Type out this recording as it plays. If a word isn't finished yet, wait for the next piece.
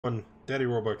On Daddy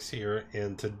Robux here,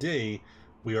 and today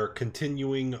we are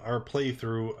continuing our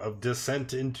playthrough of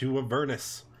Descent into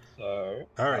Avernus. So,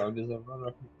 All right, how does that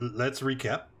run? let's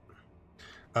recap.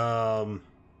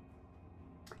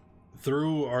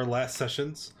 Through our last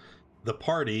sessions, the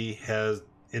party has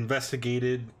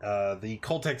investigated the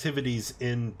cult activities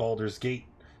in Baldur's Gate.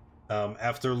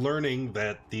 After learning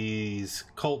that these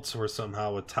cults were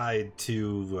somehow tied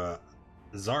to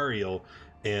Zariel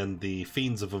and the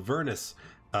Fiends of Avernus,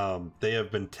 they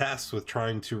have been tasked with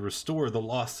trying to restore the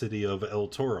lost city of El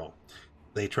Toro.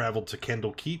 They traveled to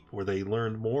Kendall Keep, where they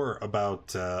learned more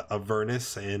about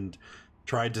Avernus and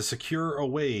tried to secure a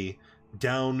way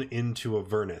down into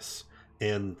Avernus.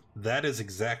 And that is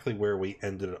exactly where we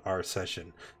ended our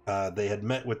session. They had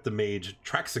met with the mage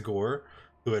Traxigor,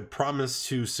 who had promised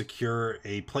to secure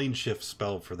a plane shift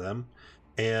spell for them.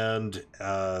 And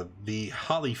the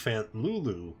Hollyphant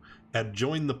Lulu had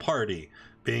joined the party,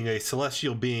 being a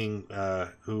celestial being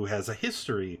who has a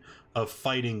history of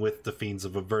fighting with the Fiends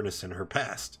of Avernus in her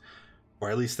past. Or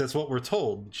at least that's what we're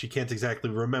told. She can't exactly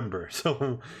remember,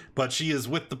 but she is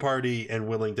with the party and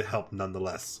willing to help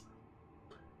nonetheless.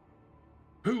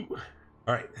 Whew.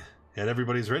 All right, and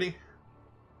everybody's ready?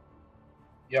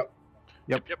 Yep.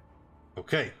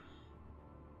 Okay.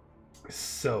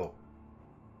 So,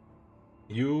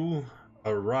 you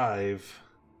arrive,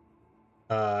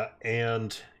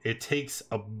 and it takes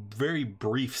a very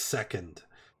brief second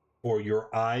for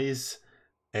your eyes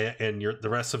and the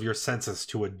rest of your senses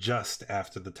to adjust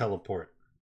after the teleport.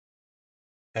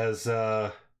 As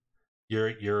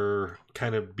you're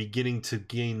kind of beginning to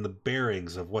gain the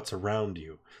bearings of what's around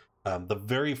you. The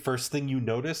very first thing you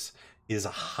notice is a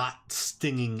hot,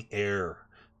 stinging air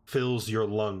fills your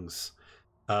lungs,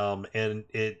 and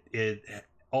it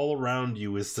all around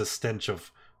you is the stench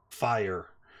of fire,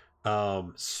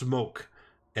 smoke,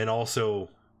 and also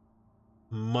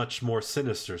much more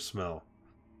sinister smell.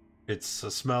 It's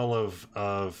a smell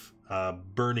of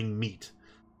burning meat.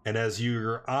 And as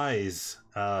your eyes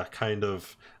kind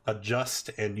of adjust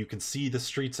and you can see the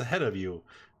streets ahead of you,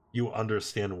 you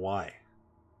understand why.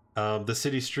 The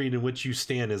city street in which you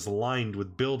stand is lined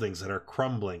with buildings that are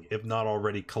crumbling, if not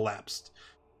already collapsed.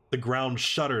 The ground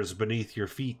shudders beneath your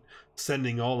feet,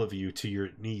 sending all of you to your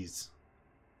knees.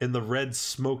 In the red,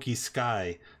 smoky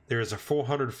sky, there is a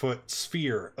 400-foot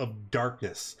sphere of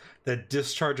darkness that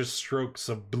discharges strokes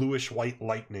of bluish-white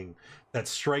lightning that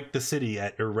strike the city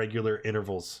at irregular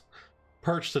intervals.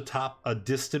 Perched atop a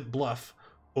distant bluff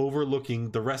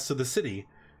overlooking the rest of the city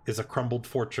is a crumbled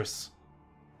fortress.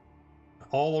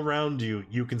 All around you,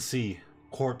 you can see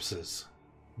corpses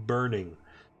burning,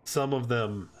 some of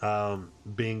them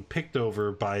being picked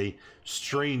over by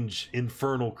strange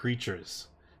infernal creatures.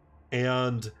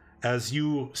 And as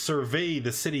you survey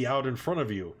the city out in front of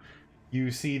you,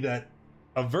 you see that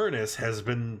Avernus has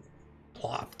been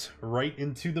plopped right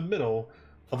into the middle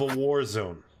of a war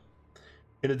zone.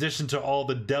 In addition to all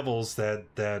the devils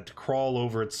that crawl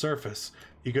over its surface,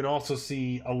 you can also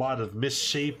see a lot of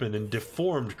misshapen and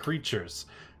deformed creatures,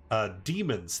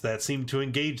 demons that seem to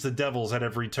engage the devils at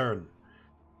every turn.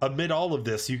 Amid all of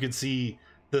this, you can see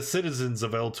the citizens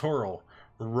of El Toro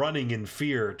running in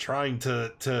fear, trying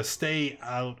to stay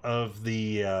out of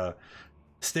the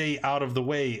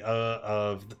way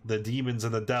of the demons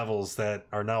and the devils that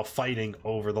are now fighting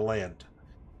over the land.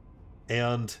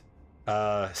 And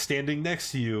standing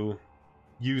next to you,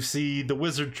 you see the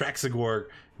wizard Traxigor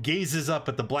gazes up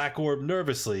at the black orb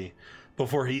nervously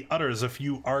before he utters a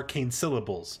few arcane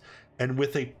syllables, and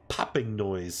with a popping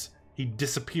noise, he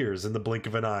disappears in the blink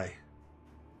of an eye.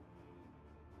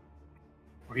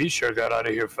 We sure got out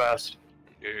of here fast.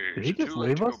 Did he just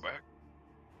leave us?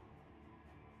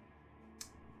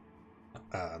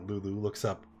 Lulu looks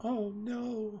up. Oh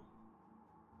no.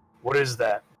 What is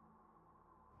that?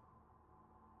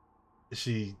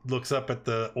 She looks up at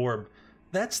the orb.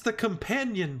 That's the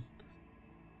companion.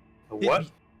 The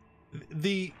what?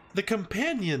 The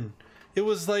companion. It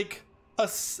was like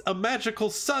a magical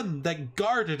sun that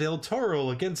guarded El Toro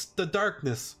against the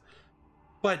darkness.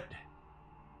 But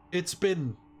it's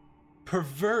been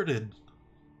perverted.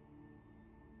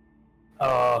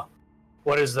 What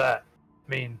does that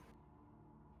mean?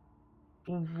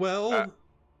 Well,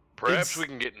 perhaps we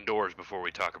can get indoors before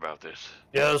we talk about this.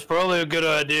 Yeah, it's probably a good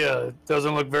idea. It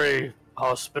doesn't look very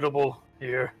hospitable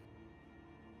here.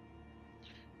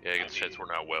 Yeah, I get the sense we're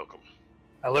not welcome.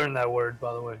 I learned that word,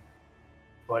 by the way.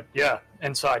 But yeah,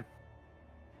 inside.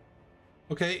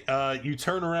 Okay, you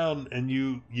turn around and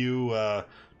you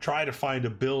try to find a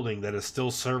building that is still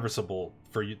serviceable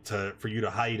for you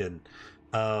to hide in.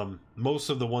 Most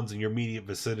of the ones in your immediate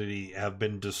vicinity have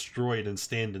been destroyed and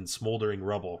stand in smoldering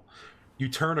rubble. You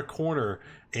turn a corner,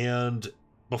 and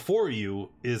before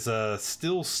you is a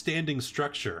still standing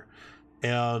structure,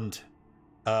 and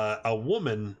a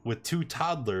woman with 2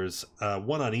 toddlers,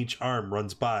 one on each arm,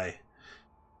 runs by.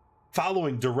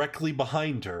 Following directly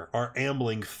behind her are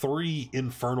ambling 3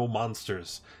 infernal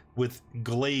monsters with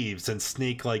glaives and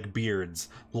snake-like beards,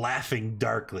 laughing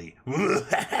darkly.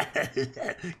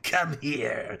 Come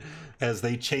here! As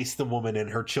they chase the woman and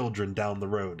her children down the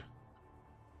road.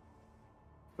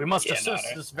 We must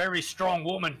assist this very strong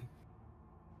woman.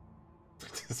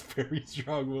 This very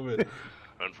strong woman.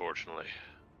 Unfortunately.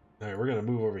 Alright, we're gonna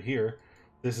move over here.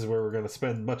 This is where we're gonna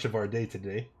spend much of our day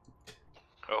today.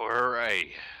 Oh,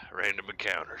 hooray. Random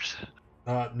encounters.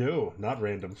 No, not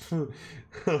random.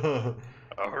 Oh,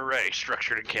 hooray.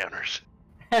 Structured encounters.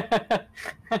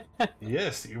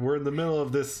 Yes, we're in the middle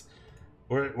of this.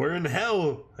 We're in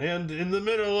hell, and in the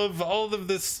middle of all of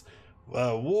this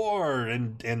war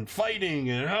and fighting,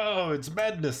 and oh, it's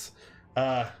madness.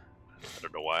 I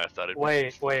don't know why I thought it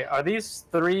Wait, are these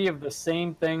 3 of the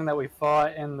same thing that we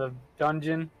fought in the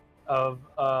dungeon of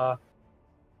the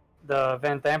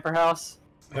Van Thamper house?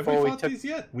 Have we fought these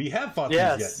yet? We have fought these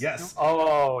yet, yes.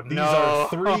 Oh, these no.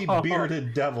 These are 3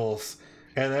 bearded devils,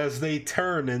 and as they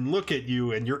turn and look at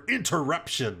you and your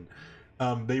interruption,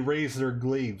 they raise their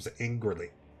glaives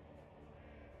angrily.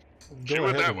 She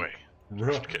went that way.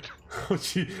 Just kidding.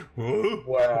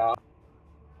 Wow.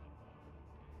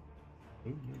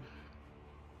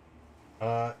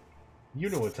 You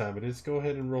know what time it is. Go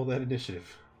ahead and roll that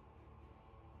initiative.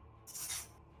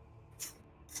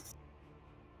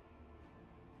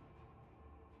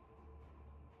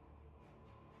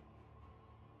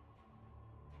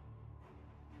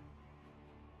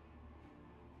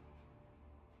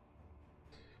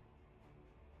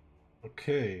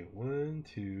 Okay, 1,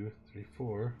 2, 3,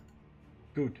 4.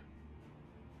 Good.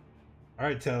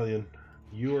 Alright, Talion.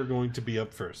 You are going to be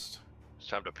up first. It's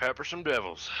time to pepper some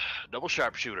devils. Double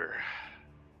sharpshooter.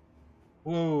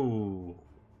 Whoa.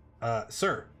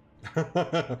 Sir.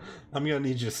 I'm gonna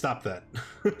need you to stop that.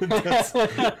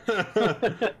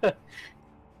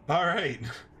 Alright.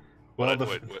 Well,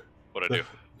 what'd I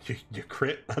do? You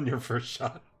crit on your first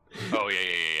shot. Oh,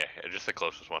 yeah. Just the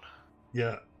closest one.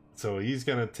 Yeah. So he's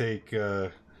gonna take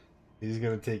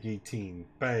 18.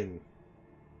 Bang.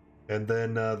 And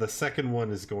then the second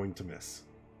one is going to miss.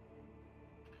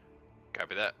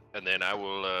 Copy that. And then I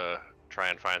will try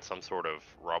and find some sort of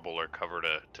rubble or cover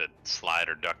to slide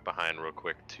or duck behind real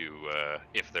quick to,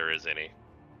 if there is any,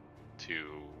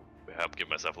 to help give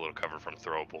myself a little cover from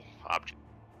throwable objects.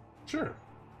 Sure.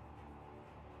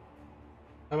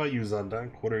 How about you,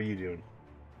 Zondank? What are you doing?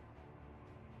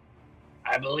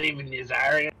 I believe in this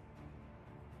area.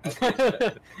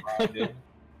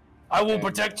 I will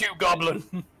protect you, Goblin.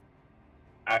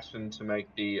 Action to make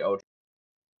the ultra.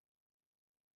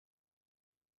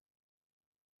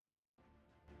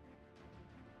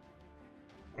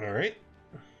 All right.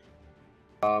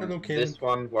 This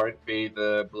one won't be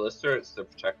the ballista; it's the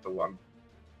protector one.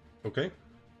 Okay.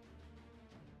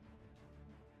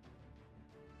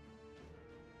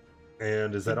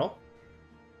 And is that all?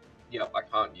 Yep, I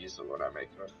can't use it when I make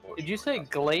it. Did you say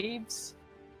glaives?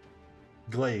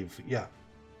 Glaive, yeah.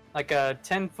 Like a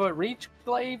 10-foot reach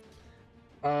glaive?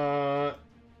 Yeah,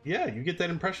 you get that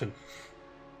impression.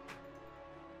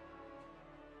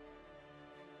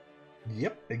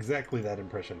 Yep, exactly that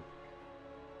impression.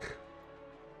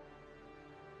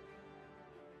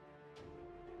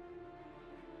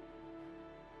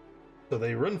 So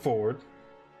they run forward.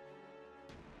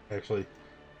 Actually,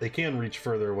 they can reach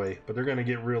further away, but they're going to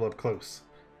get real up close.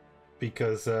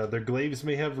 Because their glaives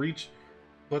may have reach,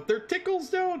 but their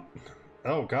tickles don't.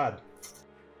 Oh, God.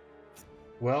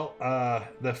 Well,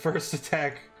 the first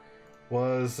attack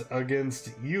was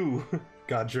against you,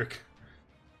 Godric.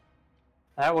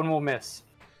 That one will miss.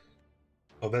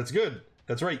 Oh, that's good.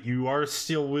 That's right. You are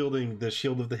still wielding the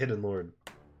Shield of the Hidden Lord.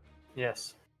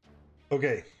 Yes.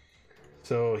 Okay.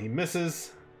 So he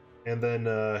misses, and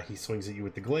then he swings at you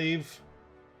with the glaive,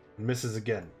 and misses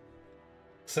again.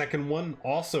 Second one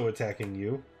also attacking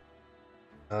you.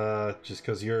 Just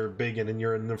because you're big and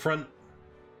you're in the front.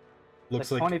 Looks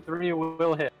like 23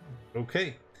 will hit.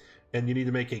 Okay. And you need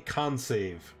to make a con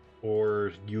save,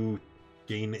 or you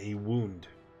gain a wound.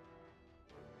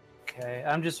 Okay,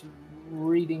 I'm just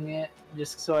reading it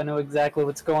just so I know exactly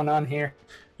what's going on here.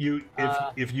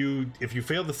 If you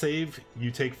fail the save, you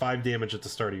take 5 damage at the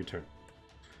start of your turn.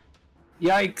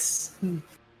 Yikes.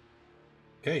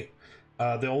 Okay.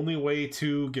 The only way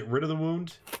to get rid of the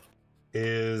wound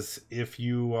is if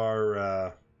you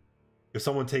are if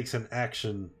someone takes an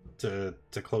action to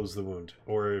close the wound,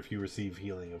 or if you receive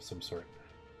healing of some sort.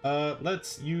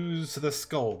 Let's use the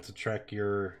skull to track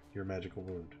your magical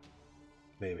wound.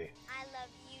 Maybe. I love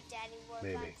you, Daddy Warbucks.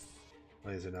 Maybe.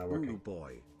 Why is it not working? Ooh,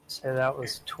 boy. Say that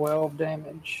was 12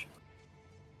 damage.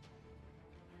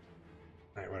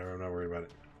 Alright, whatever, I'm not worried about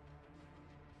it.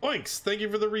 Oinks, thank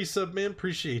you for the resub, man.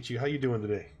 Appreciate you. How you doing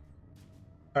today?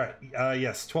 Alright,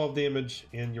 yes, 12 damage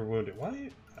and you're wounded.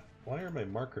 Why are my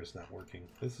markers not working?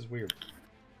 This is weird.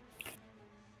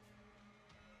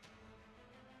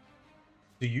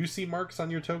 Do you see marks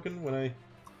on your token when I...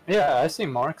 Yeah, I see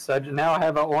marks. I now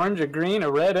have an orange, a green,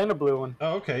 a red, and a blue one.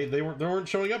 Oh, okay. They weren't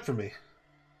showing up for me.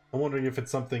 I'm wondering if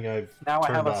it's something I've Now I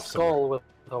turned have a off skull somewhere.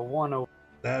 with a 1 over.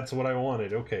 That's what I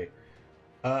wanted. Okay.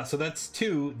 So that's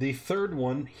 2. The third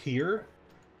one here,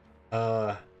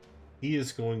 he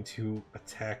is going to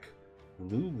attack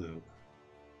Lulu.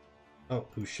 Oh,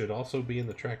 who should also be in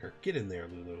the tracker. Get in there,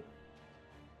 Lulu.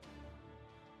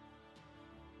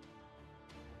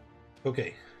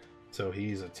 Okay. So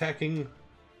he's attacking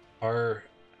our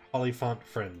Hollyfont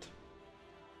friend.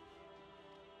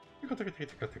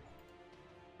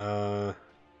 The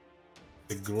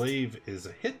glaive is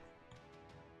a hit.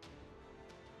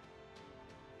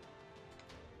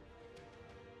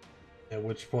 At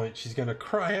which point she's gonna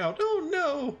cry out, "Oh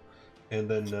no!" And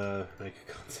then make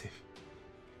a con save.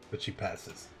 But she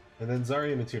passes. And then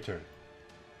Zarian, it's your turn.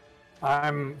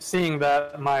 I'm seeing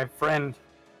that my friend,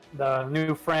 the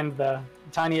new friend, the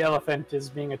tiny elephant, is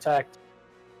being attacked.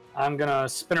 I'm gonna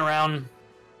spin around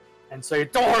and say,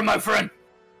 "Don't hurt my friend!"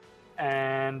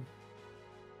 And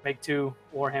make 2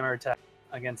 Warhammer attacks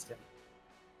against him.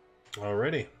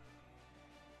 Alrighty.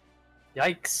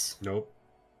 Yikes. Nope.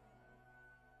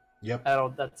 Yep.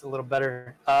 That's a little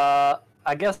better.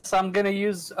 I guess I'm gonna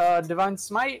use Divine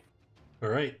Smite.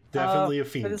 Alright. Definitely a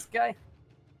For fiend. this guy.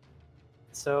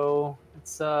 So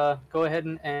let's go ahead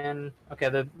and okay,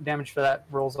 the damage for that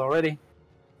rolls already.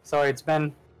 Sorry, it's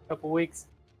been a couple weeks.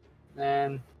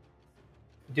 And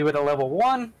do it at level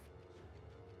 1.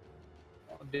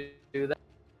 I'll do that.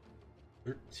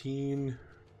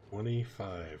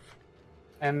 1325.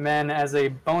 And then as a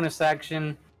bonus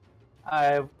action,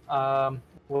 I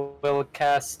will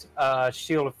cast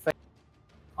Shield of Faith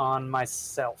on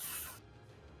myself.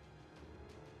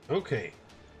 Okay.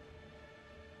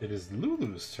 It is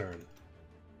Lulu's turn.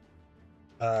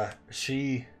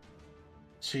 She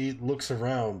looks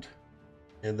around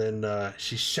and then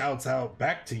she shouts out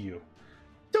back to you.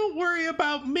 "Don't worry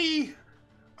about me.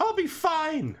 I'll be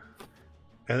fine."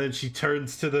 And then she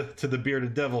turns to the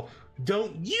bearded devil.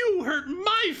 "Don't you hurt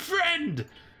my friend!"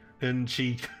 And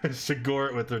she tries to gore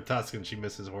it with her tusk and she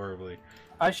misses horribly.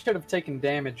 I should have taken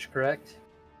damage, correct?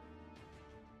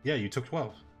 Yeah, you took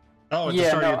 12. Oh, at the Yeah,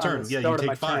 start no, of your on turn. the Yeah, you start of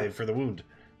my take 5 turn. for the wound.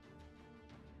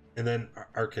 And then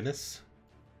Arcanus.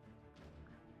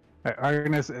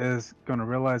 Argus is going to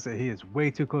realize that he is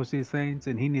way too close to these things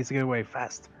and he needs to get away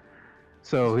fast.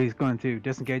 So he's going to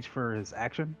disengage for his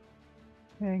action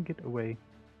and get away.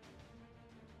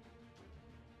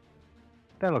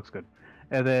 That looks good.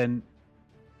 And then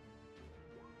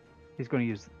he's going to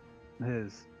use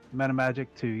his meta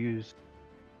magic to use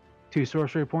 2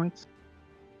 sorcery points.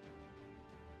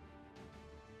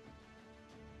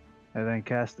 And then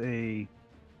cast a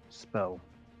spell.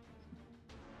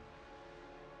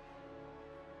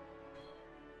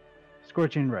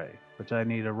 Scorching Ray, which I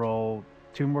need to roll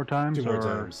 2 more times. 2 more or...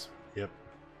 times. Yep.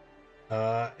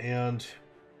 And...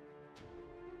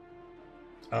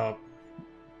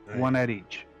 one at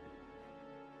each.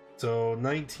 So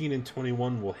 19 and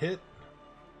 21 will hit.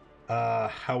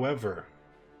 However,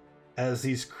 as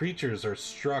these creatures are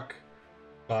struck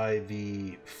by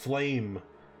the flame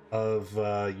of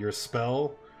your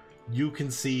spell, you can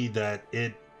see that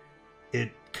it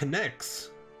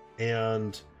connects,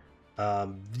 and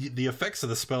the effects of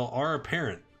the spell are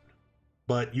apparent,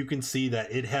 but you can see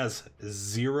that it has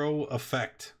 0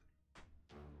 effect.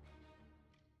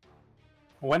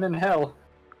 When in hell.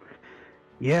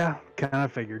 Yeah, kind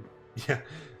of figured.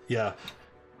 Yeah.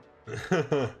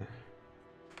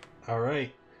 All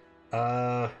right.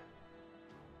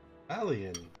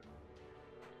 Alien.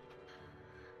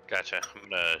 Gotcha. I'm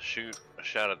gonna shoot a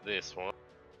shot at this one.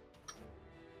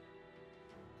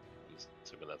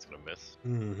 Assuming that's gonna miss.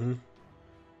 Mm-hmm.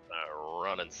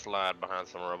 Run and slide behind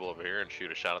some rubble over here and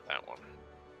shoot a shot at that one.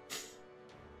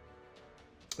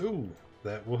 Ooh,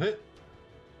 that will hit.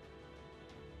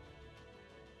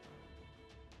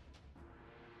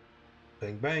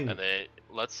 Bang bang. And then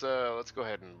let's go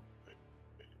ahead and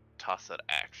toss that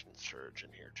action surge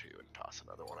in here too, and toss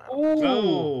another one out.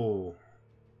 Oh.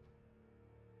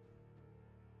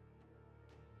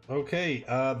 Okay,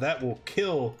 that will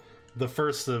kill the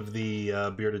first of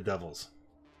the bearded devils.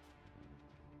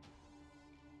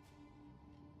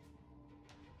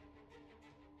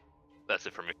 That's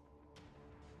it for me.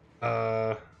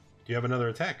 Do you have another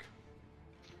attack?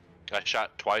 I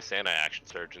shot twice and I action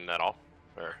surge, isn't that all?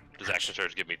 Or does action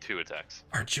surge give me 2 attacks?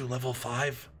 Aren't you level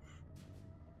 5?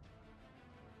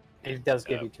 It does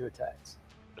give you 2 attacks.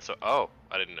 So, oh,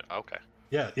 I didn't. Okay.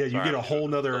 Yeah, you Sorry, get a I'm whole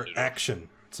doing- nother don't do that. action.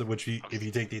 So if you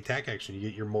take the attack action, you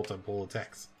get your multiple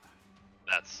attacks.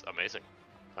 That's amazing.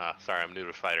 Sorry, I'm new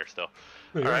to fighter still.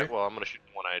 No, All you're right, right. well, I'm gonna shoot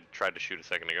the one I tried to shoot a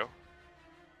second ago.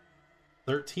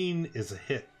 13 is a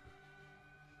hit.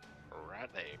 Right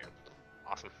there you go.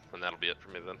 Awesome, and that'll be it for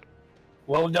me then.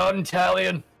 Well done,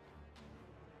 Talion.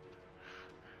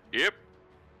 Yep.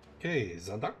 Okay,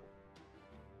 Zandar.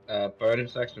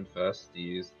 Bonus action first to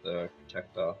use the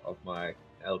protector of my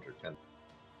Eldritch Hand.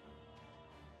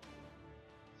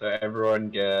 So everyone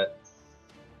gets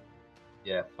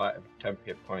 10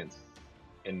 hit points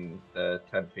in the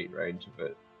 10 feet range of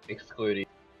it, excluding.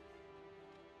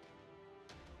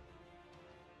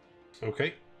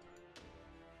 Okay.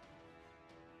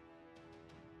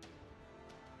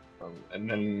 And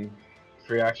then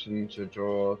free action to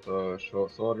draw the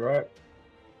short sword, right?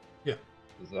 Yeah.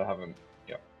 Because I haven't.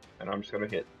 Yeah. And I'm just gonna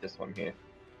hit this one here.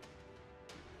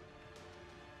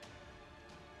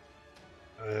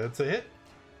 That's a hit.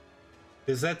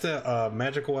 Is that a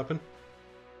magical weapon?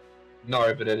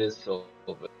 No, but it is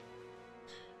silver.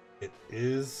 It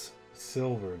is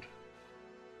silvered.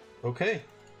 Okay.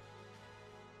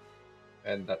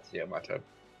 And that's my turn.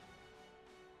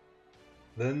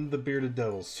 Then the bearded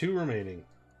devils, 2 remaining.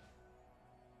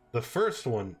 The first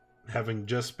one, having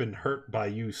just been hurt by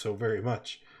you so very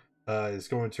much, is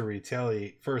going to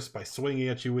retaliate first by swinging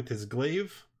at you with his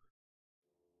glaive.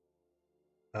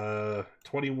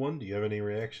 21, do you have any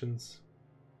reactions?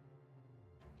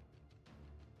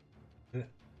 I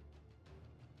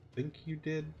think you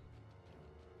did.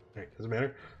 Alright, doesn't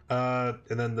matter.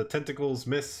 And then the tentacles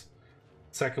miss.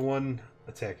 Second one,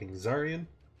 attacking Zarian.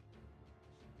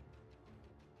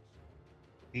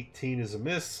 18 is a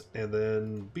miss, and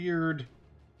then Beard.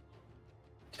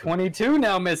 22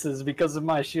 now misses because of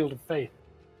my Shield of Faith.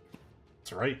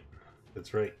 That's right.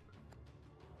 That's right.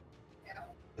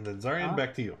 And then Zarian,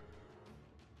 back to you.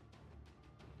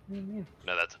 No,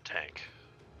 that's a tank.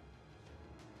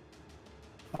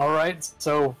 All right,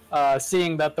 so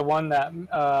seeing that the one that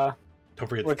Don't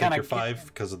forget we're to take kinda your 5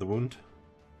 because of the wound.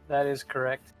 that is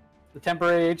correct. The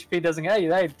temporary HP doesn't.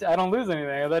 Hey, I don't lose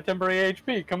anything. That temporary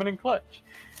HP coming in clutch.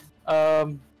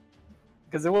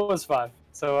 Because it was 5,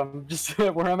 so I'm just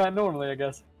where I'm at normally, I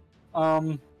guess.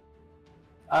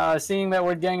 Seeing that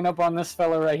we're ganging up on this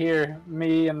fella right here,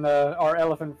 me and our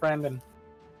elephant friend, and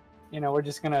we're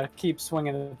just gonna keep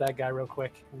swinging at that guy real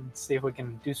quick and see if we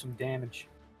can do some damage.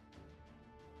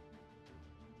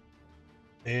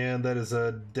 And that is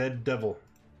a dead devil.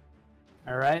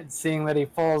 All right, seeing that he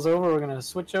falls over, we're gonna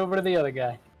switch over to the other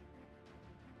guy.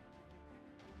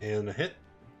 And a hit.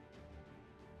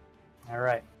 All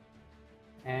right.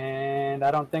 And I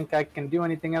don't think I can do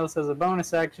anything else as a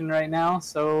bonus action right now,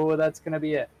 so that's going to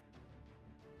be it.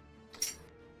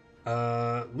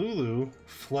 Lulu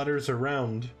flutters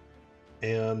around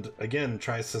and again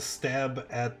tries to stab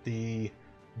at the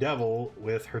devil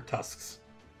with her tusks.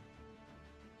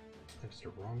 That's the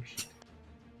wrong sheet.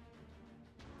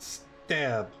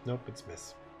 Stab. Nope, it's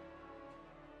miss.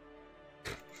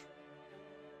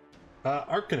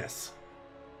 Arcanus.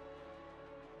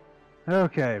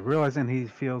 Okay, realizing he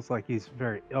feels like he's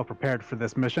very ill prepared for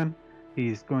this mission,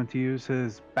 he's going to use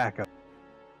his backup.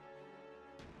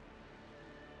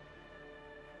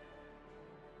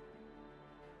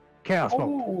 Chaos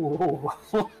Bolt.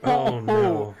 Oh, Oh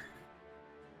no.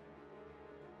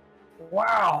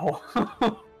 Wow.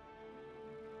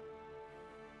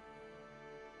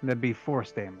 That'd be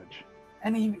force damage.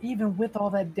 And even with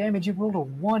all that damage, he rolled a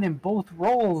 1 in both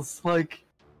rolls. Like,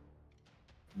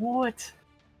 what?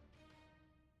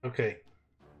 Okay.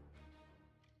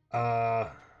 I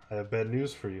have bad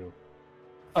news for you.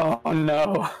 Oh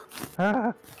no.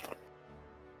 Ah,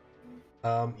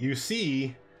 You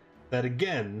see that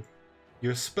again,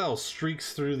 your spell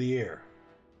streaks through the air,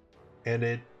 and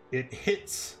it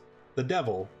hits the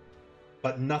devil,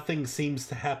 but nothing seems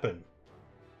to happen.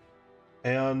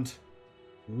 And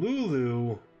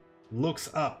Lulu looks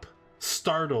up,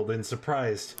 startled and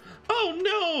surprised. Oh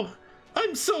no!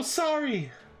 I'm so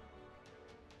sorry!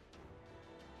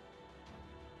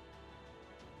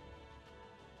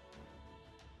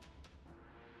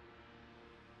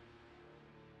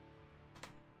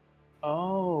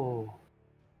 Oh.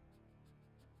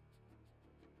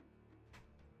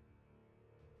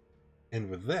 And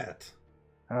with that...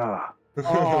 ah.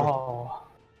 Oh.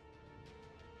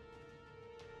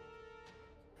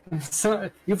 So,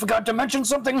 you forgot to mention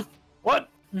something? What?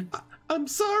 I'm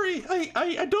sorry.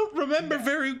 I don't remember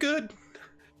very good.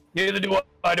 Neither do I.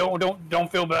 I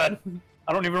don't feel bad.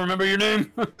 I don't even remember your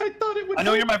name. I thought it would. I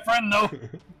know you're my friend, though.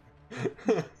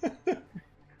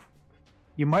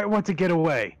 You might want to get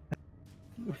away.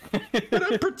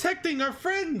 But I'm protecting our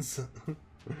friends.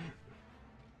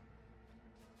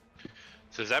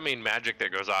 So does that mean magic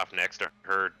that goes off next to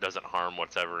her doesn't harm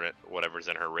whatever's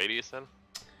in her radius then?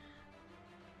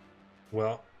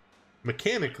 Well,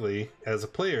 mechanically, as a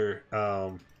player,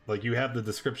 like you have the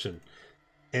description,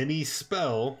 any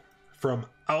spell from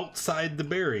outside the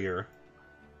barrier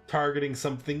targeting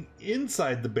something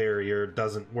inside the barrier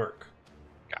doesn't work.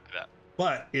 Got that.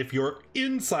 But if you're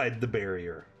inside the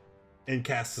barrier and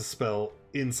cast a spell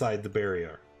inside the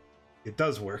barrier, it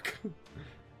does work.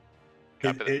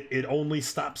 It only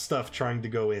stops stuff trying to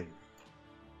go in.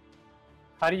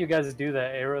 How do you guys do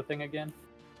that arrow thing again?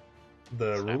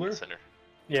 The Snap ruler? the center.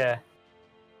 Yeah.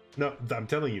 No, I'm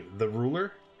telling you, the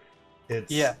ruler.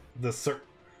 It's the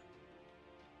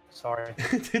Sorry.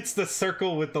 it's the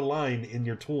circle with the line in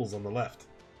your tools on the left.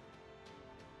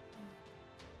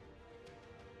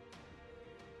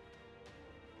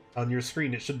 On your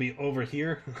screen, it should be over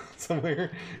here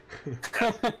somewhere.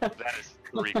 That is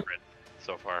 3 crit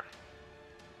so far.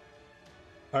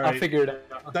 All right, I'll figure it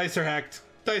out. dice are hacked.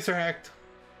 Dice are hacked.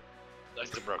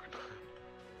 Dice are broken.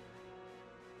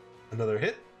 Another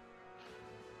hit.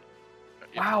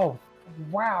 Wow.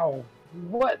 Wow.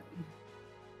 What?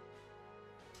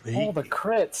 All the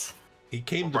crits. He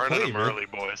came We're to burning play, them man. early,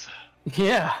 boys.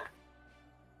 Yeah.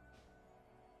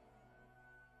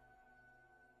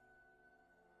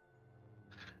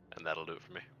 And that'll do it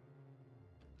for me.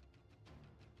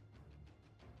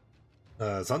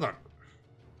 Zandar.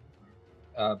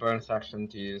 Bonus action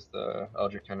to use the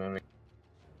Eldritch Cannon.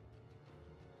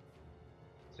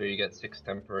 So you get 6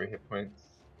 temporary hit points,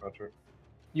 Roger.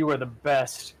 You are the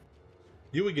best.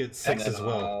 You would get 6 as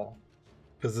well,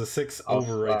 because the 6 I'll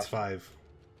overwrites slap. 5.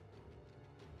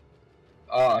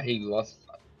 Oh, he lost.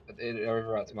 It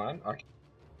overwrites mine? Okay.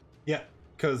 Yeah,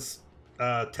 because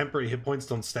temporary hit points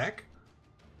don't stack.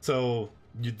 So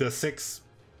the 6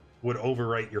 would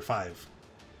overwrite your 5.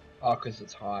 Oh, because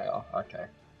it's higher. Okay.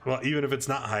 Well, even if it's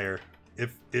not higher,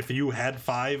 if you had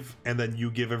 5 and then you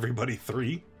give everybody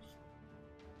 3,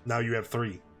 now you have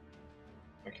 3.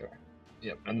 Okay.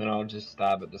 Yep, and then I'll just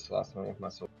stab at this last one with my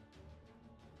sword.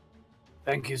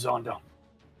 Thank you, Zonda.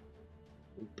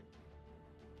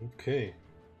 Okay.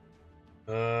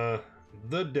 The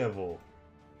devil.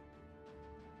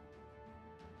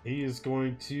 He is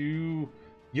going to.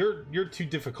 You're too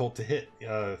difficult to hit.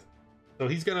 So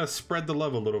he's gonna spread the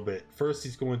love a little bit. First,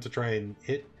 he's going to try and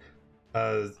hit.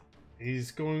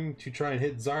 He's going to try and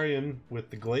hit Zarian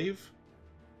with the glaive.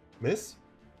 Miss.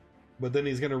 But then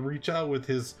he's gonna reach out with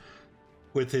his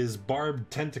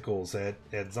barbed tentacles at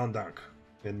Zondak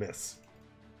and miss.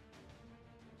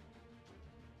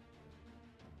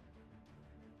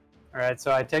 Alright,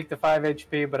 so I take the 5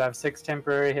 HP, but I have 6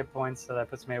 temporary hit points, so that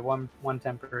puts me at one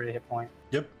temporary hit point.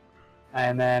 Yep.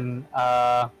 And then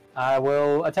I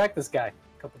will attack this guy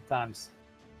a couple of times.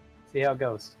 See how it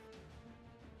goes.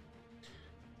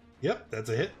 Yep, that's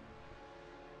a hit.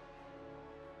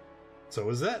 So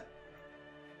is that.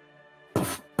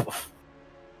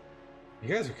 You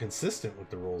guys are consistent with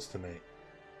the rolls tonight.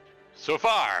 So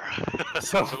far.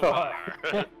 So far.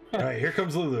 Alright, here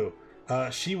comes Lulu.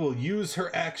 She will use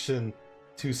her action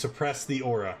to suppress the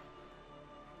aura.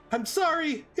 I'm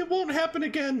sorry, it won't happen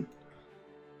again.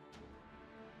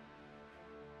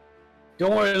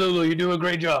 Don't worry, Lulu, you do a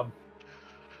great job.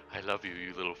 I love you,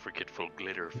 you little forgetful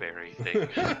glitter fairy thing.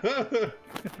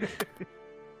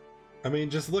 I mean,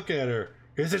 just look at her.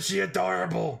 Isn't she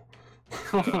adorable?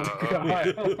 Oh,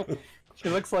 God. She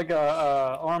looks like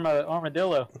a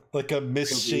armadillo. Like a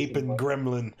misshapen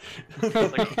gremlin.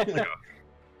 like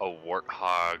a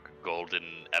warthog golden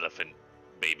elephant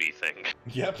baby thing.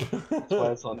 Yep. That's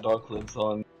why it's on Dark Lives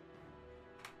on.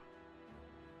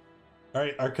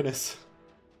 Alright, Arcanus.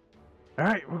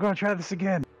 Alright, we're gonna try this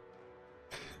again.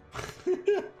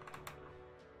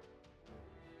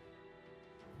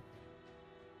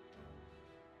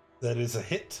 That is a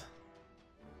hit.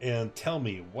 And tell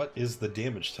me, what is the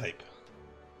damage type?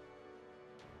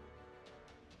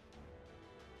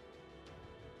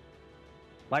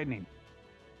 Lightning.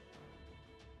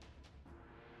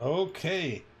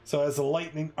 Okay. So as the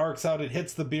lightning arcs out, it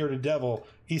hits the bearded devil.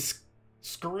 He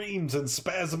screams in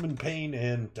spasm and pain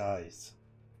and dies.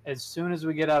 As soon as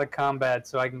we get out of combat,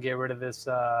 so I can get rid of this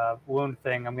wound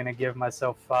thing, I'm going to give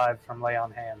myself 5 from lay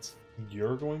on hands.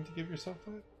 You're going to give yourself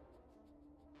 5?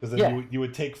 Because then Yeah. you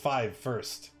would take 5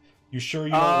 first. You sure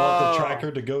you don't want the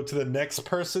tracker to go to the next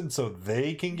person so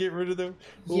they can get rid of them?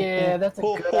 Yeah, that's a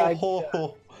good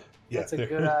idea. Yeah, That's a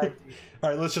good idea. All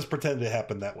right, let's just pretend it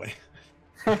happened that way.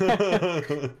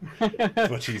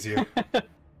 It's much easier.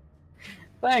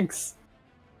 Thanks.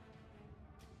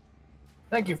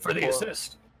 Thank you for the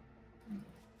assist.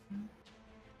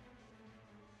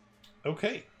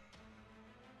 Okay.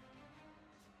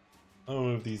 I'll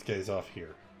move these guys off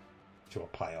here to a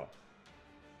pile.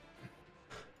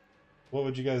 What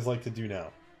would you guys like to do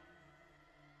now?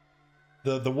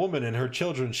 The woman and her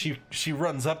children, she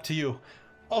runs up to you.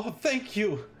 Oh, thank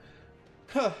you.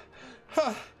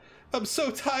 I'm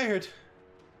so tired.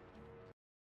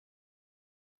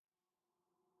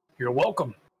 You're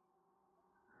welcome.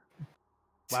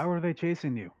 Why were they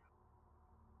chasing you?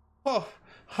 Oh,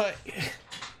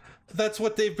 that's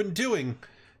what they've been doing.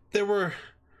 There were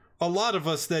a lot of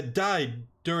us that died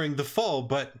during the fall,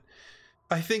 but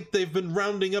I think they've been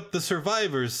rounding up the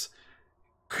survivors,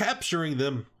 capturing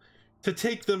them to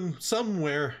take them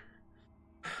somewhere.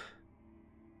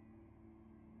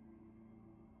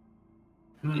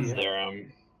 Is there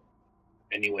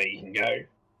anywhere you can go?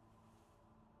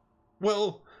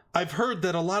 Well, I've heard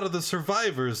that a lot of the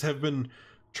survivors have been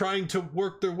trying to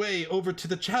work their way over to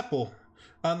the chapel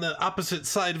on the opposite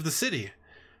side of the city.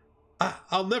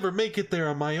 I'll never make it there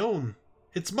on my own.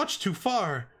 It's much too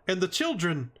far, and the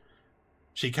children...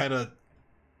 She kind of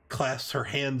clasps her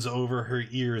hands over her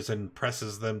ears and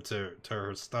presses them to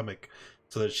her stomach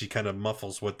so that she kind of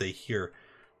muffles what they hear.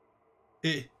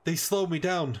 They slow me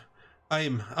down.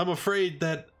 I'm afraid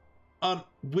that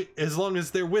as long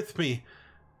as they're with me,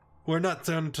 we're not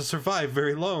going to survive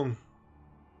very long.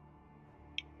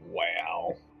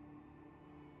 Wow.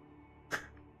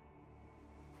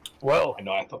 Well, I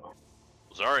know. I thought.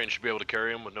 Zarian should be able to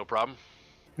carry him with no problem.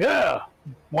 yeah,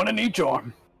 one in each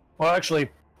arm. Well, actually,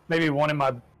 maybe one in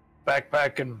my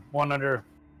backpack and one under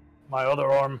my other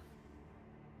arm.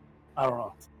 I don't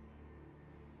know.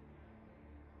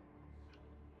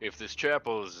 If this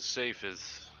chapel is as safe as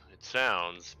it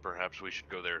sounds, perhaps we should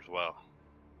go there as well.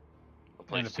 A And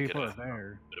place the to get people a are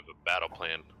there. bit of a battle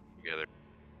plan together.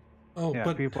 Oh, Yeah,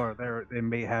 but people are there. They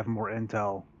may have more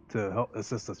intel to help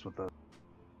assist us with this.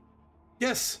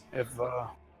 yes, If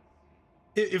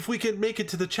if we can make it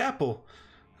to the chapel,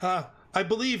 I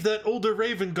believe that older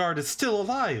Raven Guard is still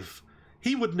alive.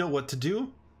 He would know what to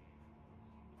do.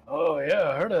 oh yeah,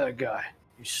 I heard of that guy.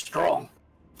 He's strong.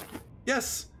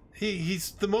 Yes,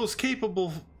 he's the most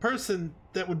capable person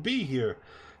that would be here,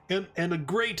 and a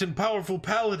great and powerful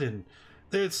paladin.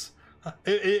 There's,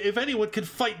 if anyone could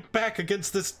fight back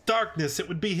against this darkness, it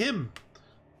would be him.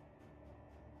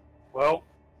 Well,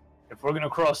 if we're gonna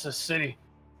cross this city,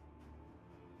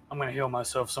 I'm gonna heal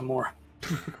myself some more.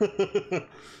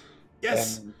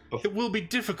 Yes, it will be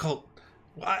difficult.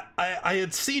 I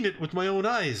had seen it with my own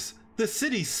eyes. The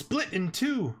city split in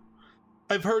two.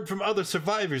 I've heard from other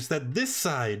survivors that this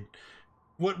side,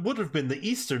 what would have been the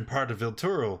eastern part of El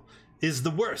Toro, is the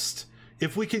worst.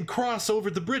 If we can cross over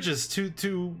the bridges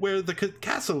to where the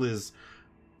castle is,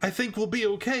 I think we'll be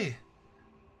okay.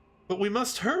 But we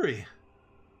must hurry.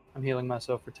 I'm healing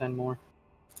myself for 10 more.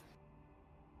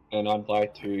 And I'd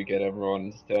like to get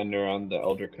everyone standing around the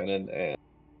Elder Cannon and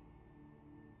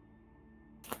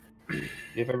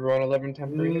give everyone 11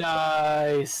 temporary.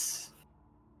 Nice.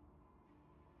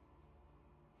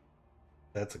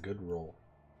 That's a good roll.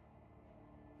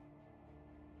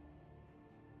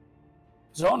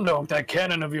 Zondo, that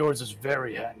cannon of yours is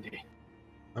very handy.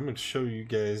 I'm going to show you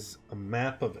guys a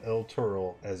map of El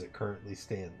Toro as it currently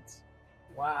stands.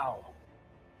 Wow.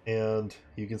 And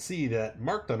you can see that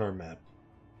marked on our map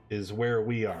is where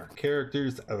we are.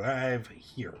 Characters arrive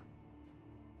here.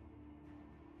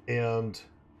 And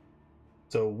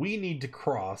so we need to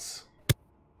cross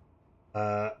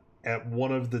at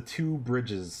one of the two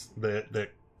bridges that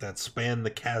span the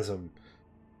chasm.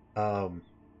 The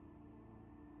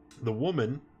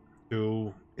woman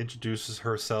who introduces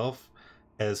herself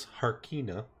as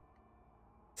Harkina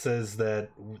says that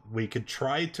we could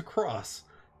try to cross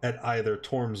at either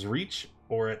Torm's Reach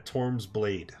or at Torm's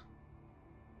Blade,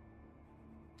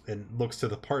 and looks to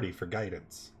the party for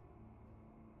guidance.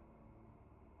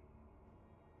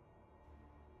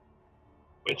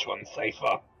 Which one's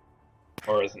safer?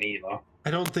 Or is neither?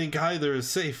 I don't think either is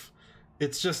safe.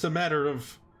 It's just a matter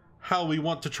of how we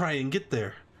want to try and get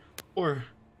there. Or,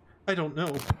 I don't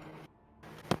know.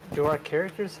 Do our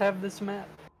characters have this map?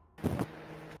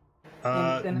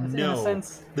 In No. a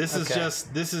sense? This is Okay.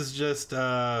 just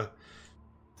the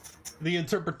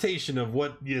interpretation of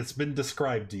what has been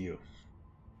described to you.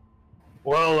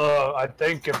 Well, I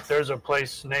think if there's a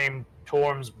place named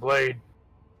Torm's Blade,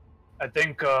 I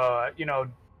think, you know,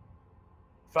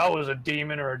 if I was a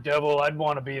demon or a devil, I'd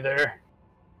want to be there.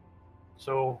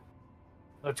 So,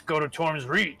 let's go to Torm's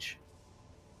Reach.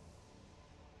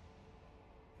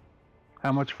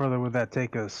 How much further would that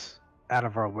take us out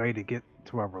of our way to get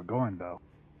to where we're going, though?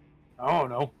 I don't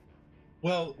know.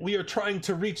 Well, we are trying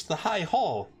to reach the High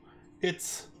Hall.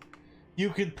 You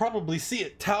could probably see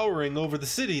it towering over the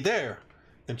city there.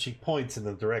 And she points in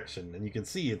the direction, and you can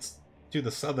see it's to the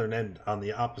southern end, on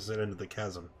the opposite end of the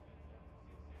chasm.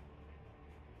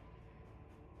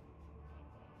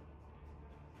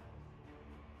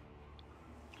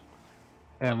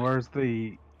 And where's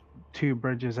the two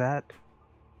bridges at?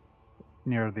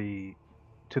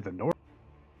 To the north?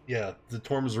 Yeah, the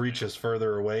Torm's Reach is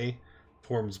further away.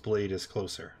 Torm's Blade is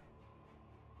closer.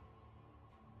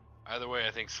 Either way,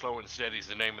 I think slow and steady is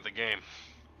the name of the game.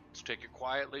 Let's take it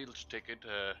quietly. Let's take it,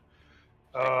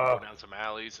 go down some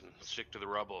alleys and stick to the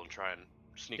rubble and try and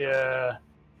sneak Yeah.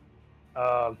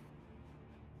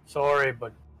 Sorry,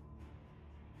 but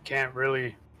can't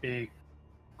really be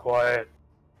quiet.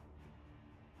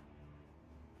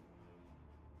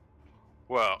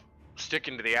 Well,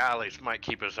 sticking to the alleys might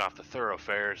keep us off the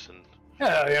thoroughfares, and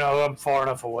Yeah, you know, I'm far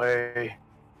enough away.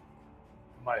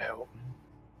 Might help.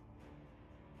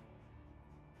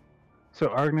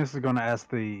 So Agnes is going to ask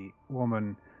the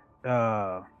woman,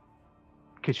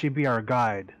 could she be our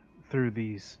guide through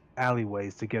these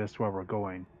alleyways to get us to where we're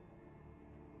going?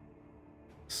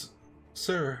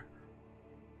 Sir,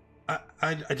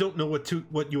 I don't know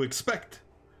what you expect.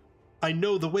 I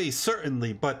know the way,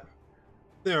 certainly, but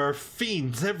there are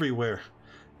fiends everywhere,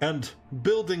 and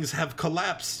buildings have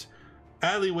collapsed.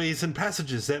 Alleyways and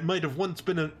passages that might have once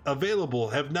been available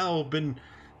have now been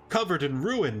covered in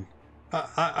ruin.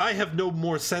 I have no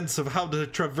more sense of how to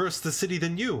traverse the city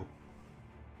than you.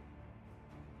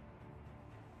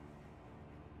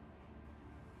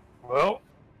 Well,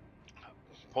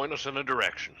 point us in a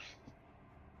direction.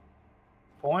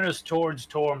 point us towards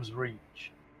Torm's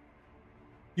Reach.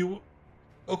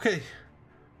 Okay.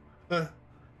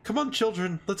 Come on,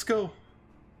 children, let's go.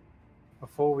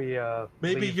 Before we,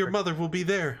 Maybe leave your for- mother will be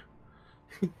there.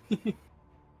 Oh,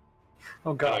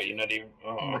 Oh, God. you're not even.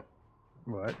 Oh.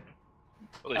 What?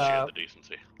 At least you have the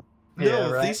decency. No,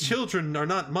 Yeah, right? these children are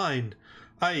not mine.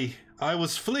 I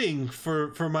was fleeing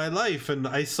for my life, and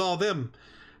I saw them.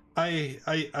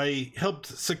 I helped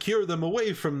secure them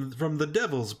away from the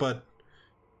devils, but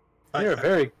You're a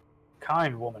very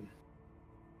kind woman.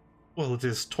 well, it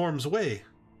is Torm's way.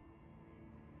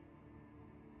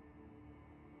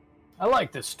 I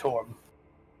like this Torm.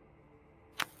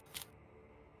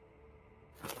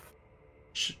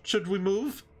 Should we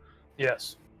move?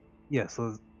 Yes. Yes,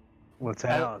 let's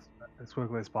head out as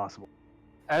quickly as possible.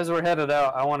 As we're headed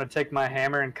out, I want to take my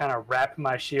hammer and kind of wrap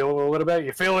my shield a little bit.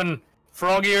 You feeling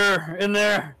froggier in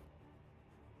there?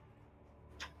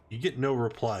 You get no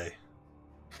reply.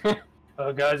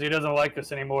 Oh, guys, he doesn't like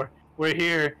us anymore. We're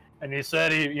here, and he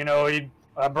said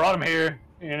I brought him here.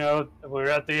 You know, we're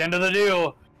at the end of the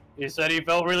deal. He said he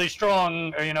felt really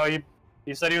strong. Or,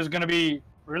 he said he was going to be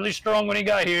really strong when he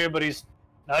got here, but he's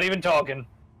not even talking.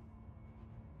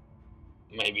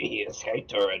 Maybe he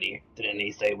escaped already. Didn't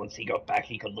he say once he got back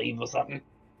he could leave or something?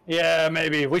 Yeah,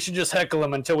 maybe. We should just heckle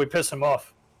him until we piss him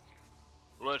off.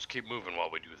 Let's keep moving while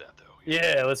we do that, though.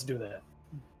 Yeah, let's do that.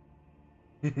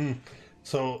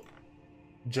 So,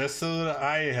 just so that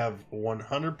I have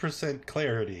 100%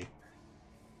 clarity,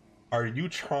 are you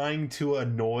trying to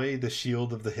annoy the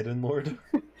shield of the Hidden Lord?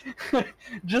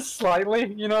 Just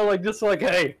slightly, just like,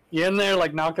 hey, you in there,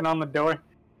 like knocking on the door,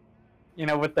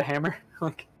 with the hammer.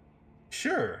 Like,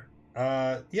 Sure.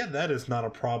 Yeah, that is not a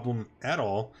problem at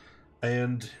all.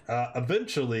 And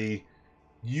eventually,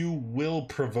 you will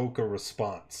provoke a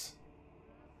response.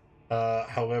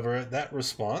 However, that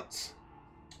response...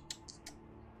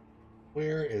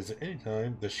 Where is it?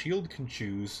 Anytime. The shield can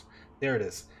choose... There it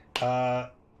is.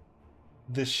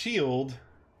 The shield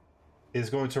is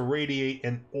going to radiate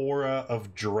an aura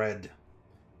of dread.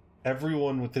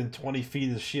 Everyone within 20 feet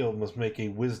of the shield must make a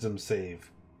wisdom save.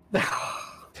 I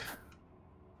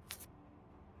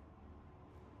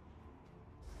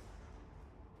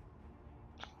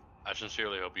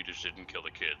sincerely hope you just didn't kill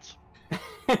the kids.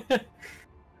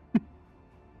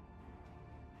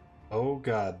 Oh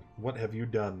god, what have you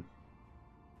done?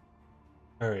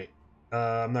 Alright,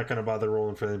 I'm not going to bother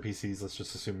rolling for the NPCs, let's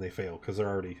just assume they fail, because they're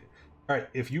already... Alright,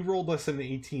 if you rolled less than an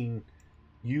 18,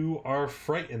 you are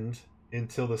frightened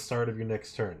until the start of your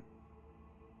next turn.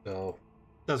 So,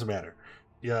 doesn't matter.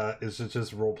 Yeah, it's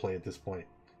just roleplay at this point.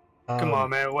 Come on,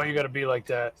 man. Why you gotta be like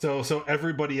that? So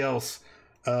everybody else,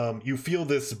 you feel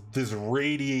this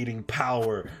radiating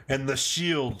power, and the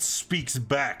shield speaks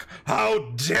back.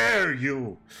 How dare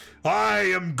you! I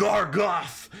am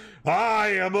Gargoth! I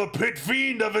am a pit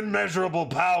fiend of immeasurable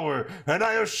power, and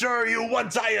I assure you,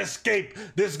 once I escape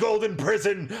this golden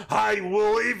prison, I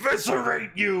will eviscerate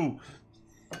you!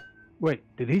 Wait,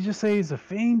 did he just say he's a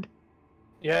fiend?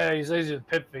 Yeah, he says he's a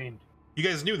pit fiend. You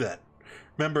guys knew that.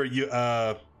 Remember,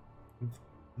 the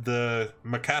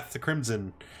Macath the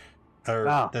Crimson,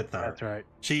 that's right.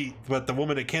 But the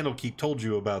woman at Candlekeep told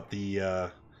you about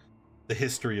the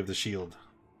history of the shield.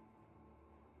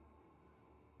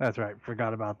 That's right.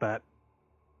 Forgot about that.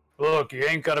 Look, you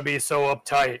ain't gotta be so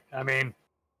uptight. I mean,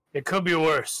 it could be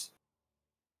worse.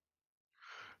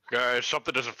 Guys,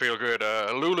 something doesn't feel good.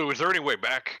 Lulu, is there any way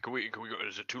back? Can we go?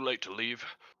 Is it too late to leave?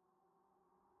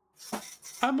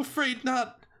 I'm afraid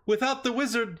not. Without the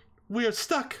wizard, we are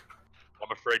stuck.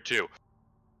 I'm afraid too.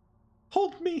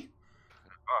 Hold me.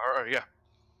 All right, yeah.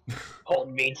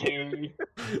 Hold me too.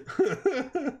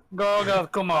 Go,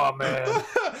 come on, man.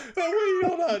 Wait,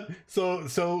 hold on.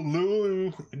 So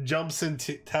Lulu jumps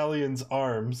into Talion's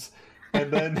arms,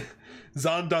 and then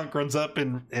Zondonk runs up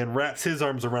and wraps his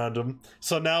arms around him.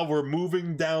 So now we're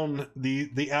moving down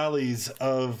the alleys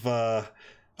of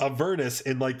Avernus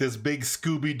in like this big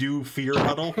Scooby-Doo fear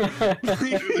huddle.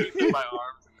 In my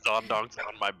arms, and Zondonk's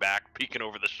on my back, peeking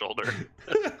over the shoulder.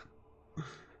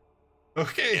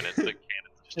 Okay. Cannons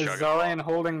Is Zarian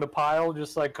holding the pile?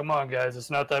 Just like, come on, guys, it's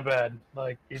not that bad.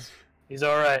 Like, he's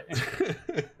all right.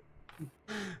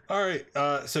 All right.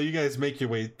 So you guys make your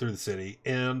way through the city,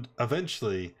 and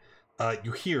eventually,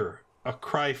 you hear a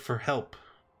cry for help.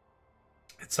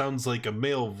 It sounds like a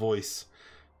male voice,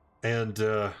 and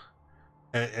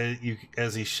you,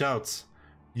 as he shouts,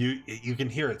 you can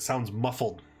hear it sounds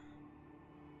muffled.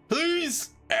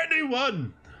 Please,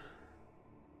 anyone!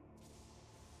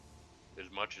 As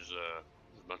much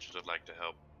as I'd like to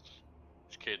help,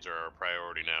 these kids are our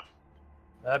priority now.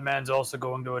 That man's also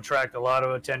going to attract a lot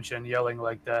of attention yelling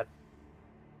like that.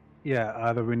 Yeah,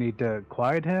 either we need to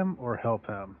quiet him or help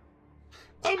him.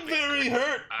 I'm very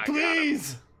hurt.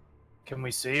 Please. Can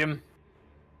we see him?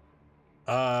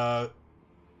 No,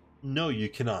 you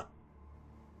cannot.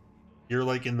 You're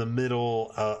like in the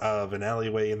middle of an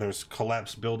alleyway, and there's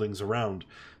collapsed buildings around,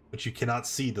 but you cannot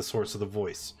see the source of the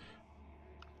voice.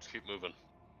 Let's keep moving.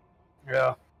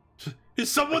 Yeah. Is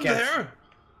someone there?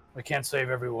 We can't save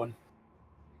everyone.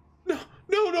 No,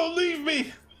 don't leave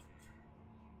me!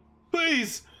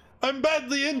 Please! I'm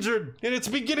badly injured, and it's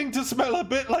beginning to smell a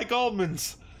bit like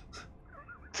almonds.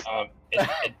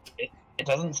 It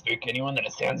doesn't spook anyone that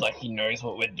it sounds like he knows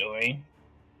what we're doing.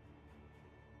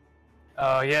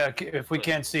 Yeah, if we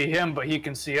can't see him, but he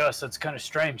can see us, that's kind of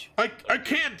strange. I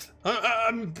can't!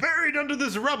 I'm buried under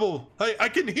this rubble! I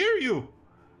can hear you!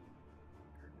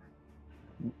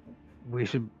 We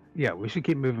should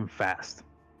keep moving fast.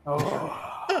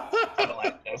 Oh. I don't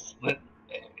like this.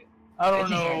 I don't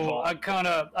know. I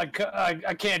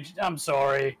can't. I'm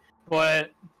sorry,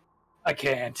 but I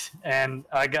can't. And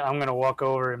I'm gonna walk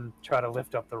over and try to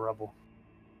lift up the rubble.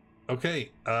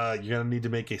 Okay, you're gonna need to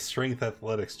make a strength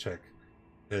athletics check,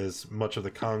 as much of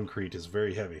the concrete is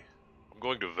very heavy. I'm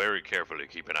going to very carefully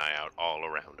keep an eye out all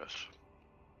around us.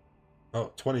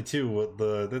 Oh,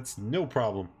 22. That's no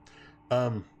problem.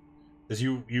 As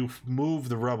you move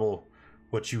the rubble,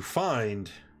 what you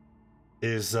find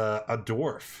is a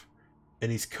dwarf,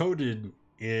 and he's coated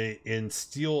in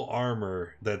steel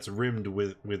armor that's rimmed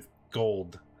with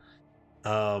gold.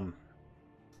 On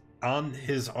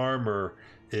his armor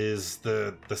is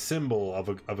the symbol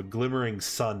of a glimmering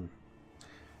sun,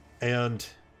 and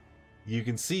you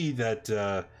can see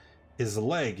that his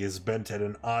leg is bent at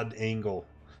an odd angle,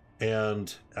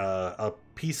 and a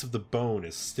piece of the bone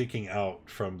is sticking out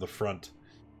from the front.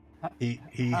 He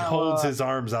holds his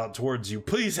arms out towards you.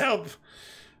 Please help!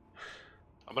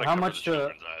 I'm gonna How cover much the to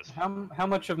children's eyes. how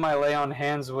much of my lay on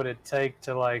hands would it take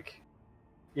to, like,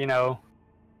 heal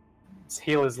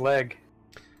his leg?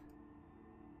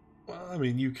 Well, I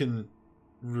mean, you can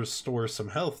restore some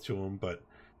health to him, but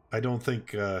I don't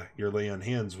think your lay on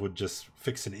hands would just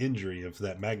fix an injury of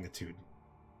that magnitude.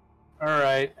 All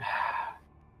right.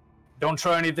 Don't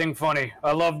try anything funny.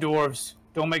 I love dwarves.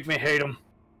 Don't make me hate them.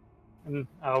 And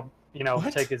I'll,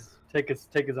 What? take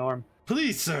his arm.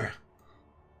 Please, sir!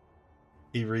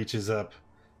 He reaches up,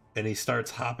 and he starts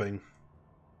hopping.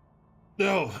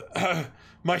 No!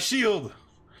 My shield!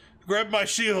 Grab my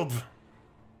shield!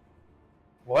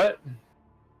 What?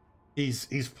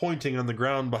 He's pointing on the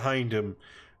ground behind him,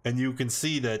 and you can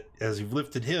see that as you've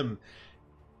lifted him,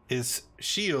 his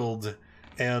shield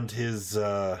and his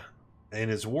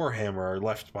warhammer are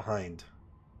left behind.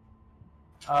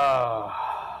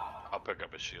 I'll pick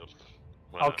up his shield.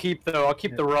 Why I'll not? keep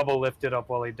the rubble lifted up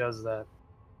while he does that.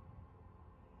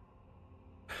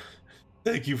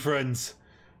 Thank you, friends.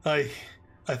 I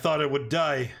thought I would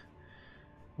die.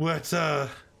 What, where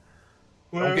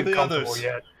Don't are get the comfortable others?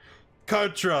 yet.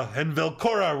 Kartra and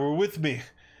Velcora were with me.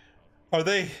 Are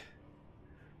they?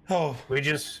 Oh, We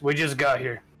just got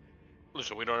here.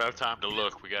 Listen, we don't have time to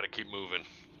look. We gotta keep moving.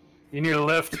 You need a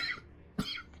lift?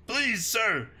 please,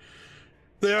 sir.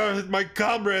 They are my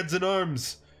comrades in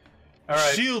arms. All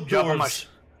right. Shield jump on my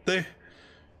dwarves.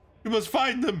 You must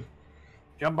find them.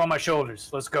 jump on my shoulders.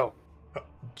 Let's go.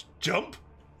 Jump?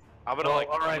 I'm gonna Oh, like.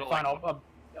 all I'm right, gonna, fine.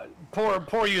 like,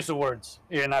 Poor use of words.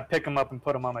 Yeah, and I pick him up and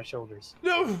put him on my shoulders.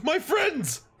 No, my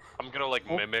friends. I'm gonna like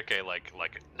Oh. mimic a like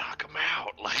knock him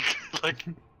out like.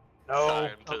 No. Sorry,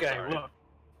 I'm so Okay. sorry. Look,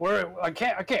 I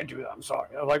can't do that. I'm sorry.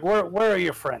 Like, where are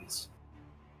your friends?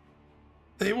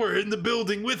 They were in the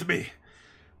building with me.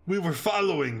 We were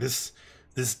following this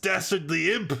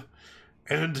dastardly imp,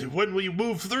 and when we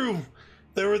moved through,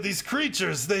 there were these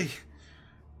creatures. They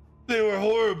were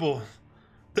horrible.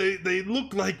 They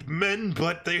looked like men,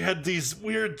 but they had these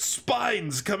weird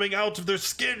spines coming out of their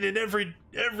skin in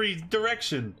every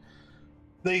direction.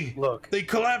 They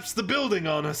collapsed the building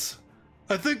on us.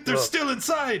 I think they're Look. still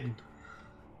inside.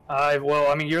 Well,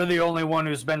 I mean, you're the only one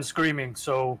who's been screaming,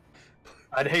 so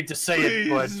I'd hate to say it,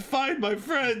 but Please find my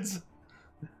friends.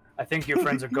 I think your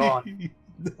friends are gone.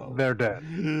 No. They're dead.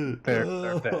 They're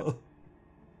dead.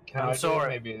 Can I'm I do sorry.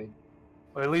 Maybe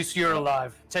Well, at least you're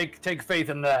alive. Take faith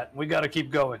in that. We gotta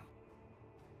keep going.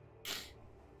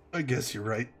 I guess you're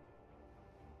right.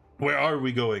 Where are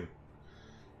we going?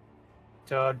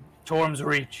 To Torm's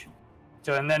Reach.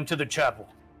 And then to the chapel.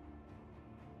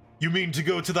 You mean to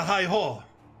go to the High Hall?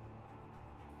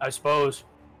 I suppose.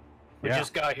 We Yeah.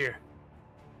 just got here.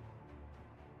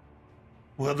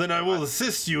 Well, then I will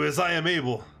assist you as I am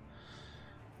able.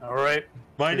 All right.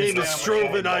 My You name is just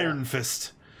stand with Stroven me. Iron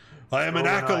Fist. I am an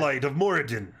Stroven acolyte of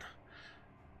Moradin.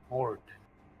 Lord.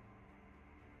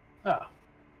 Ah.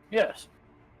 Yes.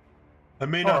 I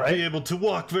may not Alright. be able to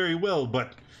walk very well,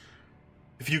 but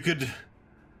if you could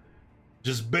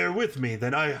just bear with me,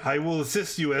 then I will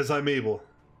assist you as I'm able.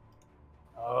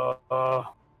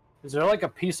 Is there like a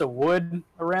piece of wood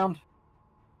around?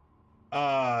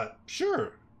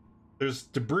 Sure. There's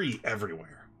debris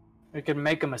everywhere. We could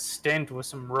make him a stent with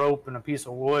some rope and a piece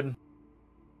of wood.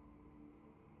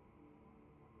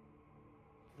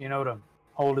 You know, to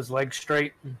hold his legs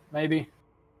straight, maybe?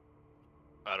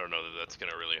 I don't know that that's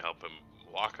gonna really help him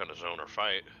walk on his own or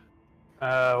fight.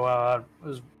 Well,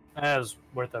 it was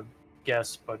worth a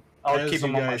guess, but I'll keep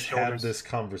him on my As you guys have shoulders. this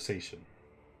conversation,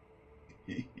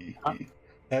 Huh?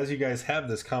 as you guys have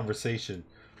this conversation,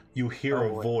 you hear Oh, a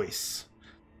boy. voice.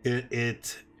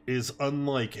 It is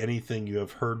unlike anything you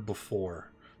have heard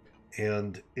before,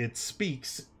 and it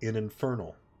speaks in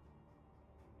Infernal.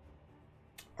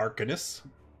 Arcanus,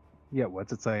 Yeah,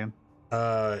 what's it saying?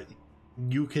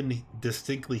 you can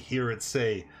distinctly hear it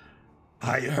say,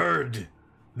 "I heard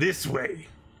this way."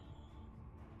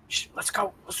 Shh, let's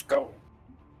go. Let's go.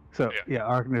 So Yeah. yeah,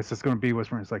 Arcanus is going to be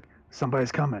whispering. It's like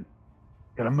somebody's coming.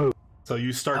 Gotta move. So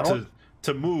you start I don't-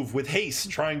 to move with haste,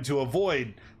 trying to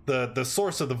avoid the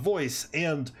source of the voice,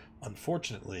 and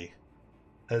unfortunately,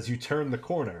 as you turn the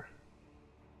corner,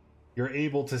 you're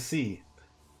able to see,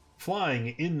 flying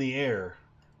in the air,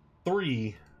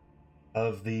 3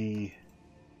 of the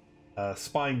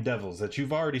spine devils that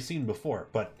you've already seen before,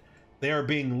 but they are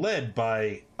being led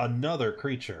by another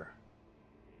creature.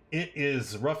 It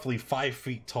is roughly 5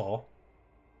 feet tall,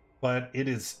 but it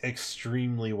is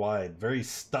extremely wide, very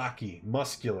stocky,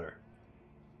 muscular.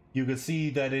 You can see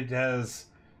that it has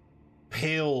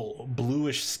pale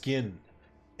bluish skin,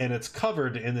 and it's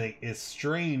covered in a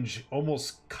strange,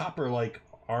 almost copper-like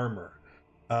armor.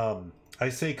 I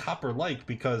say copper-like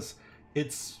because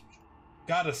it's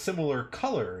got a similar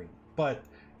coloring, but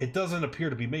it doesn't appear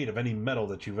to be made of any metal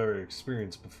that you've ever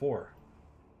experienced before.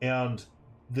 And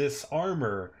this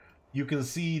armor, you can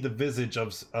see the visage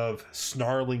of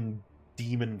snarling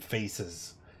demon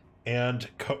faces. And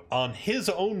on his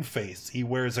own face, he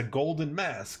wears a golden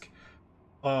mask,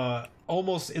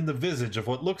 almost in the visage of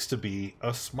what looks to be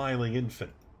a smiling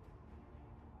infant.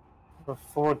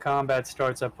 Before combat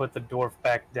starts, I put the dwarf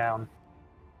back down.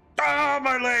 Ah,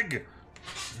 my leg!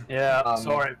 Yeah,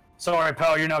 sorry,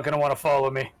 pal. You're not gonna want to follow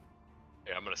me.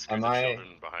 Yeah, I'm gonna scare Am the I-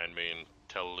 children behind me and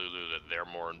tell Lulu that they're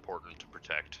more important to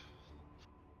protect.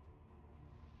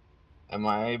 Am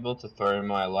I able to throw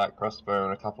my light crossbow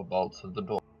and a couple bolts at the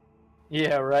door?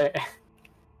 Yeah, right.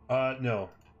 No.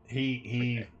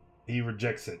 He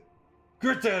rejects it.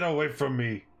 Get that away from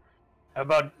me! How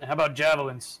about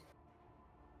javelins?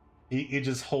 He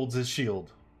just holds his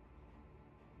shield.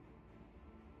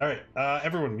 All right,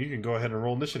 everyone, you can go ahead and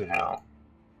roll initiative now. Now.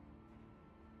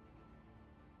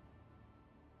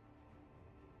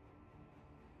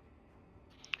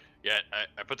 Yeah,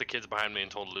 I put the kids behind me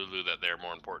and told Lulu that they're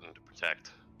more important to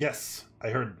protect. Yes, I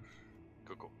heard.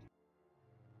 Cool.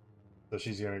 So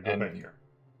she's gonna go And- back here.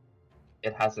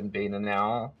 It hasn't been an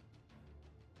hour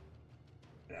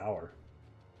An hour.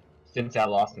 since our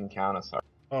last encounter, sorry.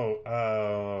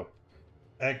 Oh,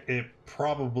 it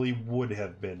probably would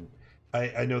have been.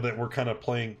 I know that we're kind of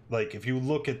playing, like, if you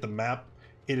look at the map,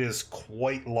 it is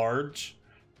quite large,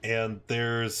 and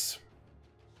there's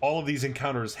all of these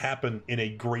encounters happen in a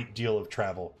great deal of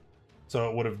travel, so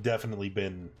it would have definitely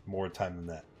been more time than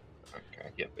that.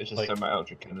 Okay, yep, it's just Like- so my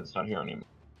Eldritch Cannon's not here anymore.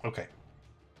 Okay.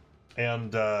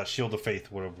 And Shield of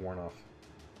Faith would have worn off.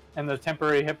 And the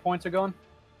temporary hit points are going?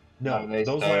 No, they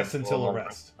those stay last for until a longer,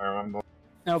 rest. I remember.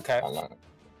 Okay. How long.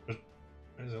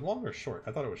 Is it long or short?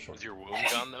 I thought it was short. Is your wound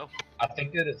gone though? I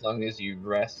think that as long as you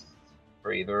rest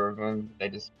for either of them, they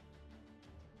just.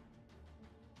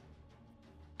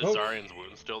 Is Oh. Zarian's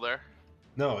wound still there?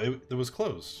 No, it was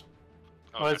closed.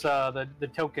 Oh, Well, it's the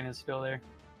token is still there,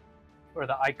 or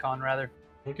the icon rather.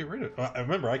 We'll get rid of it.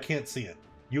 Remember, I can't see it.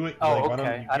 You Oh, like, why okay.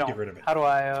 don't you I don't. get rid of it? How do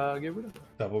I get rid of it?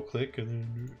 Double click and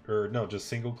then, or no, just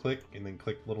single click and then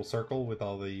click little circle with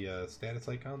all the status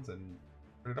icons and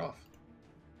turn it off.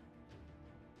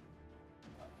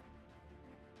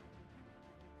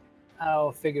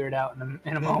 I'll figure it out in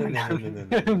a No, moment.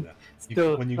 no.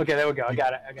 Still, when you- okay, there we go. I you-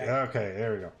 got it. I got it. Okay,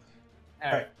 there we go.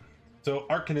 All right. So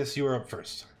Arcanus, you are up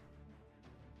first.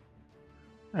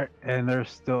 All right, and they're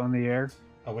still in the air.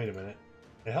 Oh, wait a minute.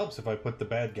 It helps if I put the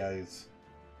bad guys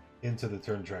into the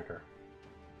turn tracker.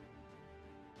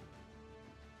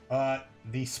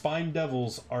 The Spine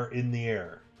Devils are in the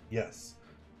air. Yes.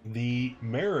 The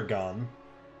Maragon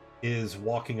is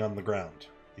walking on the ground.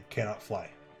 It cannot fly.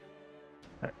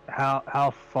 How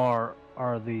far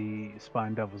are the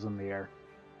Spine Devils in the air?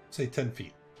 Say 10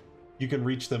 feet. You can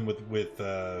reach them with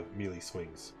melee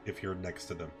swings if you're next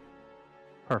to them.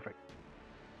 Perfect.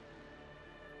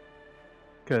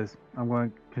 Because I'm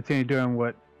going to continue doing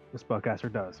what the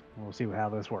spellcaster does. We'll see how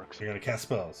this works. You're going to cast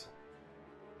spells.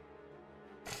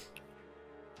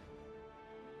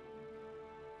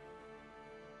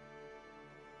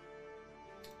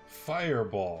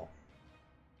 Fireball.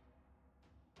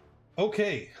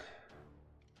 Okay.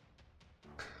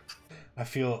 I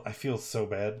feel so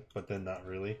bad, but then not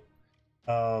really.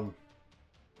 So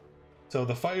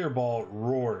the fireball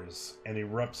roars and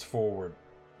erupts forward.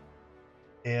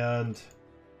 And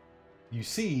you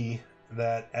see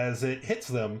that as it hits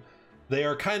them, they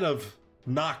are kind of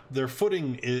knocked, their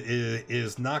footing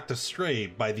is knocked astray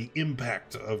by the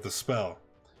impact of the spell.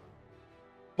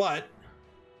 But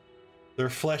their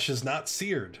flesh is not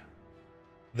seared.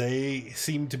 They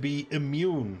seem to be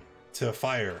immune to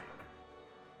fire.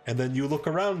 And then you look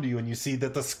around you and you see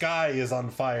that the sky is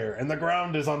on fire and the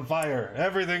ground is on fire.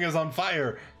 Everything is on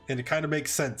fire. And it kind of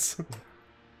makes sense.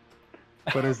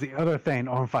 But is the other thing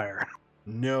on fire?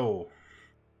 No.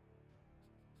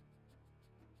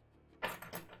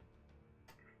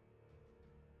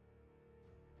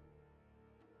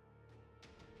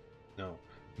 No.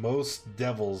 Most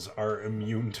devils are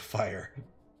immune to fire.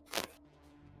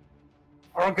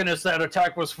 Arcanus, that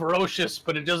attack was ferocious,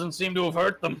 but it doesn't seem to have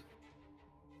hurt them.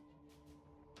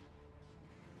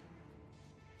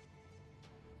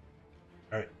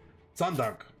 Alright.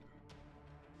 Sandunk.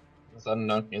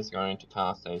 Sudden is going to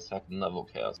cast a second level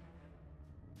chaos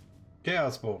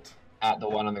Chaos Bolt. at the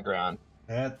one on the ground.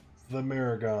 At the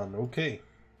Maragon. Okay.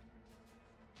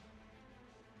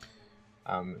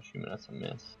 I'm assuming that's a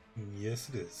miss. Yes,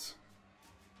 it is.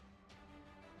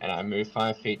 And I move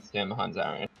 5 feet, stand behind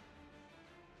Zarian.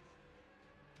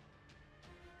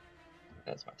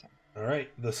 That's my turn.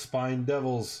 Alright. The Spine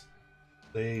Devils.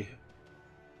 They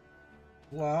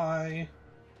fly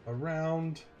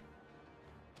around.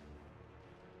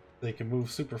 They can move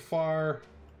super far.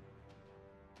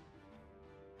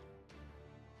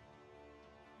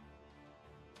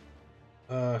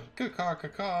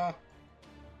 Caw.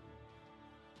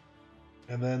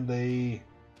 And then they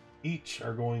each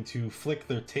are going to flick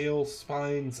their tail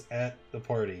spines at the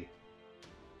party.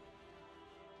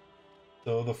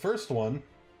 So the first one,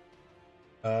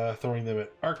 throwing them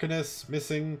at Arcanus,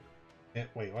 missing.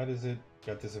 Wait, why does it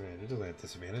got disadvantage? It doesn't have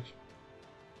disadvantage.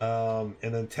 And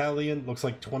then Talion looks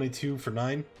like 22 for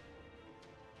 9.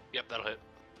 Yep, that'll hit.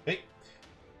 Okay.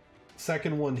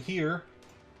 Second one here,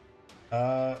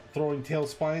 throwing tail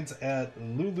spines at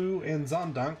Lulu and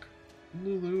Zondank.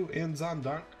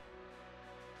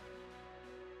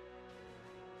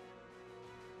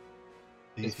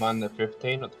 Is mine the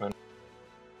 15 or 20?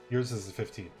 Yours is the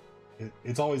 15.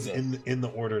 It's always Yes. in the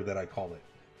order that I call it.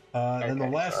 Then the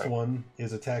Okay, last sorry. one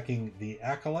is attacking the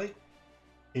Acolyte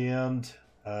and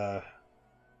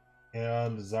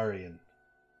Zarian.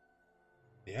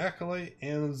 The Acolyte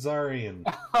and Zarian.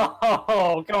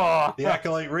 Oh, come on. The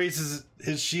Acolyte raises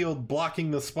his shield,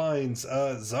 blocking the spines.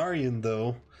 Zarian,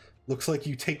 though, looks like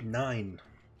you take 9.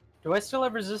 Do I still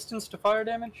have resistance to fire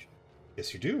damage?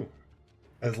 Yes, you do.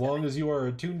 As long as you are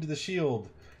attuned to the shield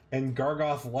and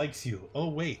Gargoth likes you. Oh,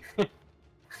 wait.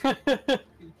 I'm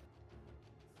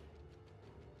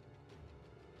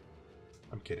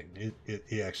kidding.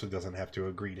 He actually doesn't have to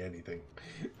agree to anything.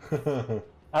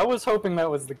 I was hoping that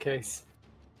was the case.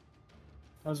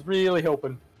 I was really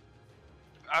hoping.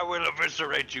 I will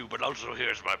eviscerate you, but also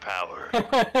here's my power.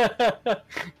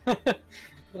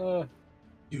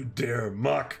 You dare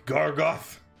mock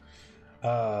Gargoth?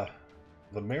 The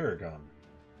Maragon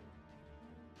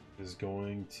is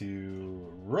going to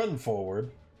run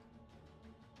forward,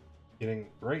 getting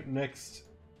right next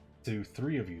to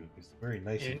 3 of you. He's very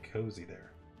nice and cozy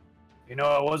there. You know,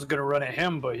 I was gonna run at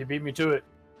him, but he beat me to it.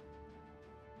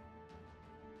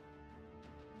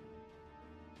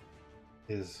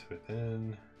 Is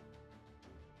within...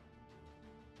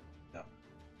 No.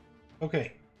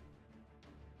 Okay.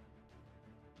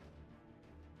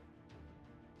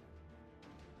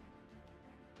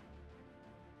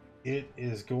 It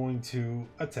is going to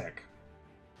attack.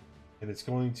 And it's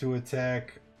going to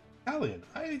attack Allian.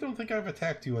 I don't think I've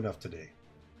attacked you enough today.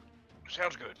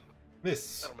 Sounds good.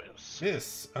 Miss. That'll miss.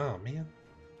 Miss. Oh, man.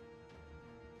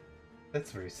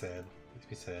 That's very sad. Makes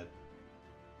me sad.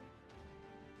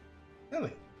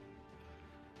 Allian.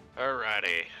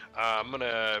 Alrighty. I'm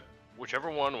gonna...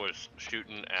 Whichever one was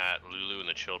shooting at Lulu and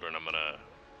the children, I'm gonna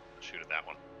shoot at that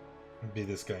one. Be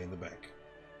this guy in the back.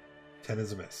 10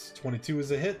 is a miss. 22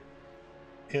 is a hit.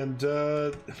 And,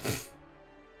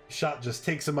 shot just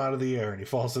takes him out of the air and he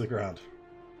falls to the ground.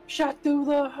 Shot through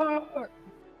the heart.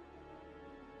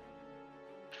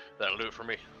 That'll do it for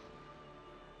me.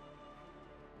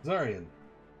 Zarian.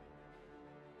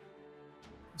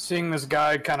 Seeing this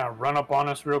guy kind of run up on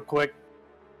us real quick,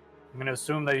 I'm gonna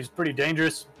assume that he's pretty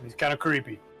dangerous. And he's kind of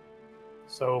creepy.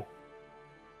 So,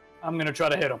 I'm gonna try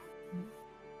to hit him.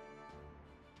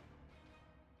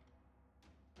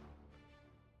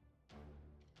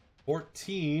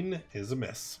 $14 is a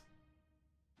miss.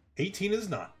 18 is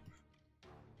not.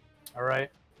 All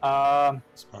right.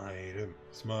 Smite him.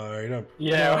 Smite him.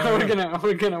 Yeah,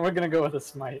 we're gonna go with a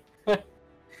smite.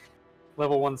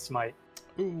 Level 1 smite.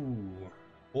 Ooh.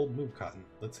 Bold move, Cotton.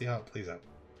 Let's see how it plays out.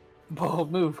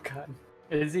 Bold move, Cotton.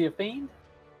 Is he a fiend?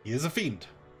 He is a fiend.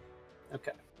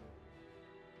 Okay.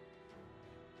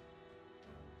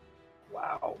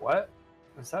 Wow, what?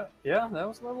 Is that? Yeah, that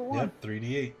was level 1. Yep,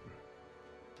 3d8.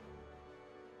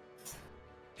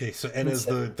 Okay, so and as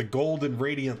the golden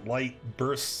radiant light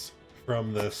bursts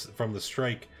from the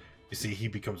strike, you see he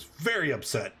becomes very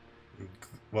upset.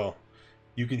 Well,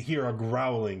 you can hear a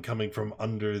growling coming from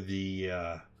under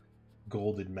the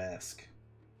golden mask.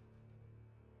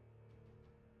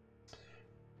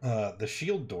 The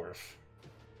shield dwarf,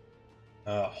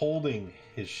 holding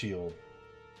his shield,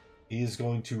 he is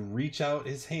going to reach out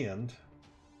his hand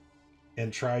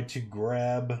and try to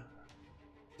grab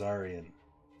Zarian.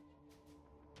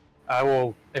 I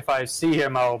will, if I see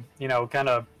him, I'll, kind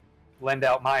of lend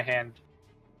out my hand.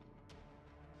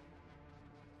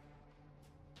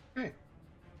 Okay.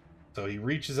 So he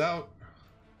reaches out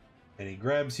and he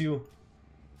grabs you.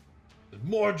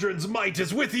 Mordrin's might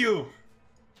is with you!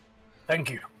 Thank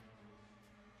you.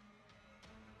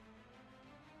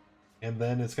 And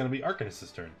then it's going to be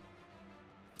Arcanus' turn.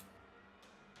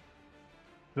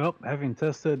 Well, having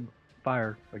tested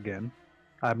fire again,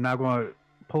 I'm now going to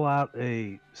pull out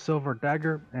a silver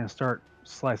dagger and start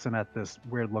slicing at this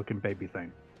weird-looking baby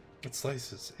thing. It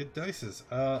slices. It dices.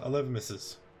 11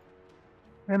 misses.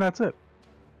 And that's it.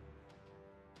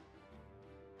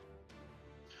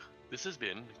 This has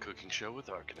been Cooking Show with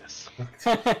Arcanus.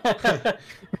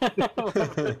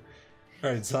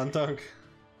 Alright, Zantonk.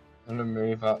 I'm gonna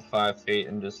move up 5 feet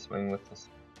and just swing with this.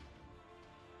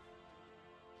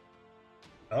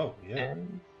 Oh, yeah.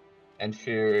 And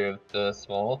Fury of the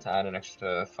Small to add an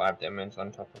extra 5 damage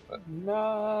on top of it.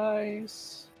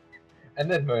 Nice.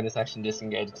 And then bonus action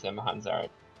disengage because I'm behind Zara.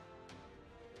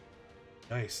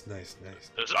 Nice.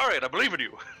 Sorry, I believe in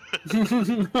you.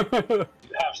 You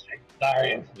have strength,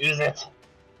 Zarian. Use it.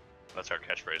 That's our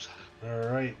catchphrase.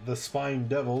 Alright, the Spine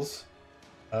Devils.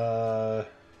 So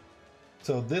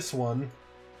this one,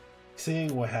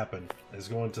 seeing what happened, is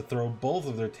going to throw both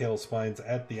of their tail spines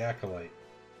at the Acolyte.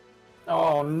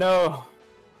 Oh no.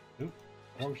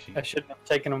 Wrong sheet. I shouldn't have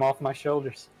taken him off my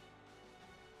shoulders.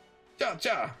 Cha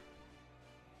cha.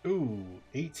 Ooh,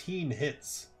 18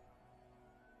 hits.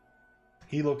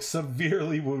 He looks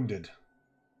severely wounded.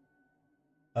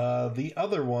 The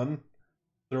other one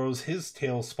throws his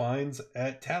tail spines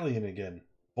at Talion again.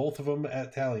 Both of them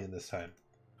at Talion this time.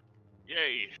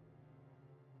 Yay!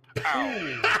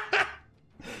 Ow!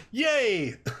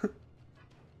 Yay!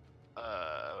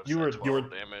 You were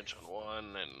 12 damage on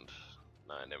one and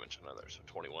 9 damage on another, so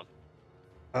 21.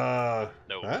 No. Huh?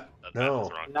 No. That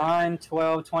was wrong. 9,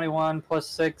 12, 21 plus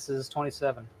 6 is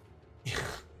 27.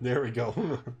 There we go.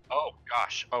 Oh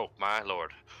gosh! Oh my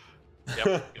lord!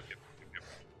 Yep.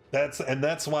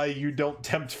 That's why you don't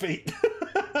tempt fate.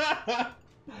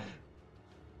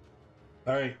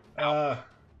 All right.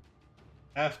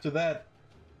 After that,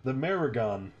 the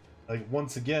Maragon,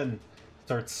 once again,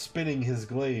 starts spinning his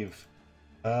glaive.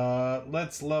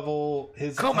 Let's level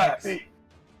his Come attacks. at me!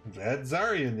 At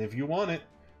Zarian, if you want it.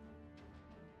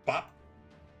 Bop.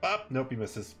 Bop. Nope, he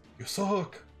misses. You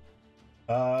suck.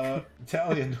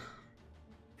 Italian.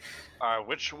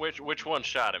 Which one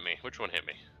shot at me? Which one hit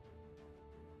me?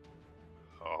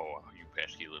 Oh, you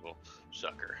pesky little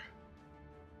sucker.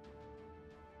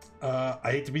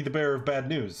 I hate to be the bearer of bad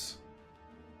news,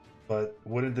 but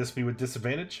wouldn't this be with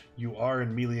disadvantage? You are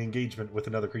in melee engagement with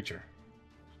another creature.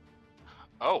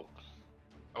 Oh.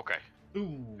 Okay.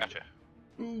 Ooh. Gotcha.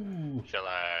 Ooh. Shall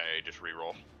I just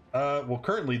reroll? Well,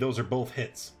 currently those are both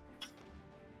hits.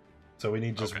 So we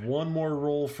need just one more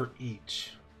roll for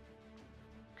each.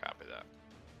 Copy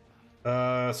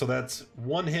that. So that's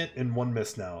one hit and one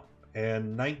miss now.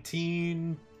 And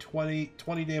 19,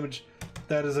 20 damage.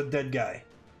 That is a dead guy.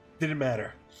 Didn't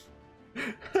matter.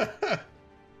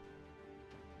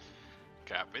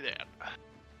 Copy that.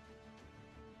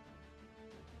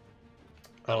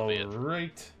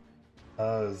 Alright.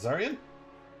 Zarian?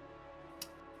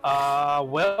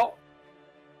 Well,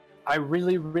 I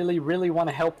really, really, really want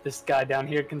to help this guy down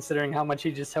here, considering how much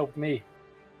he just helped me.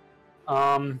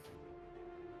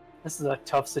 This is a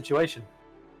tough situation.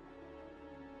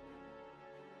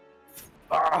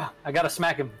 I gotta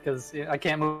smack him, because I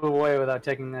can't move away without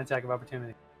taking an attack of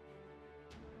opportunity.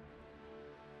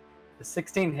 The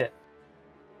 16 hit.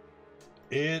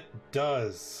 It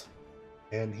does.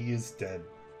 And he is dead.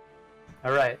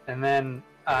 Alright, and then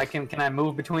can I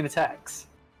move between attacks?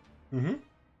 Mm-hmm.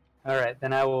 Alright,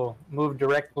 then I will move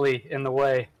directly in the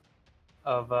way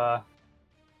of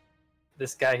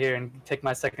this guy here and take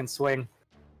my second swing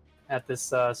at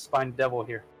this spined devil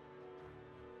here.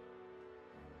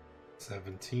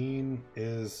 17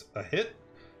 is a hit.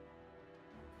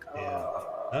 And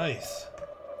nice.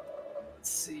 Let's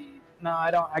see. No,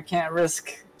 I can't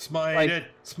risk. Smite it!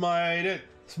 Smite it!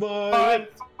 Smite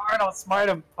it! Fine, I'll smite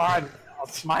him. Fine, I'll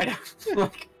smite him.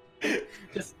 Like,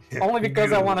 just only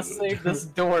because I want to save this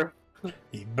door.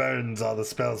 He burns all the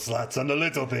spell slots on the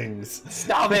little things.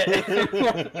 Stop it!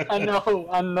 I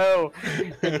know.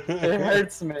 It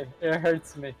hurts me. It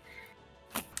hurts me.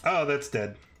 Oh, that's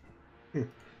dead.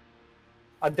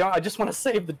 I just want to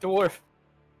save the dwarf.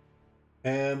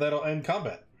 And that'll end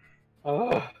combat.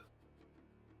 Ugh.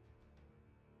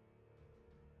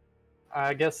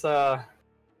 I guess,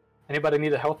 anybody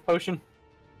need a health potion?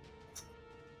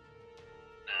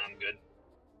 I'm good.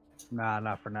 Nah,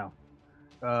 not for now.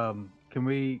 Can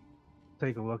we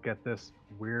take a look at this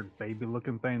weird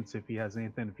baby-looking thing, see if he has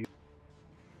anything?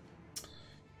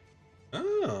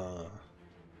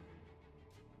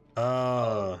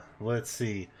 Let's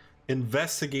see.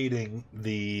 Investigating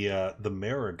the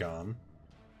Maragon,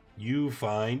 you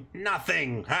find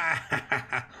nothing.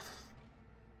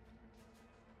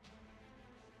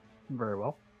 Very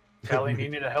well. Callie, do you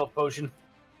need a health potion?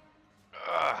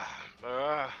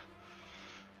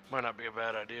 Might not be a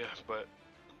bad idea, but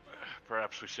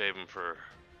perhaps we save him for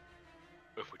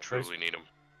if we truly need him.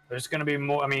 There's going to be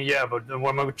more. I mean, yeah, but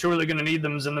when we're truly going to need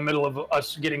them is in the middle of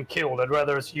us getting killed. I'd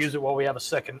rather us use it while we have a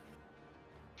second.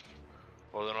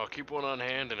 Well, then I'll keep one on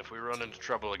hand, and if we run into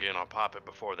trouble again, I'll pop it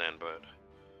before then, but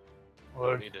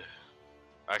Well,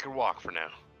 I can walk for now.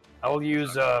 I'll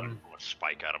use, A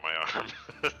spike out of my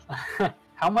arm.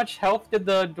 How much health did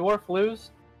the dwarf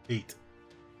lose? 8.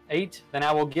 8? Then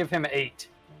I will give him 8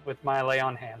 with my lay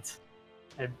on hands.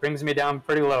 It brings me down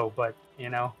pretty low, but, you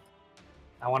know,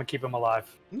 I want to keep him alive.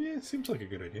 Yeah, seems like a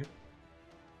good idea.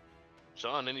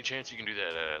 Son, any chance you can do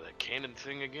that cannon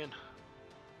thing again?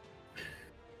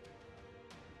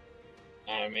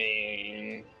 I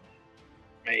mean,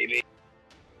 maybe.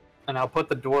 And I'll put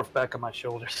the dwarf back on my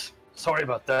shoulders. Sorry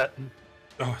about that.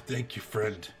 Oh, thank you,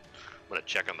 friend. I'm gonna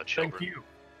check on the children. Thank you.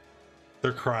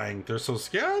 They're crying. They're so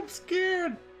scared. I'm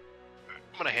scared.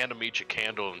 I'm gonna hand them each a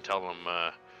candle and tell them,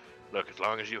 look, as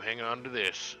long as you hang on to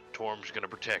this, Torm's gonna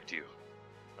protect you.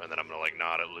 And then I'm gonna like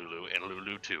nod at Lulu and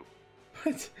Lulu too.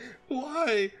 What?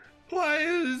 Why? Why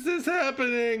is this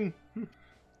happening?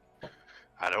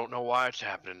 I don't know why it's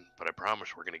happening, but I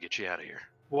promise we're gonna get you out of here.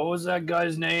 What was that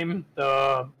guy's name?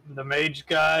 The mage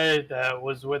guy that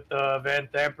was with the Van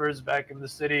Thampers back in the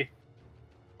city?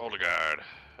 Oldegard,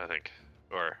 I think.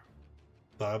 Or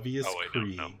Obvious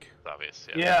Krieg. no, it's obvious.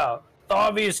 Yeah,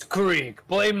 Thavius Krieg.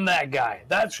 Blame that guy.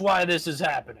 That's why this is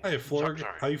happening. Hey, Florg,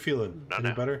 Sorry. how you feeling? No, Any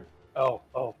no. better?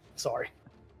 Oh, sorry.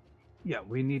 Yeah,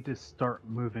 we need to start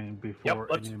moving before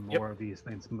let's- any yep. more of these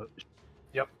things move.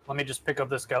 Yep, let me just pick up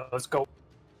this guy. Let's go.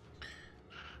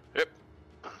 Yep.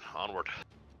 Onward.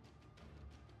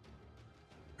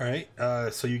 All right.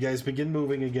 So you guys begin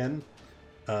moving again.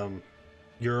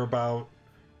 You're about,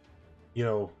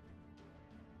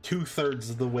 2/3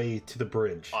 of the way to the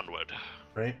bridge. Onward.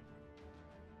 Right?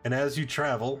 And as you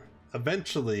travel,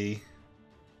 eventually,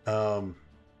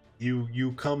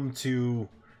 you come to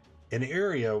an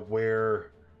area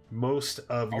where most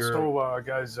of your Also,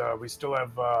 guys, we still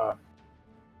have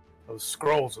those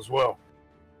scrolls as well.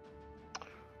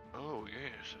 Oh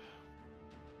yes.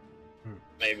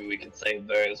 Maybe we could save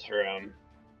those for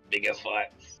bigger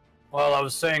fights. Well, I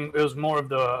was saying it was more of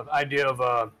the idea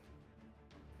of,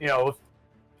 if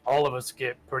all of us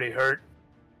get pretty hurt,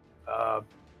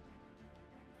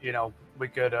 we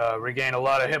could regain a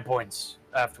lot of hit points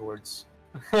afterwards.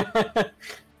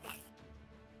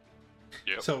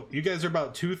 Yep. So you guys are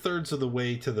about 2/3 of the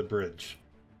way to the bridge,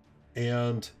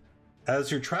 and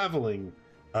as you're traveling,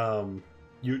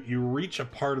 you reach a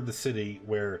part of the city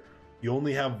where you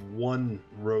only have one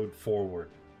road forward.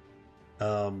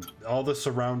 All the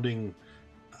surrounding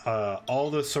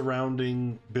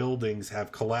buildings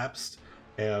have collapsed,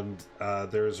 and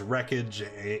there's wreckage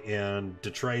and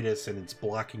detritus, and it's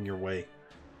blocking your way.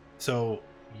 So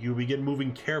you begin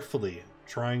moving carefully,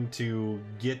 trying to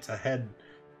get ahead.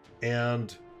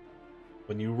 And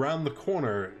when you round the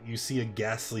corner, you see a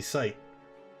ghastly sight.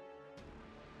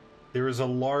 There is a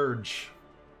large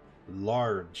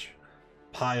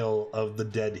pile of the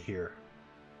dead here.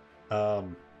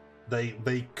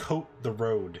 They coat the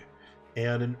road,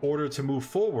 and in order to move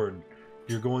forward,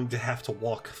 you're going to have to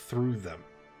walk through them.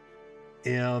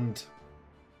 And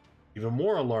even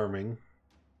more alarming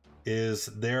is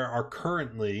there are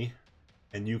currently,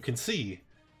 and you can see,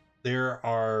 there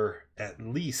are at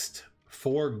least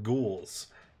 4 ghouls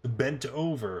bent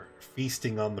over,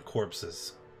 feasting on the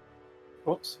corpses.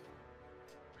 Whoops.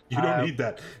 You don't need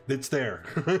that. It's there.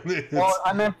 Well,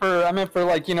 I meant for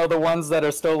like, the ones that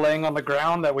are still laying on the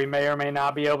ground that we may or may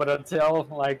not be able to tell,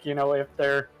 like, if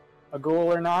they're a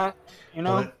ghoul or not,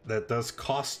 Well, that does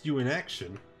cost you an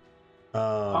action.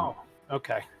 Oh,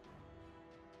 okay.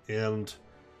 And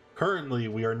currently,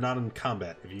 we are not in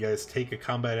combat. If you guys take a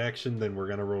combat action, then we're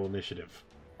gonna roll initiative.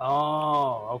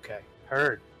 Oh, okay.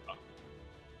 Heard.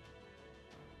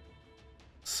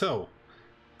 So,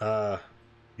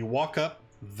 you walk up.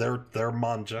 They're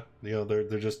manja.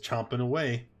 They're just chomping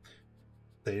away.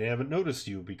 They haven't noticed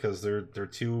you because they're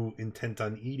too intent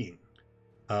on eating.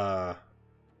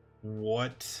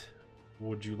 What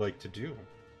would you like to do?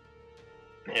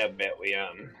 Yeah, I bet we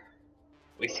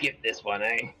skip this one,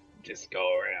 eh? Just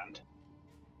go around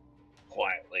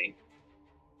quietly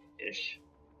ish.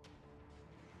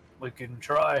 We can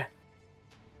try.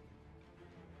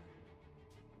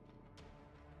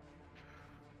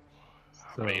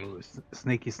 So, I mean,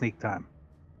 sneaky sneak time.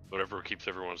 whatever keeps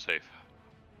everyone safe.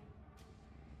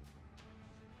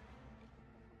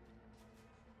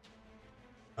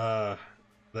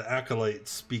 The acolyte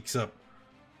speaks up.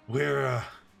 Where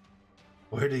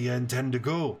do you intend to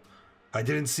go? I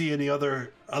didn't see any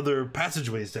other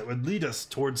passageways that would lead us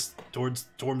towards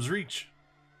Storm's Reach.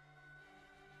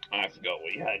 I forgot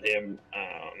we had him.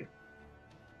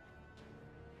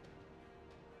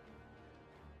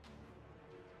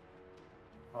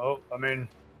 Oh, I mean,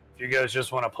 if you guys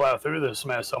just want to plow through this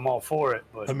mess, I'm all for it.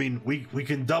 But I mean, we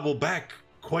can double back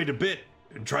quite a bit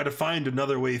and try to find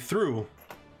another way through.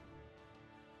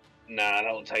 Nah,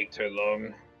 that'll take too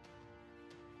long.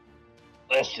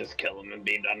 Let's just kill him and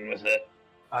be done with it.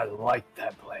 I like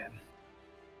that plan.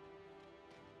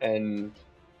 And,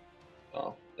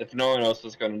 well, if no one else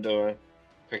is going to do a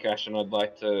quick action, I'd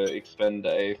like to expend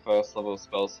a first level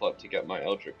spell slot to get my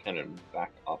Eldritch Cannon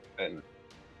back up. And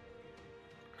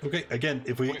Okay, again,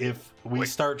 if we Wait.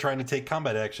 start trying to take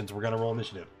combat actions, we're gonna roll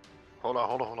initiative. Hold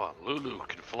on. Lulu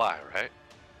can fly, right?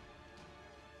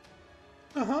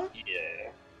 Uh-huh. yeah,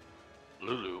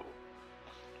 Lulu,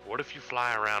 what if you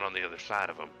fly around on the other side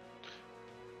of them?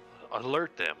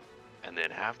 Alert them. and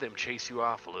then have them chase you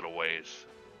off a little ways.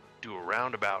 Do a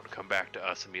roundabout and come back to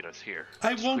us and meet us here.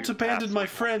 I Just won't clear the path abandon so my we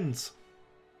can- friends.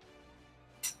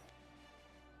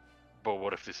 But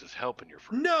what if this is helping your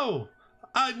friend? No!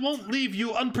 I won't leave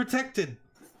you unprotected.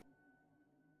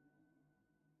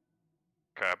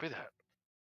 Copy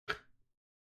that.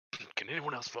 Can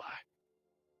anyone else fly?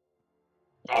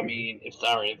 I mean, if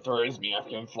Siren throws me, I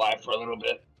can fly for a little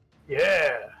bit.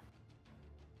 Yeah.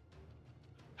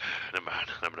 Never mind.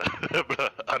 I'm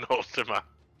gonna unholster my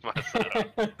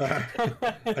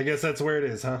setup. I guess that's where it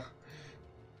is, huh?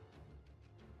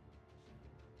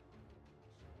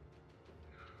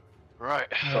 Right.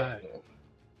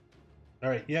 All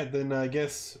right, yeah, then I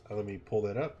guess let me pull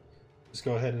that up. Just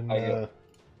go ahead and I got-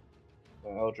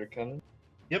 Eldritch Cannon.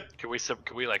 Can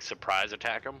we like surprise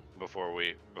attack them before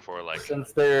like?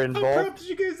 Since they're I involved. prompted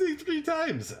you guys these 3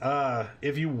 times.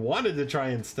 If you wanted to try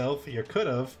and stealth, you could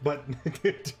have, but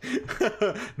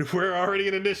we're already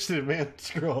in initiative, man.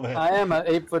 Screw all that. I am an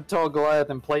 8-foot tall Goliath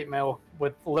in plate mail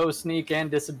with low sneak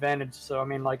and disadvantage, so I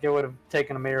mean, like, it would have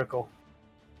taken a miracle.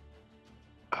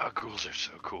 Ghouls are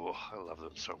so cool. I love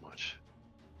them so much.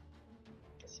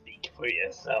 Speak for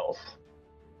yourself.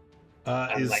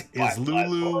 Is like is five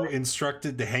Lulu forward.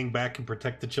 instructed to hang back and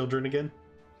protect the children again?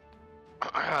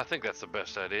 I think that's the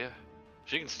best idea.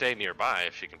 She can stay nearby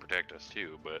if she can protect us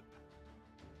too, but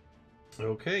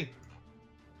Okay.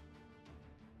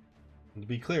 And to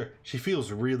be clear, she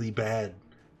feels really bad.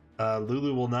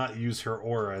 Lulu will not use her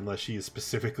aura unless she is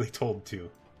specifically told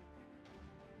to.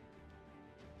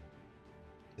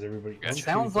 Is everybody? It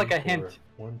sounds like a hint.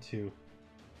 1, 2.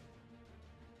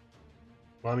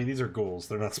 Well, I mean, these are ghouls.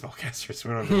 They're not spellcasters.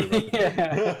 We don't have to worry about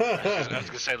Yeah. I was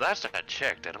gonna say last I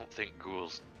checked, I don't think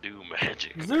ghouls do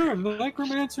magic. Is there a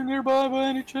necromancer nearby by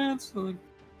any chance? Like,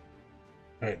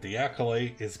 Alright, the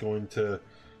Acolyte is going to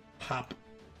hop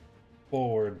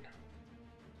forward,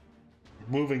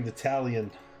 moving the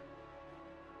Talion.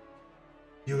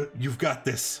 You've got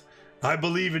this. I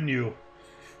believe in you.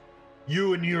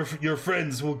 You and your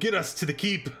friends will get us to the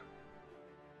keep.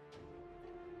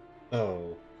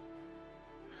 Oh.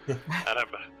 And I'm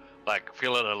like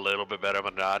feeling a little bit better of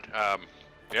a nod.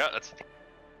 Yeah, that's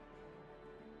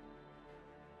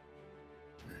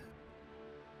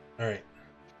Alright.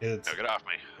 It's get off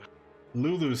me.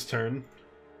 Lulu's turn.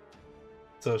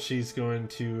 So she's going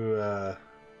to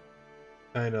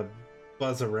kind of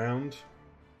buzz around.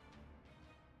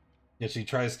 And she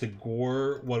tries to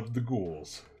gore one of the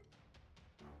ghouls.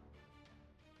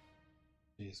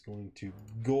 She's going to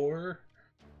gore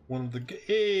one of the...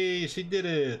 Hey, she did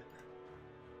it!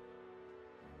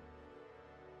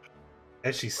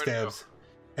 As she stabs...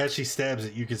 As she stabs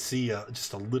it, you can see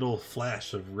just a little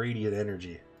flash of radiant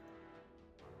energy.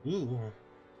 Ooh.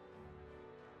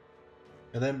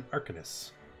 And then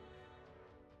Arcanus.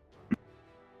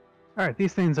 Alright,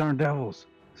 these things aren't devils.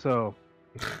 So,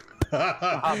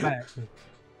 hot back.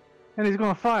 and he's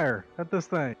gonna fire at this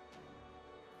thing.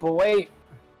 But wait,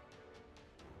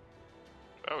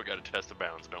 Oh, we gotta test the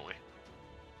bounds, don't we?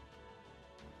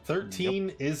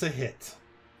 13 is a hit.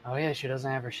 oh yeah, she doesn't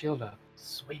have her shield up.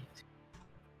 Sweet.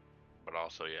 But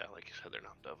also, yeah, like you said, they're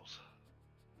not devils.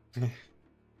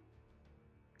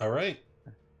 Alright,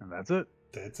 And that's it.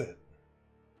 that's it.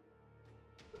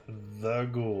 The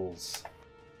ghouls.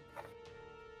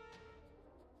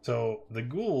 So the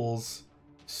ghouls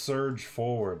surge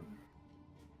forward.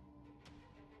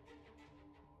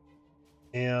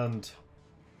 And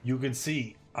you can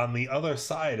see on the other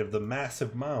side of the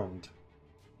massive mound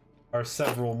are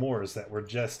several Moors that were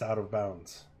just out of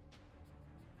bounds.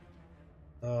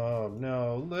 Oh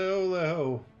no,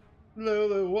 Lulu!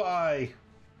 Lulu, why?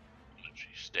 She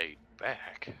stayed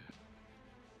back.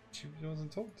 She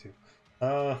wasn't told to.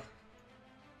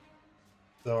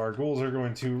 So our ghouls are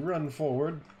going to run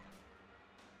forward.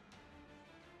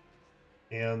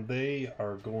 And they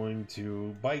are going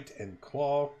to bite and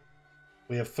claw.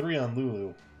 We have 3 on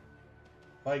Lulu.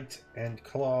 Bite and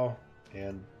claw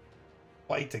and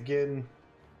bite again.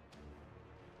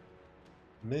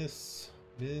 Miss.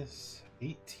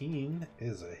 18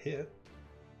 is a hit.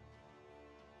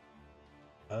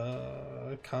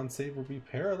 Con save will be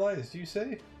paralyzed, you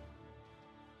say?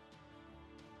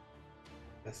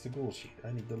 That's the ghoul sheet.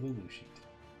 I need the Lulu sheet.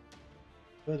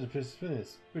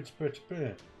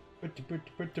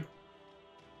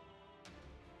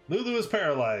 Lulu is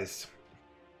paralyzed.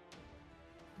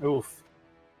 Oof.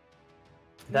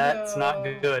 That's not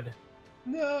No. good.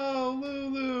 No,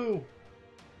 Lulu!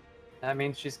 That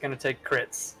means she's gonna take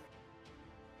crits.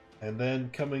 And then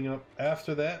coming up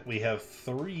after that, we have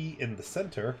 3 in the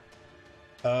center.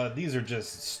 These are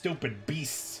just stupid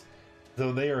beasts.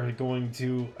 So they are going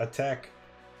to attack.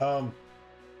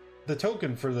 the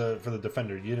token for the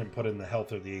defender, you didn't put in the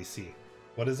health or the AC.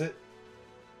 What is it?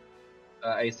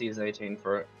 AC is 18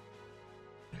 for it.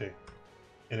 Okay.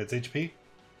 And it's HP?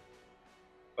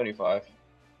 25.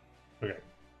 Okay.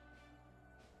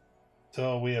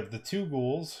 So we have the two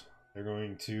ghouls. They're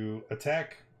going to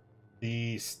attack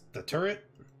the turret.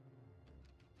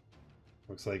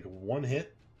 Looks like one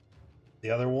hit. The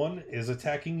other one is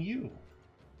attacking you.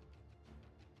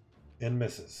 And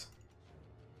misses.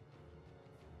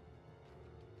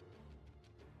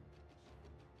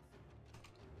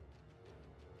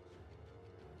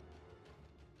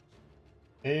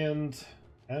 And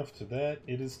after that,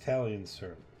 it is Talion's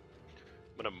turn.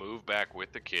 I'm gonna move back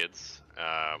with the kids.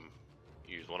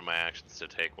 Use one of my actions to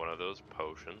take one of those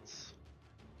potions.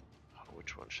 Oh,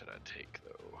 which one should I take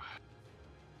though?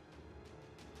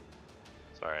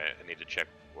 Sorry, I need to check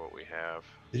what we have.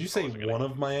 Did you say one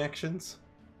of my actions?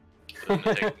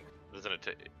 Doesn't it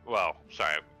take? Well,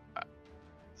 sorry.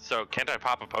 So can't I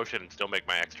pop a potion and still make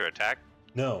my extra attack?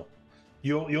 No.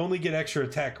 You only get extra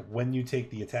attack when you take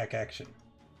the attack action.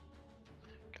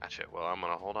 Gotcha. Well, I'm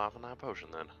gonna hold off on that potion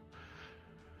then.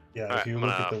 Yeah, All if you I'm look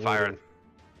gonna at the fire. wording.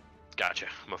 Gotcha.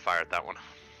 I'm gonna fire at that one.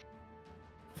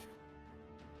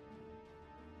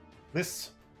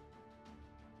 Miss.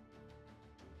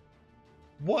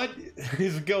 What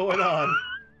is going on?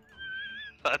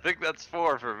 I think that's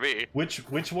 4 for me. Which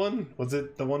one? Was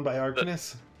it the one by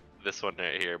Arcanus? This one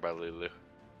right here by Lulu.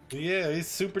 Yeah, he's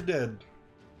super dead.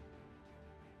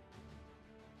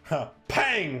 Ha!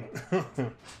 Pang!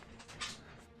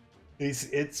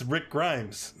 It's Rick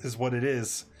Grimes, is what it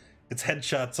is. It's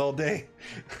headshots all day.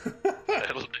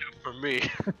 That'll do for me.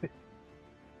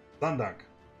 Thunduk.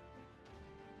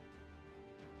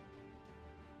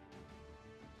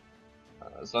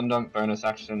 Zundunk bonus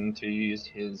action to use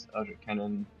his Eldritch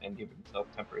Cannon and give himself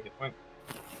temporary hit point.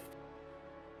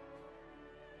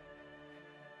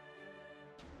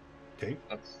 Okay.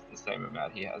 That's the same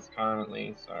amount he has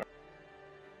currently, so.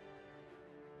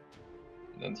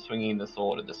 And then swinging the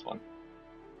sword at this one.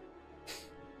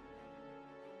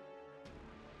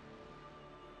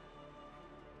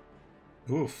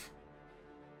 Oof.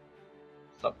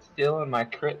 Stop stealing my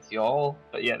crits, y'all.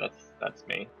 But yeah, that's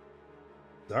me.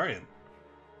 Darian.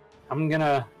 I'm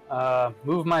gonna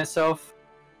move myself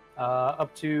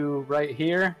up to right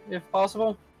here, if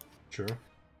possible. Sure.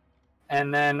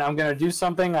 And then I'm gonna do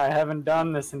something I haven't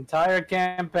done this entire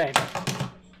campaign.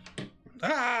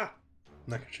 Ah!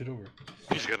 Knock your shit over.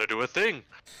 He's gonna do a thing.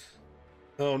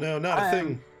 Oh no, not a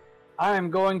thing. I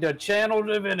am going to channel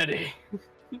divinity.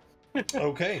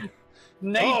 Okay.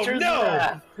 Nature's no!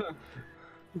 wrath.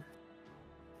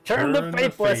 Turn the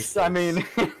faithless. I mean.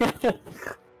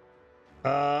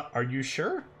 Are you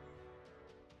sure?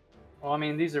 Well, I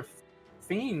mean, these are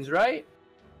fiends, right?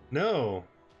 No.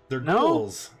 They're No?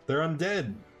 ghouls. They're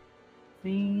undead.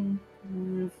 Fiend.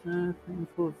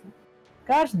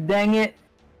 Gosh dang it.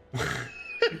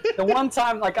 The one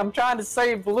time, like, I'm trying to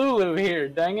save Lulu here,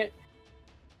 dang it.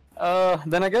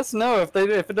 Then I guess no, if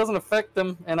it doesn't affect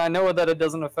them, and I know that it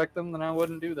doesn't affect them, then I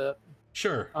wouldn't do that.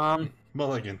 Sure.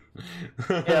 Mulligan.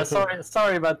 Yeah,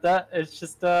 sorry about that. It's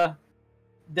just,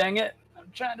 dang it.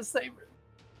 I'm trying to save her.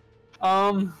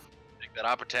 Take that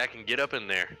op attack and get up in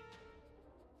there.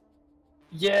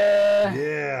 Yeah.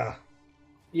 Yeah.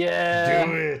 Yeah.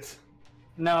 Do it.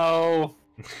 No.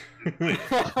 Do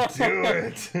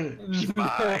it.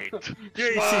 Spite.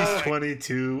 Your AC's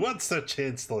 22. What's the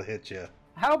chance they'll hit you?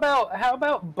 How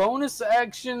about bonus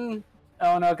action?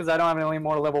 Oh no, because I don't have any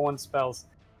more level 1 spells.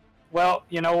 Well,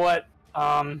 you know what?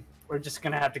 We're just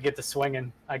gonna have to get to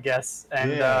swinging, I guess.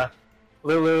 And Yeah.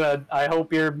 Lulu, I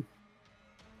hope you're.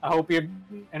 You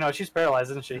know, she's paralyzed,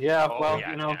 isn't she? Yeah. Oh, well,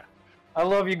 yeah, you know, yeah. I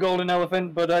love you, Golden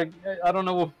Elephant, but I don't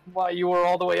know why you were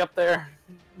all the way up there.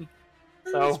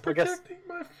 So Who's I guess. protecting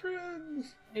my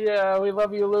friends? Yeah, we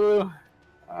love you, Lulu.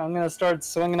 I'm gonna start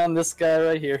swinging on this guy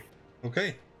right here.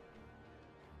 Okay.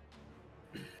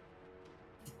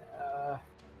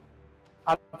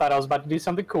 I thought I was about to do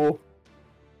something cool.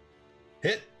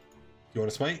 Hit. You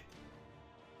want to smite?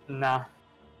 Nah.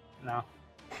 No.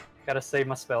 Gotta save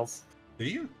my spells. Do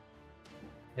you?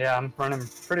 Yeah, I'm running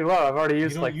pretty low. I've already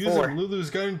used You don't like use 4. it, Lulu's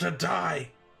going to die.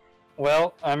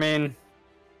 Well, I mean,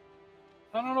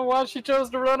 I don't know why she chose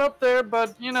to run up there,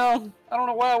 but, you know, I don't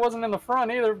know why I wasn't in the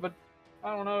front either, but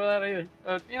I don't know that either.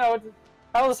 You know,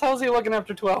 how's he looking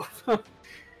after 12?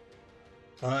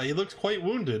 He looks quite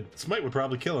wounded. Smite would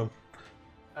probably kill him.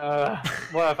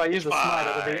 Well, if I use a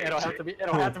smite, it'll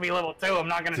have to be level 2. I'm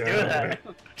not gonna do that.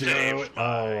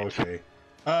 Oh, okay.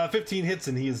 15 hits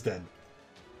and he is dead.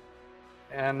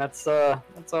 And that's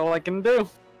all I can do.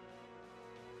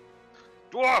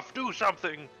 Dwarf, do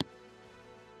something.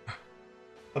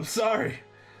 I'm sorry.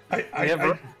 We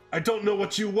have I don't know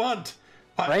what you want.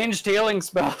 ranged healing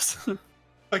spells.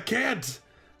 I can't.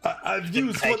 I've Didn't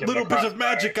used take what him little bit across of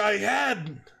magic I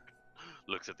had.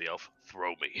 Looks at the elf.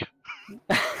 Throw me.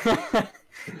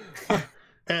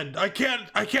 And I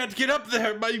can't get up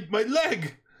there. My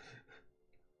leg.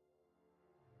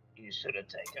 You should have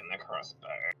taken the crossbow.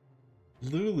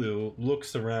 Lulu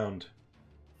looks around.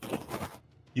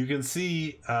 You can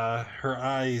see her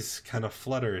eyes kind of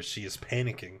flutter as she is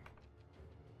panicking.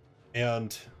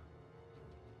 And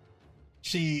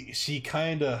she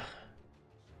kind of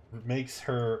makes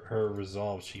her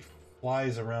resolve. She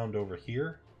flies around over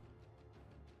here,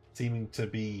 seeming to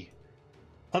be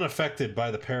unaffected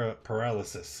by the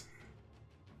paralysis.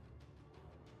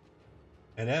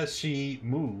 And as she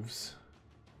moves,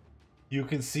 you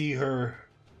can see her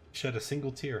shed a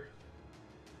single tear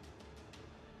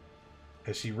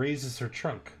as she raises her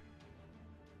trunk.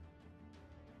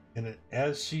 And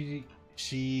as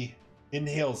she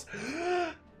inhales,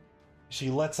 she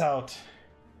lets out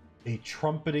a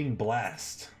trumpeting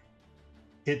blast.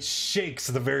 It shakes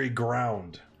the very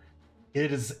ground.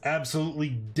 It is absolutely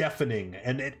deafening,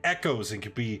 and it echoes and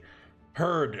can be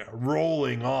heard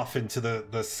rolling off into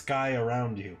the sky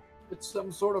around you. It's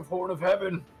some sort of horn of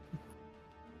heaven.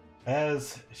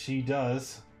 As she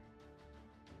does,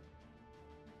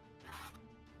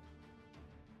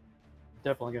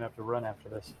 Definitely gonna have to run after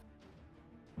this.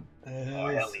 Oh,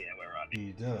 hell yeah, we're on.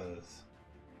 He does.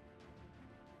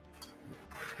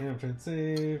 Infant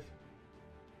save.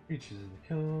 Reaches in the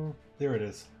cone. There it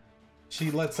is. She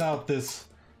lets out this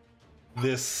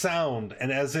sound,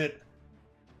 and as it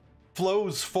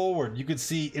flows forward, you can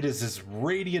see it is this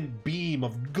radiant beam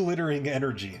of glittering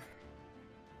energy.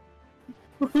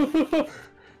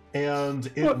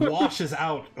 And it washes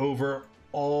out over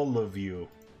all of you.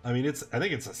 I mean, I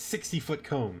think it's a 60-foot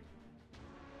cone.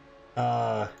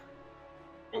 Oh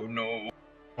no.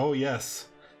 Oh yes.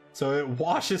 So it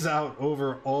washes out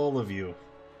over all of you.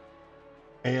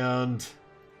 And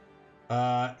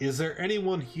is there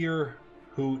anyone here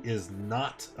who is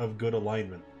not of good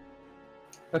alignment?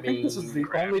 I think this is the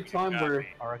only time where.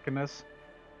 Arcanus.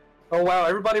 Oh wow!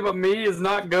 Everybody but me is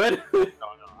not good. No,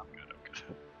 I'm good.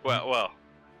 Well,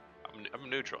 I'm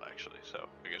neutral actually, so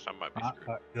I guess I might be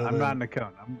screwed. I'm not in the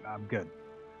cone. I'm good.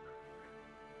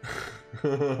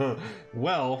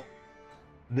 Well,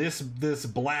 this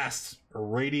blast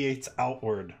radiates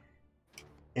outward,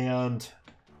 and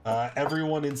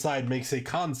everyone inside makes a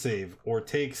con save or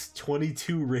takes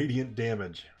 22 radiant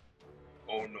damage.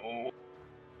 Oh no.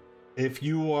 If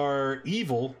you are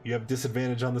evil, you have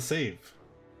disadvantage on the save.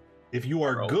 If you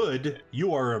are good,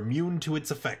 you are immune to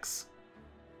its effects.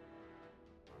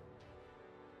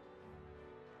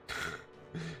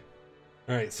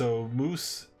 Alright, so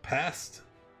Moose passed,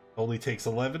 only takes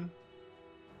 11.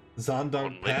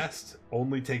 Zondog passed,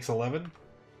 only takes 11.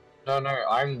 No,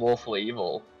 I'm lawfully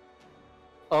evil.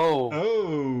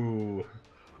 Oh.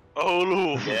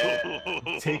 Oh!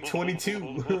 Yeah. Take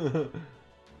 22.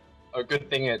 A good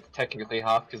thing it's technically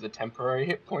half because of temporary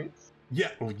hit points.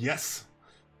 Yeah, yes.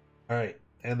 Alright,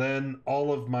 and then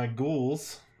all of my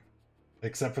ghouls,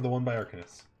 except for the one by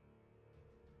Arcanus.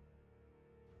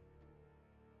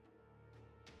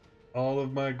 All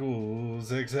of my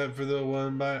ghouls, except for the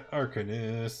one by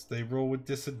Arcanus, they roll with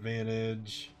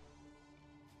disadvantage.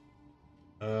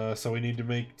 So we need to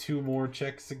make 2 more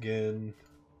checks again.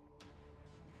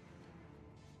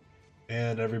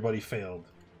 And everybody failed.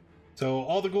 So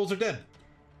all the ghouls are dead.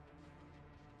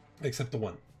 Except the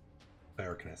one by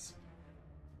Arcanus.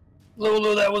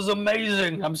 Lulu, that was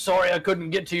amazing. I'm sorry I couldn't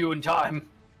get to you in time.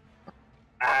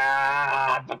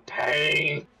 Ah, the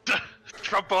pain.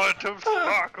 Trumpet of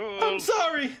sparkles. I'm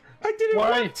sorry. I didn't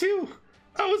Why? want to.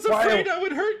 I was Why? afraid I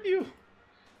would hurt you.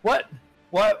 What?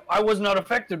 What? I was not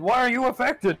affected. Why are you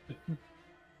affected?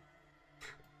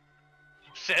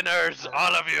 Sinners,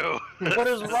 all of you. What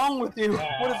is wrong with you?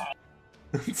 What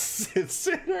is...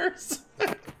 Sinners.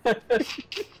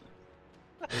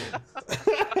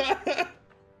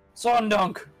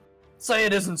 Sondunk, say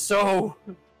it isn't so.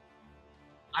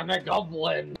 I'm a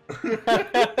goblin.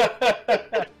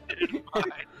 My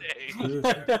name.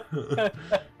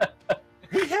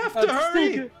 We have to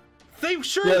hurry. They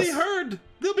surely Yes. heard.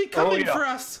 They'll be coming yeah. for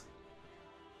us.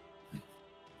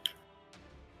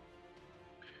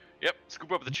 Yep,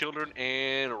 scoop up the children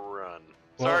and run.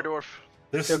 Well, Sorry, dwarf.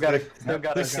 There's Still got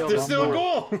there's kill still a one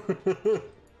goal.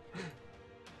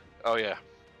 Oh yeah.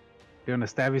 Doing a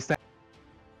stabby stab.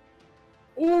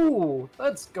 Ooh,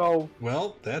 let's go.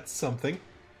 Well, that's something.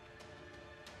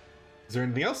 Is there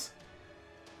anything else?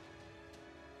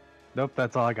 Nope,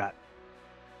 that's all I got.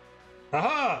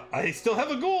 Haha! I still have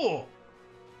a goal.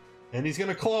 And he's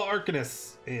gonna claw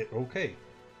Arcanus. Okay.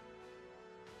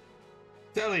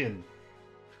 Stallion.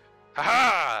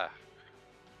 Ha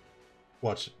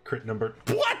Watch crit number.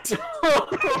 What?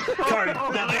 Card.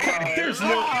 There's no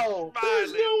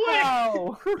way.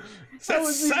 Wow! Is that How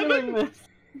is he doing 7? this?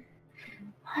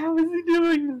 How is he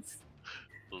doing this?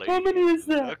 How many is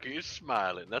that? Look, he's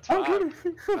smiling. That's How 5.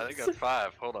 can- I think that's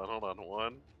 5. Hold on.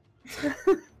 1.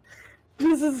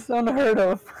 This is unheard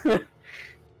of.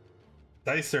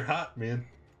 Dice are hot, man.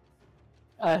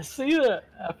 I see that.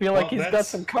 I feel like Well, he's got that's-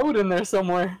 some code in there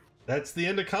somewhere. That's the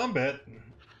end of combat.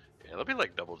 Yeah, let me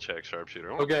like double check sharpshooter.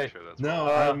 I wanna Okay. Make sure that's No,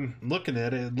 Uh, I'm looking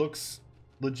at it. It looks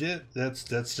legit. That's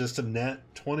just a nat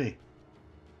 20.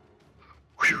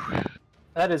 Whew.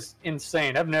 That is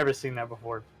insane. I've never seen that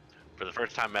before. For the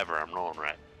first time ever, I'm rolling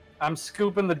right. I'm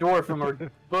scooping the door from her,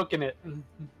 booking it.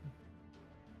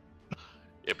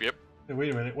 Yep. Hey,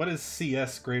 wait a minute. What is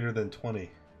CS greater than 20?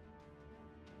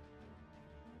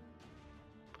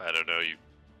 I don't know. You.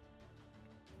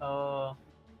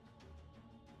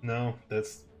 No,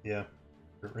 that's yeah.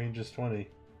 Crit range is 20.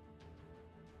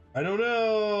 I don't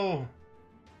know.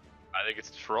 I think it's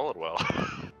just rolling well.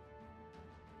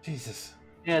 Jesus.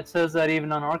 Yeah, it says that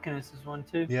even on Arcanus' one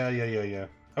too. Yeah.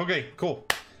 Okay, cool.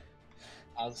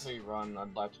 As we run,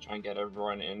 I'd like to try and get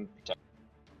everyone in protect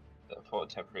for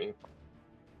temporary.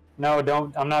 No,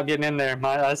 don't. I'm not getting in there.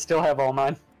 I still have all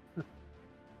mine.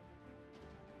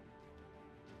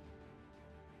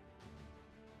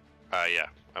 Yeah.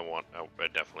 I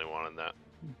definitely wanted that.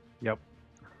 Yep.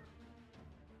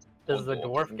 Does the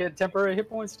dwarf get temporary hit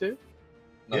points too?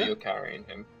 No, Yeah. you're carrying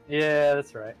him. Yeah,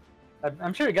 that's right.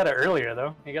 I'm sure he got it earlier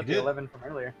though. He got He the did. 11 from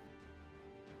earlier.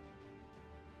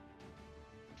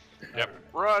 Yep.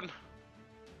 Run.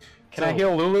 Can I So-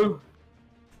 heal Lulu?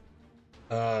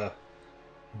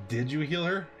 Did you heal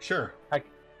her? Sure. I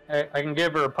can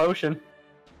give her a potion.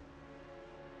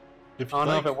 If I you don't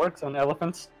know like. if it works on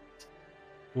elephants.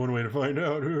 One way to find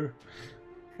out.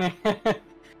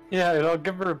 Yeah, I'll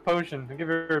give her a potion. I'll give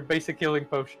her a basic healing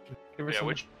potion. Give her Yeah.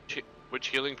 some... Which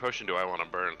healing potion do I want to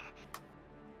burn?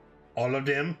 All of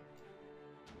them.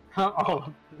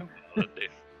 Oh,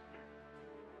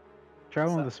 Try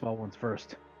one of the small ones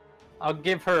first. I'll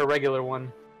give her a regular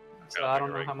one. So Yeah, I don't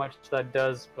know regular. how much that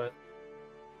does, but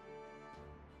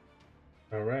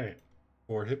All right.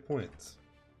 4 hit points.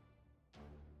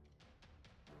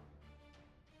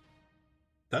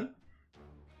 Done.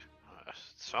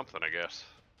 Something, I guess.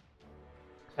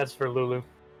 that's for Lulu.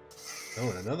 Oh,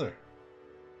 and another.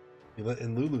 You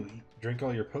letting Lulu drink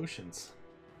all your potions.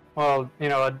 Well, you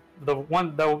know,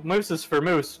 the moose is for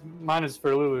Moose. Mine is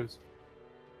for Lulu's.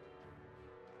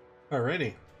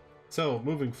 Alrighty. So,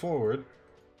 moving forward,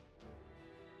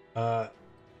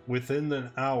 within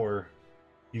an hour,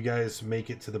 you guys make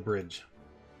it to the bridge.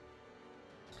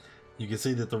 You can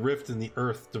see that the rift in the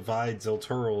earth divides El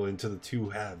Toro into the two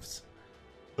halves.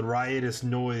 The riotous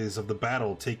noise of the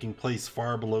battle taking place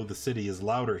far below the city is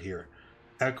louder here,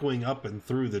 echoing up and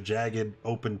through the jagged,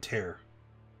 open tear.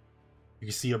 You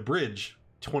can see a bridge,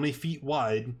 20 feet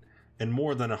wide and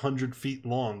more than 100 feet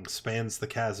long, spans the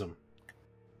chasm.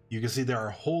 You can see there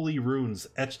are holy runes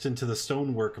etched into the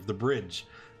stonework of the bridge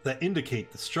that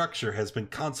indicate the structure has been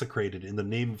consecrated in the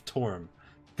name of Torm,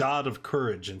 god of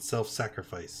courage and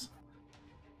self-sacrifice.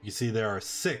 You see there are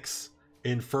 6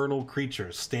 infernal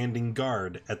creatures standing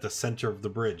guard at the center of the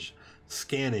bridge,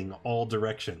 scanning all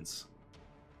directions.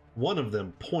 One of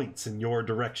them points in your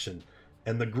direction,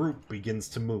 and the group begins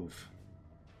to move.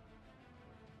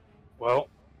 Well,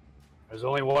 there's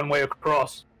only one way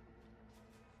across.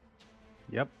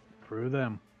 Yep, through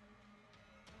them.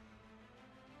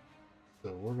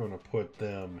 So we're going to put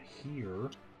them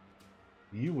here.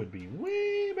 You would be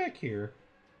way back here.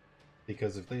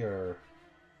 Because if they are...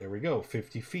 There we go,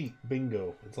 50 feet.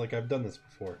 Bingo. It's like I've done this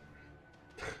before.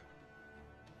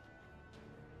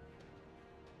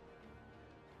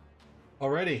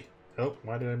 Alrighty. Oh,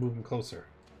 why did I move them closer?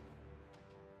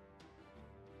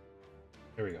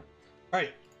 There we go.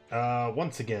 Alright.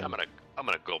 Once again. I'm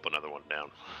gonna gulp another one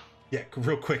down. Yeah,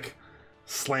 real quick.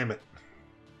 Slam it.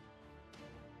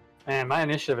 Man, my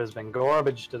initiative has been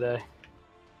garbage today.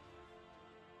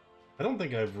 I don't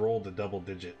think I've rolled a double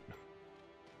digit.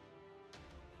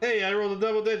 Hey, I rolled a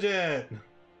double digit!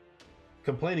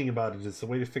 Complaining about it is the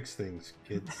way to fix things,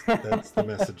 kids. That's the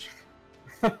message.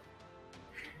 Oh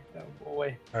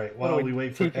boy. Alright, What are while we we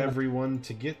wait for teaching them? everyone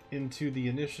to get into the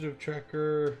initiative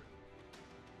tracker,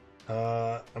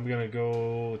 I'm gonna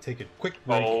go take a quick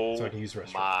break so I can use the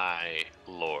restroom. My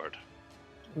lord.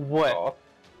 What?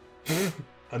 Oh,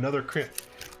 Another crit.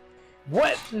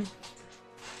 What?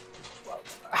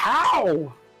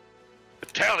 How?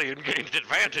 Talion gained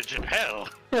advantage in hell.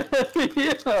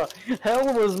 Yeah,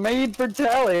 hell was made for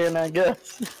Talion, I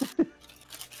guess.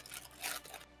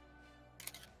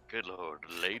 Good lord,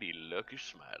 Lady Luck is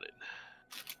smiling.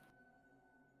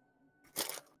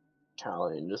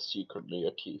 Talion is secretly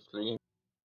a tiefling.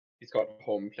 He's got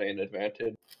home plane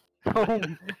advantage.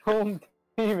 home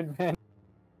team advantage.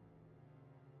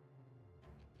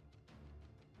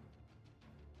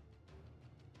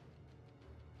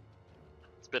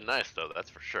 It's been nice though, that's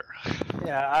for sure.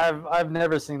 Yeah, I've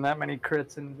never seen that many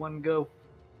crits in one go.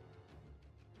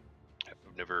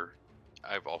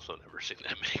 I've also never seen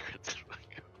that many crits in one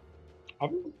go.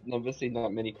 I've never seen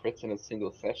that many crits in a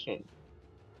single session.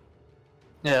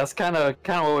 Yeah, that's kind of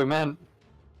what we meant.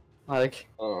 Like,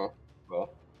 Well.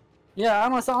 yeah,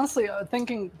 I'm honestly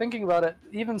thinking about it.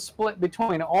 Even split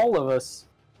between all of us,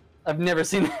 I've never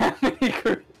seen that many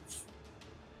crits.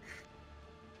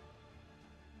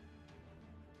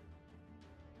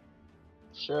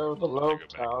 Share the love,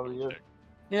 Talion.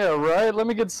 Yeah, right. Let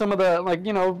me get some of that. Like,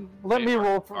 you know, let me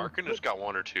roll. Arcanus got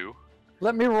one or two.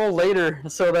 Let me roll later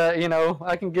so that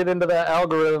I can get into that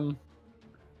algorithm.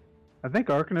 I think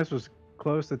Arcanus was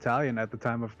close to Talion at the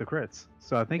time of the crits,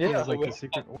 so I think he was like the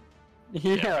secret.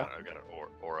 Yeah. I got an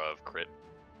aura of crit.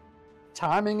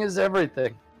 Timing is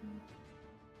everything.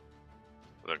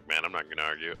 Look, man, I'm not gonna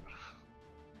argue.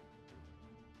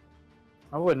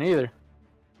 I wouldn't either.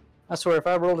 I swear, if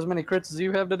I rolled as many crits as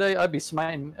you have today, I'd be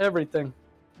smiting everything.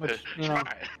 Which,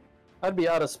 I'd be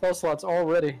out of spell slots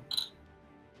already.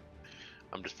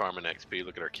 I'm just farming XP.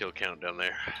 Look at our kill count down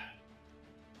there.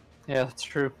 Yeah, that's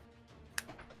true.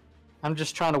 I'm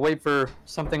just trying to wait for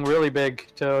something really big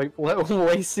to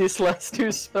waste these last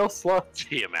 2 spell slots.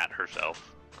 Tiamat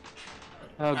herself.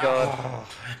 Oh god.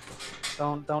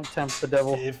 Don't tempt the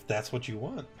devil. If that's what you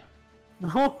want.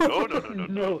 No.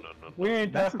 We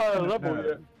ain't that high level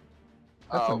yet.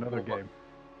 That's another game.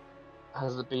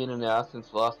 Has it been an hour since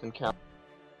the last encounter?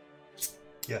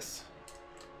 Yes.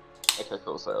 Okay,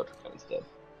 cool, so Eldritch Cannon's dead.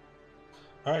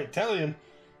 Alright, Talion.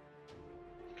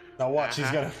 Now watch,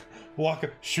 he's gonna walk,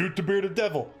 shoot the bearded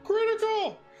devil.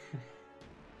 Critical!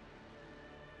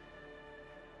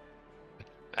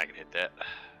 I can hit that.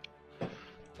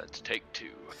 Let's take 2.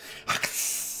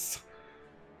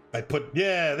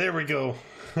 Yeah, there we go.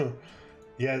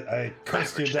 Yeah, I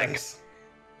cursed your dice.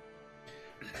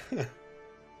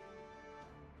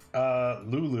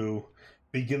 Lulu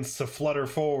begins to flutter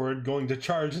forward, going to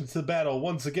charge into battle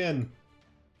once again.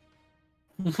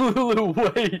 Lulu,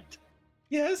 wait.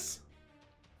 Yes?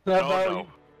 No.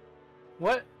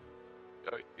 What?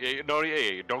 Yeah,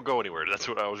 don't go anywhere. That's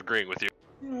what I was agreeing with you.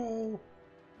 No.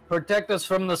 Protect us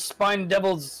from the spine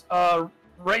devil's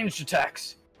ranged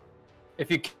attacks.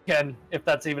 If you can, if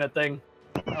that's even a thing.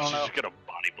 I don't She's know. just gonna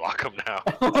body block him now.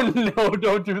 Oh no,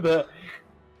 don't do that.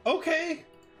 Okay.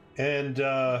 And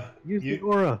Use the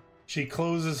aura. she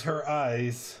closes her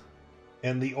eyes,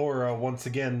 and the aura once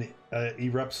again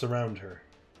erupts around her.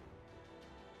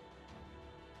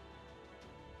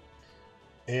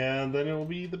 And then it will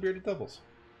be the bearded devils.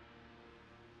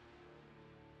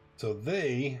 So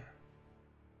they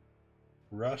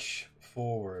rush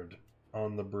forward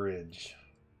on the bridge.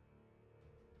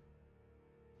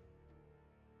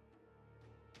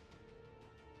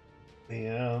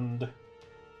 And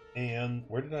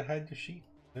where did I hide the sheet?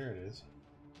 There it is.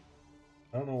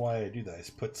 I don't know why I do that. I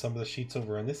just put some of the sheets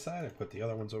over on this side, I put the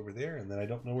other ones over there, and then I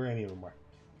don't know where any of them are.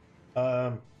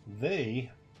 They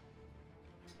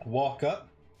walk up,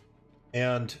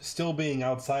 and still being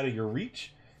outside of your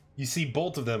reach, you see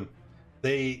both of them.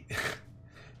 They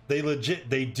do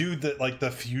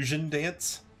the fusion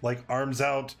dance, like arms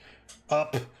out,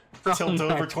 up, tilt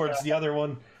over towards the other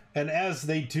one, and as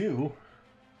they do,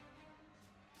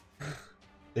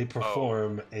 they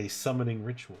perform a summoning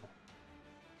ritual.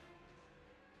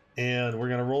 And we're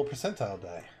gonna roll a percentile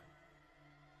die.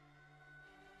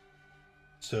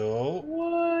 So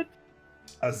What?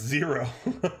 a 0.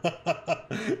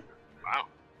 Wow.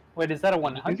 Wait, is that a These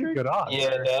are 100? good odds.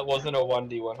 Yeah, that wasn't a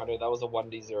 1d100, that was a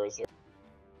 1d00.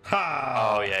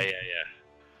 Ha! Oh yeah.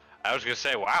 I was gonna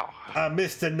say, wow. I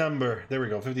missed a number. There we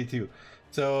go, 52.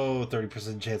 So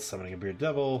 30% chance summoning a bearded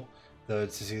devil.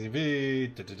 That's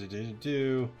CCV.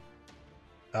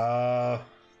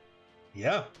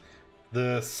 Yeah.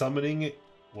 The summoning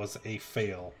was a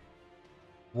fail.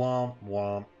 Womp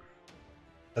womp.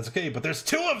 That's okay, but there's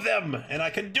 2 of them, and I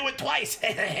can do it twice.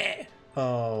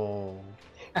 Oh.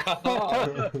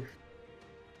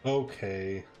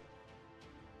 Okay.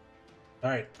 All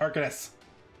right, Arcanus.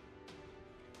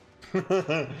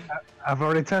 I've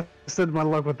already tested my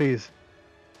luck with these.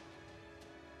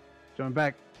 Jumping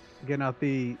back, getting out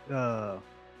the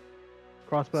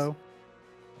crossbow,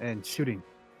 and shooting.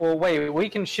 Well, wait, we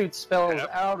can shoot spells Yep.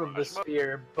 out of the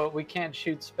sphere, but we can't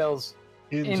shoot spells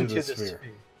into the sphere.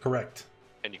 Correct.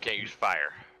 And you can't use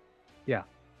fire.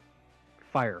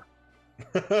 Fire.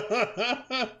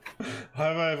 I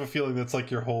have a feeling that's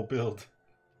like your whole build.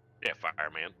 Yeah, fire,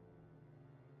 man.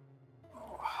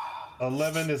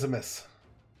 11 is a miss.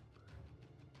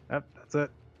 Yep, that's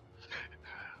it.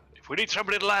 If we need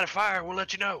somebody to light a fire, we'll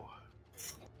let you know.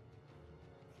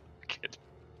 Kid.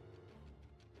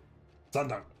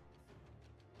 Sundown.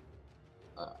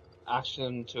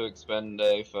 Action to expend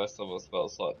a first level spell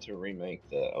slot to remake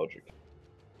the Eldritch.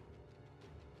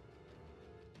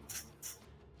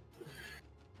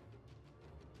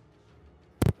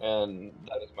 And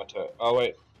that is my turn. Oh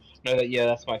wait, no,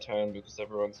 that's my turn because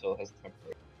everyone still has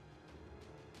temporary.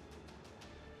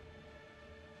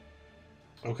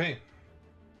 Okay.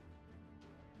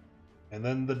 And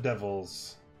then the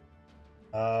devils.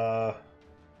 Flap,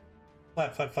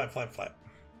 flap, flap, flap, flap, flap.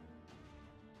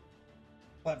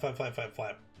 Flap, flap, flap, flap,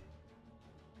 flap.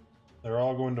 They're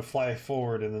all going to fly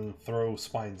forward and then throw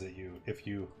spines at you, if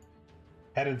you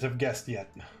hadn't have guessed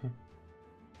yet.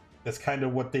 That's kind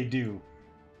of what they do.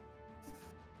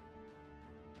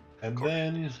 And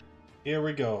then, here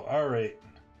we go. Alright.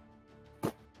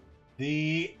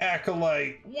 The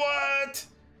Acolyte. What?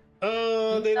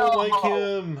 Oh, they don't like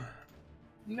him.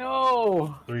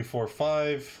 No! 3, 4,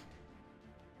 5.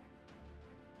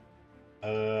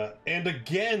 And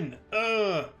again.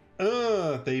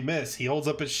 They miss. He holds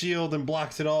up his shield and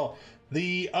blocks it all.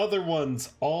 The other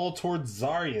ones, all towards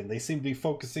Zarian. They seem to be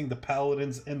focusing the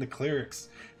paladins and the clerics.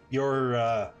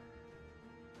 Your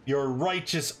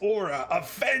righteous aura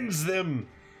offends them.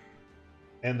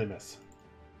 And they miss.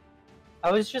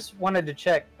 I was just wanted to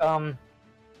check.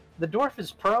 The dwarf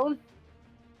is prone?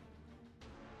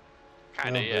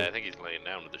 Kinda, No, yeah. but- I think he's laying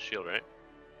down with the shield, right?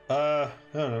 I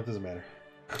don't know. It doesn't matter.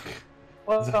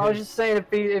 Well, I was just saying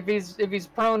if he's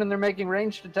prone and they're making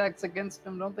ranged attacks against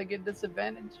him, don't they get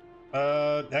disadvantage?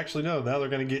 Actually, no. Now they're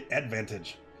going to get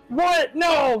advantage. What?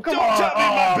 No! Come Don't on! tell me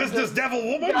my Oh, business, devil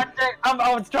woman! God dang,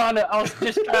 I was just trying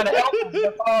to help him.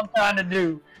 That's all I'm trying to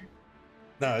do.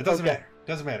 No, it doesn't Okay. matter.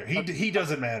 Doesn't matter. He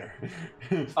doesn't matter.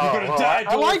 You're Oh, gonna well, die.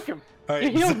 I like him. All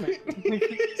He healed me.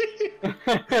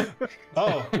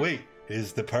 Oh wait,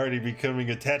 is the party becoming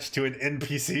attached to an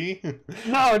NPC?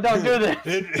 No, don't do this.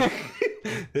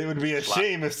 It would be a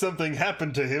shame if something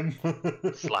happened to him.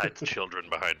 Slides children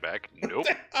behind back. Nope.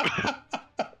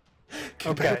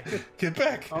 Okay. Get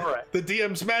back. All right. The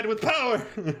DM's mad with power.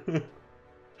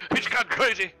 He's gone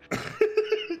crazy.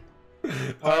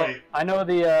 All right. I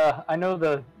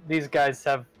know these guys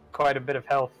have quite a bit of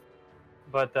health,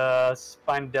 but the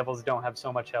spine devils don't have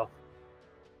so much health.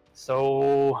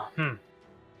 So,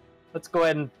 let's go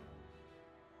ahead and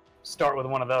start with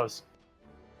one of those.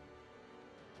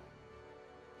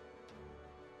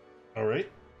 All right.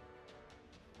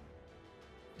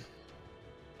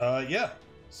 Yeah.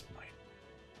 Smite.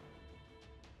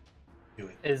 Do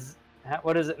it.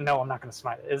 What is it? No, I'm not going to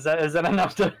smite it. Is that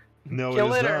enough to No,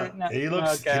 kill it is it? Or, not. no? He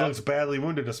looks Okay. he looks badly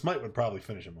wounded. A smite would probably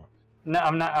finish him off. No,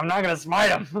 I'm not going to smite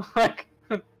him. Like,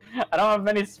 I don't have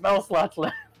many spell slots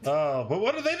left. Oh, but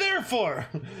what are they there for?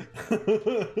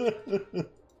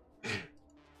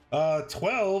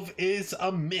 12 is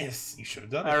a miss. You should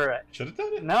have done it. All right. Should have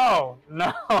done it. No.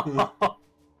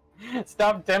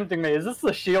 Stop tempting me. Is this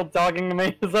the shield talking to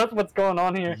me? Is that what's going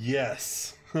on here?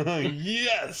 Yes.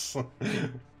 Yes.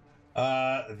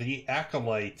 The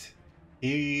Acolyte,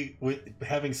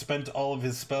 having spent all of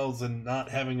his spells and not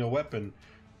having a weapon,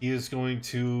 he is going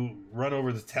to run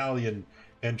over the Talion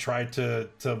and try to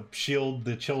shield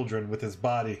the children with his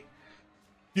body.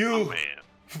 You Oh, man.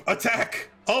 attack!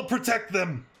 I'll protect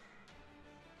them!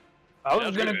 I was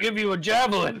Sounds going to good. give you a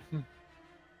javelin. All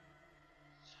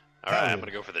right, I'm Hell.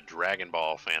 gonna go for the Dragon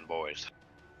Ball fanboys.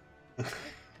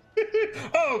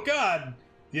 Oh, God!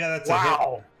 Yeah, that's a hit.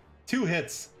 Wow. 2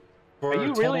 hits. For Are a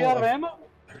you really total out of ammo?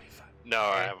 35. No,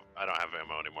 I don't have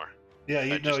ammo anymore. Yeah,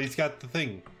 I just- he's got the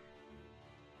thing.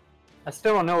 I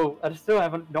still don't know. I still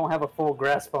don't have a full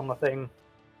grasp on the thing.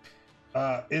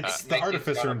 It's the Macy's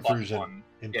Artificer got a plus Intrusion. one.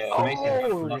 In- Yeah, Oh, Macy's got a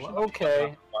plus one.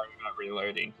 okay. Worry about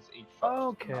reloading because each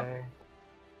fucks them up. Okay.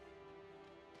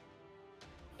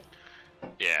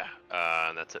 Yeah,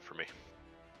 and that's it for me.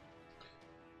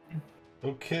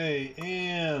 Okay,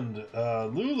 and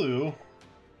Lulu.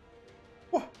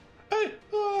 What? Hey,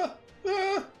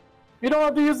 You don't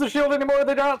have to use the shield anymore.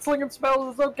 They're not slinging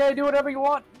spells. It's okay. Do whatever you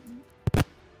want.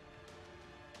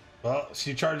 Well,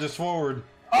 she charges forward.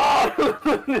 Oh!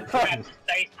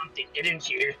 Say something, didn't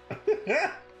you?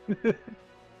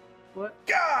 What?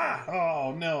 Gah!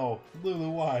 Oh no, Lulu,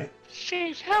 why?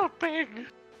 She's helping.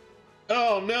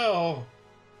 Oh no,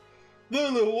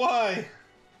 Lulu, why?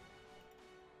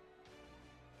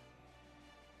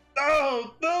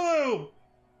 No, Lulu!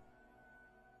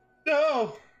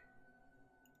 No!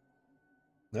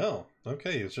 No.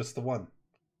 Okay, it's just the one.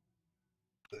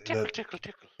 Tickle, That tickle,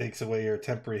 tickle. takes away your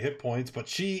temporary hit points, but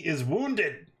she is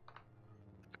wounded.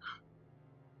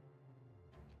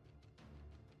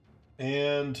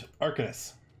 And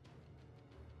Arcanus.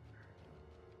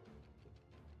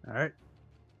 All right.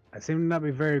 I seem to not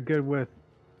be very good with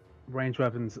ranged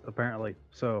weapons, apparently.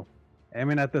 So,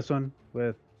 aiming at this one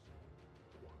with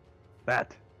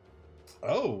that.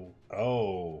 Oh.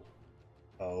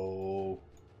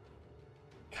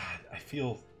 God, I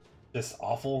feel just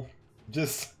awful.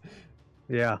 Just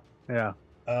Yeah.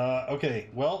 okay,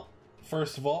 well,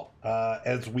 first of all,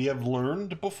 as we have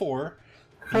learned before,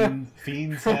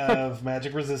 fiends have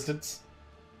magic resistance,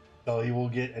 so he will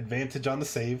get advantage on the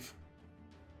save.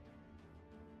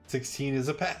 16 is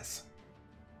a pass.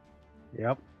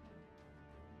 Yep.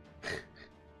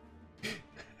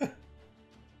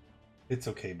 It's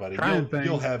okay, buddy. Trying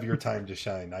You'll things. have your time to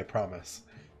shine, I promise.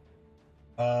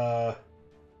 Zondok.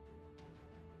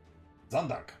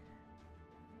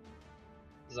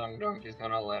 Zongdong is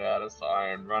gonna let out a sigh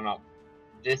and run up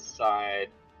this side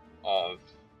of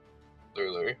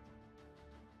Lulu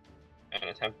and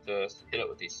attempt to hit it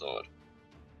with his sword.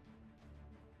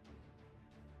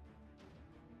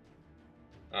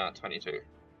 22.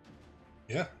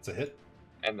 Yeah, it's a hit.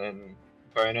 And then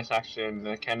bonus action,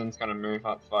 the cannon's gonna move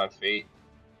up 5 feet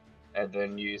and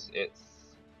then use its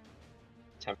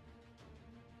temp.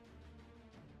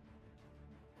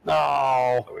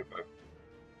 No. So we both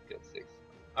get 6.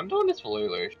 I'm doing this for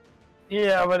Lulu.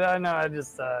 Yeah, but I know I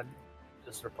just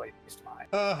replaced mine.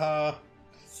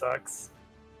 Sucks.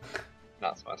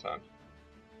 That's my turn.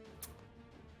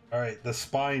 Alright, the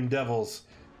Spine Devils.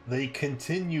 They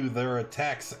continue their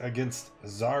attacks against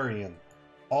Zarian.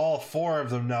 All 4 of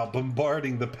them now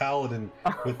bombarding the Paladin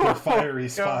with their fiery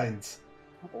God. spines.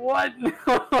 What?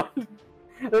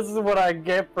 This is what I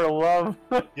get for love.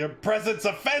 Your presence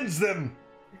offends them!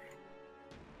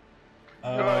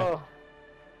 Oh.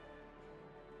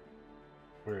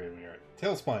 Where are we?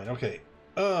 Tailspine, okay.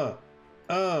 Ah,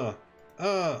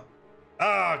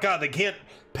 God, they can't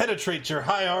penetrate your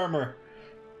high armor.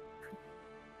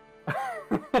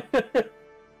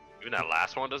 Even that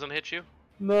last one doesn't hit you?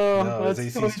 No, No, his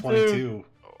that's AC's 22.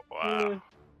 Oh, wow.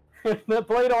 That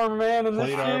plate armor, man, and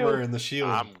Plate the armor shield. and the shield.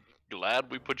 I'm glad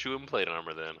we put you in plate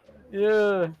armor then.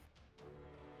 Yeah.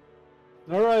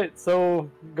 Alright, so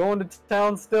going to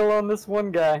town still on this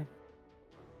one guy.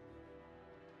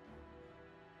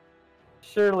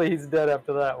 Surely he's dead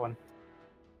after that one.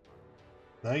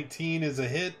 19 is a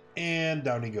hit, and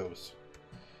down he goes.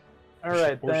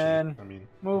 Alright, Or she, then I mean,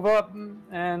 move up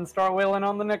and start wailing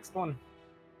on the next one.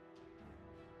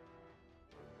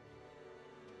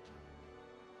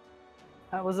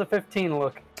 That was a 15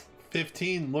 look.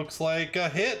 15 looks like a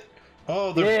hit.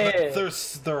 Oh, they're Yeah.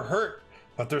 they're hurt,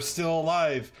 but they're still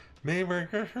alive. Maybe.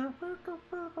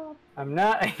 I'm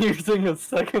not using a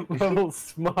second level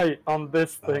smite on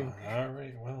this thing. All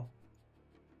right, well.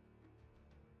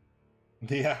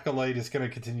 The Acolyte is going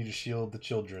to continue to shield the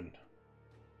children.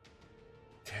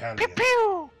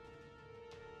 Italian.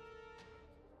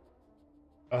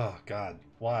 Oh, God.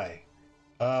 Why?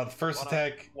 The first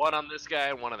attack... One on this guy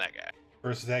and one on that guy.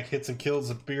 First attack hits and kills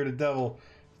the bearded devil.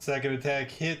 Second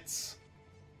attack hits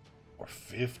for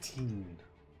 15.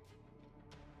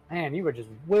 Man, you were just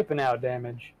whipping out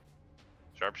damage.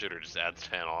 Sharpshooter just adds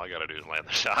 10. All I gotta do is land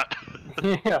the shot.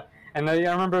 Yeah, and I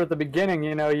remember at the beginning,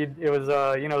 it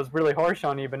was really harsh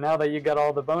on you, but now that you got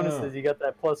all the bonuses, you got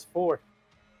that +4.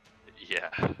 Yeah.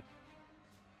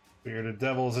 Bearded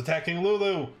devil is attacking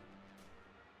Lulu.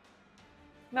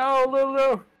 No,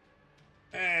 Lulu!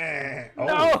 Oh.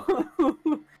 No!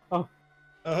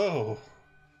 Oh.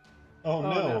 Oh,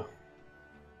 no. no.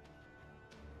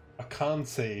 A con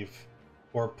save.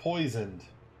 Or poisoned.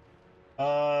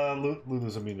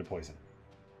 Lulu's immune to poison.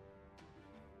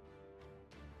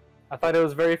 I thought it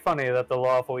was very funny that the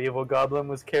lawful evil goblin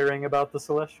was caring about the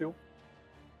celestial.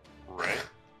 Right.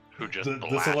 Who just The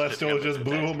blasted celestial him just with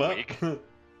blew his him up. weak.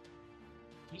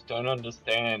 Just don't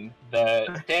understand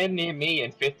that stand near me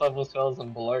and 5th level spells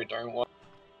and below don't work.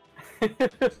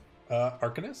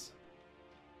 Arcanus?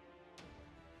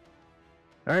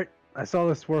 Alright, I saw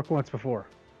this work once before.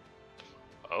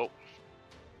 Oh.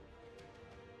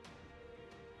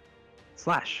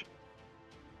 Slash.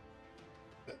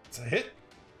 It's a hit.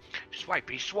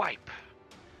 Swipey swipe.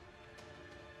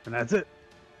 And that's it.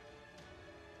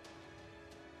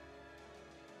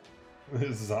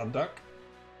 Zonduk.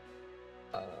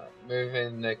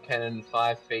 Moving the cannon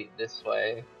 5 feet this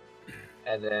way,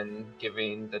 and then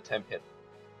giving the temp hit.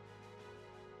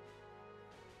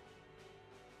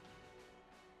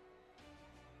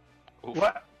 Oof.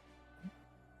 What?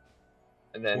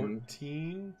 And then,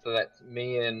 14. so that's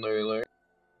me and Lulu.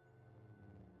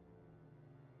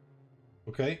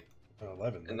 Okay. Oh,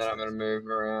 11. And that's then I'm going to nice. move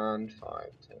around 5,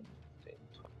 10, 15,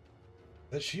 20.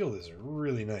 That shield is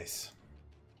really nice.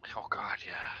 Oh god,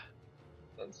 yeah.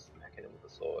 Then smack it with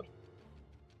the sword.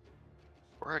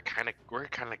 We're a kind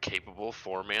of capable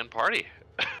 4-man party.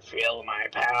 Feel my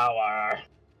power!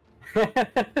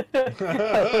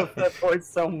 I love that voice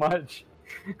so much.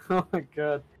 Oh my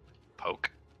god. Poke.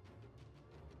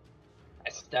 I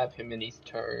stab him in his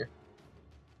toe.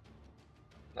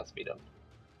 That's me done.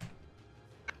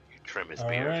 You trim his All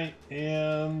beard. right,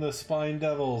 and the Spine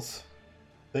Devils.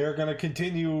 They're going to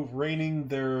continue raining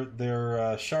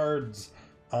their shards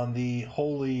on the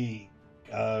holy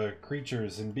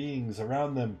creatures and beings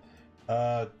around them.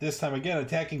 This time again,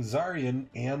 attacking Zarian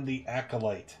and the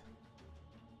Acolyte.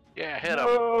 Yeah, hit him.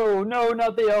 No, no,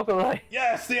 not the alkaline.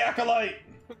 Yes, the Acolyte!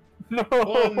 No.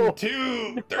 1,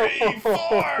 2, 3,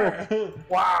 4!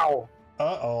 Wow.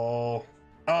 Uh-oh.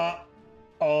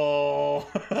 Uh-oh.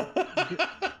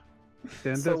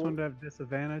 Didn't So- this one have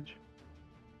disadvantage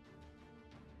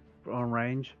on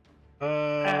range?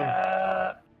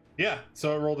 Yeah,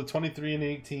 so it rolled a 23 and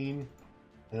 18.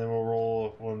 And then we'll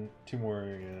roll two more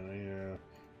again.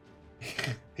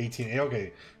 Yeah. 18.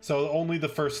 Okay, so only the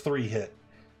first 3 hit.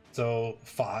 So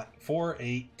 4,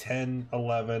 8, 10,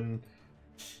 11,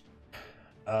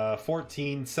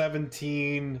 14,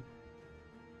 17,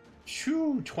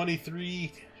 23,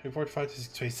 24, 25,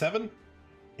 26, 27.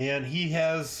 And he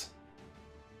has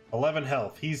 11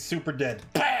 health. He's super dead.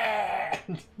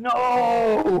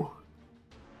 No,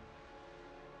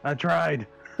 I tried.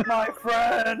 my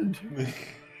friend.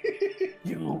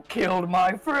 You killed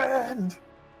my friend.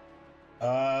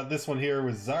 This one here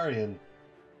was Zarian.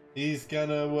 He's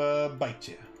gonna bite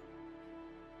you.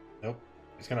 Nope.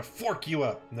 He's gonna fork you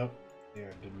up. Nope. Yeah,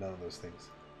 did none of those things.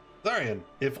 Zarian,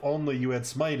 if only you had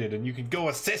smited and you could go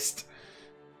assist.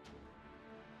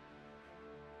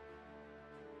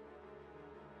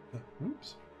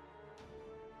 Oops.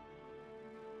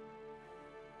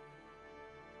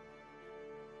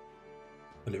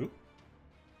 Hello?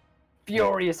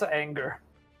 Furious anger.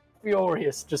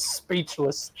 Furious, just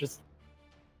speechless, just.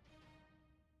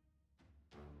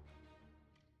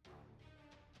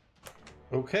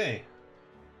 Okay.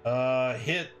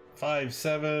 Hit 5,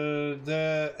 7.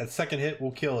 At second hit,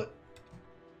 we'll kill it.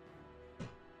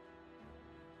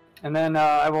 And then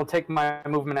I will take my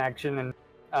movement action and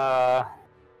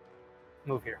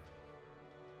move here.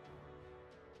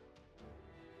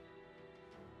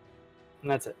 And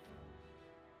that's it.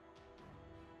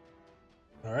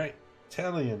 All right,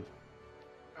 Talion.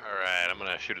 Alright, I'm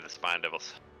gonna shoot at the Spine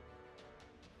Devils.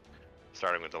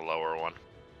 Starting with the lower one.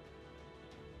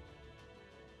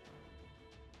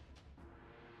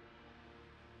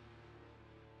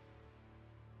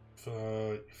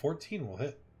 Uh, 14 will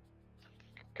hit.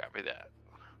 Copy that.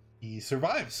 He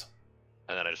survives.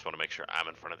 And then I just want to make sure I'm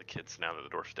in front of the kids now that the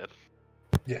dwarf's dead.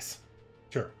 Yes,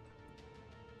 sure.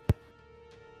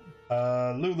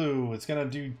 Lulu, it's gonna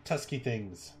do tusky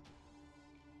things.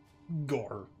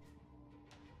 Gore.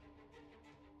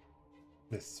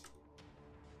 This.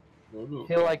 I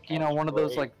feel like, one of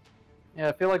those, like, yeah,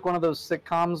 I feel like one of those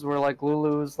sitcoms where, like,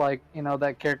 Lulu's, like,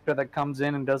 that character that comes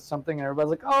in and does something and everybody's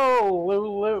like, oh,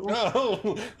 Lulu.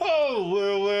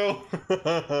 Oh,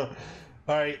 Lulu.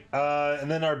 All right,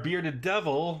 and then our bearded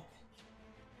devil,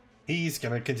 he's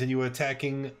gonna continue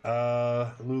attacking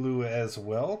Lulu as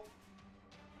well.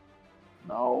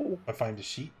 No. I find a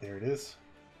sheet. There it is.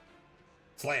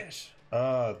 Slash.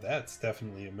 That's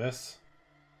definitely a miss.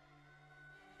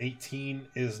 18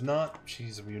 is not.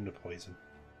 She's immune to poison.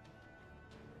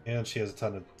 And she has a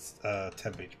ton of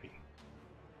temp HP.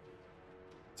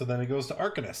 So then it goes to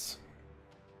Arcanus.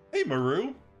 Hey,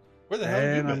 Maru. Where the hell have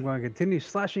you And I'm been? going to continue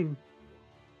slashing.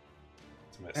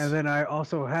 It's a miss. And then I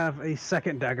also have a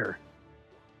second dagger.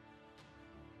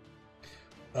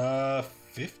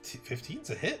 15's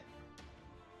a hit.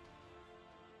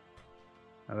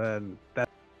 And then that.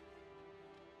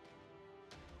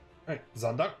 Alright,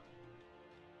 Zondok.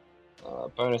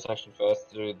 Bonus action first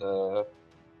to do the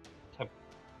temp.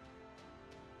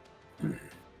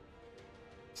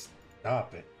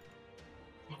 Stop it.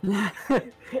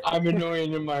 I'm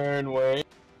annoying in my own way.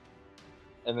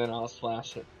 And then I'll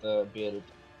slash at the bearded.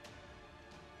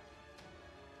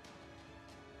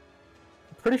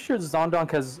 Pretty sure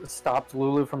Zondonk has stopped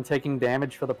Lulu from taking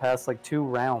damage for the past, like, 2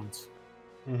 rounds.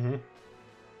 Mm-hmm.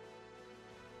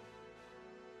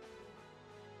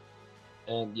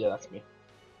 And yeah, that's me.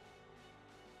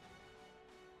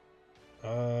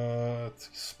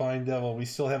 Spine Devil. We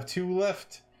still have 2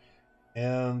 left.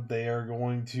 And they are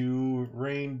going to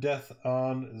rain death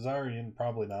on Zarian.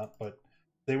 Probably not, but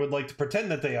they would like to pretend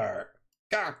that they are.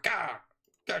 Gah, gah,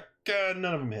 gah, gah.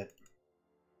 None of them hit.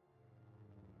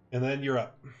 And then you're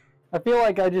up. I feel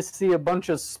like I just see a bunch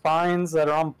of spines that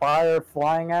are on fire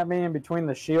flying at me in between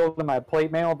the shield and my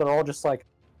plate mail. They're all just like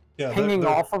hanging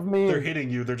off of me. They're hitting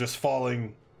you. They're just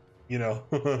falling, you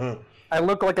know. I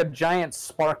look like a giant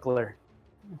sparkler.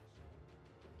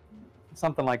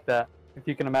 Something like that. If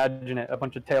you can imagine it. A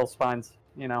bunch of tail spines,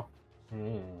 you know.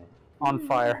 On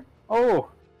fire. Oh!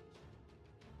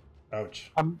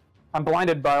 Ouch. I'm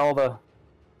blinded by all the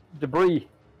debris.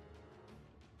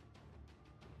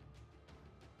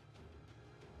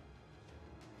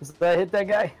 Does that hit that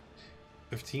guy?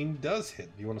 15 does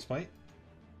hit. Do you want to smite?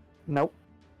 Nope.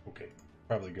 Okay.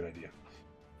 Probably a good idea.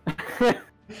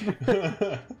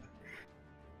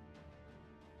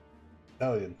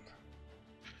 Stallion.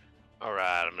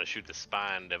 Alright, I'm gonna shoot the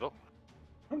Spine Devil.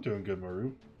 I'm doing good,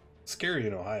 Maru. Scary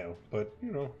in Ohio, but,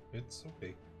 you know, it's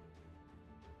okay.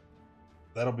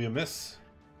 That'll be a miss.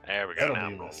 There we go, That'll now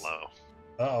be I'm a a miss. low.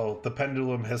 Uh-oh, the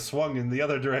pendulum has swung in the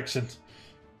other direction.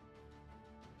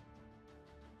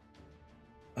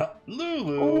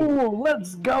 Lulu! Oh,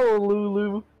 let's go,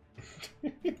 Lulu!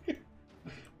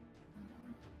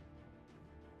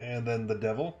 And then the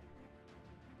devil.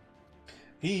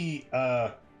 He,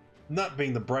 not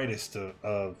being the brightest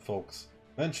of folks,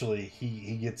 eventually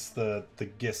he gets the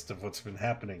gist of what's been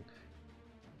happening.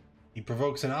 He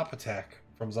provokes an op attack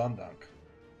from Zondank.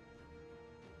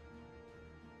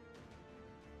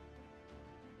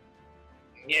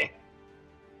 Yeah.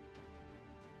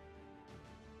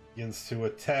 Begins to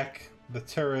attack the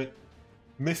turret,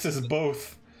 misses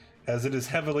both, as it is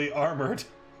heavily armored.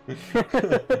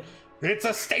 It's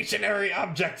a stationary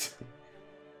object!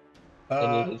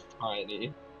 And it is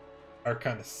tiny.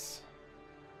 Arcanus.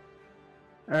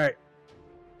 Alright.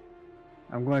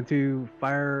 I'm going to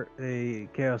fire a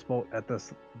Chaos Bolt at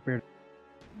this beard.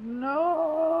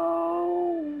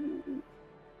 No!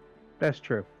 That's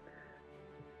true.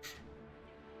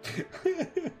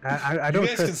 I You don't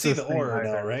guys trust can see this the thing aura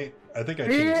now, either. right? I think I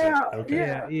changed Yeah, it.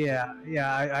 Okay.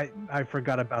 Yeah. I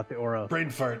forgot about the aura. Brain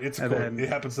fart. It's And cool. then- It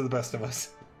happens to the best of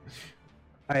us.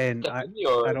 I Definitely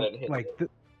aura that don't hit like. me.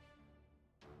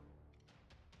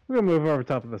 We're gonna move over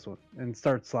top of this one and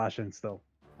start slashing still.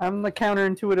 I'm the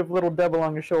counterintuitive little devil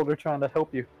on your shoulder trying to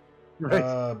help you.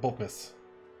 Right. Bolt miss.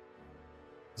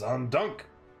 Zondunk.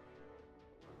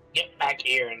 Get back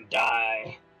here and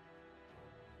die.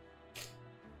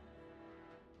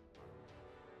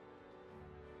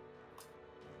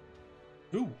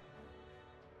 Ooh.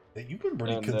 Hey, you've been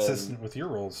pretty And consistent with your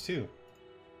rolls, too.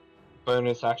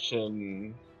 Bonus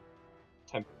action.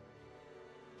 Temp.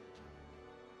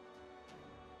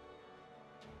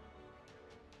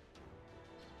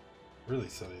 Really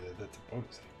silly that that's a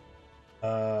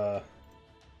bonus.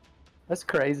 That's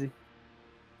crazy.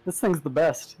 This thing's the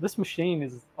best. This machine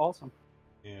is awesome.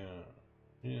 Yeah.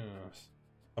 Yes.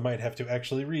 I might have to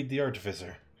actually read The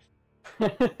Artificer.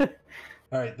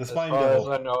 Alright, the As Spine far as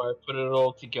Devil. I know, I put it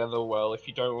all together well. If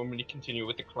you don't want me to continue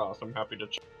with the class, I'm happy to.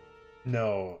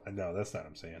 No, that's not what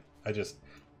I'm saying. I just,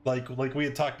 like we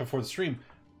had talked before the stream,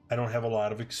 I don't have a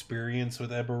lot of experience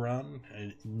with Eberron,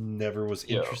 and it never was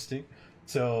Yeah. interesting.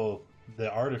 So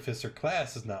the Artificer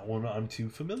class is not one I'm too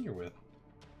familiar with.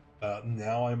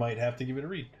 Now I might have to give it a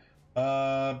read.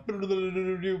 Well,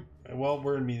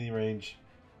 we're in melee range.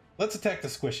 Let's attack the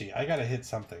squishy. I gotta hit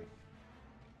something.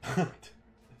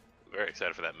 Very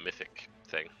excited for that mythic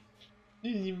thing.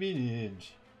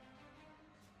 Image.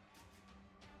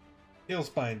 Tail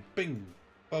spine. Bing.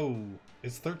 Oh.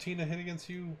 Is 13 a hit against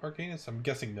you, Arcanus? I'm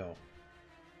guessing no.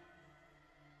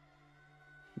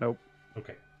 Nope.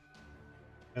 Okay.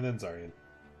 And then Zarian.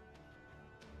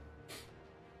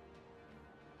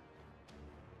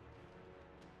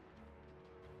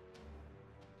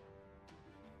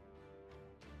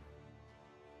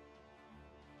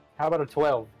 How about a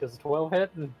 12? Does a 12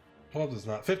 hit? 12 does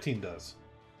not. 15 does.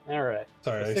 Alright.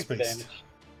 Sorry, I 6 spaced. damage.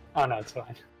 Oh no, it's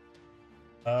fine.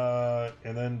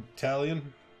 And then Talion.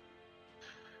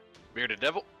 Bearded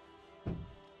Devil.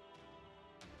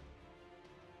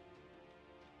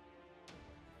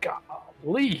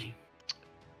 Golly!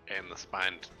 And the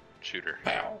Spined Shooter.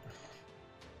 Pow.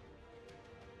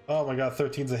 Oh my god,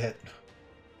 13's a hit.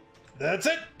 That's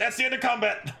it! That's the end of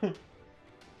combat!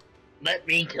 Let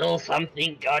me kill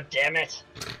something, goddammit!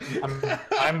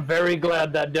 I'm very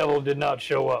glad that devil did not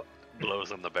show up.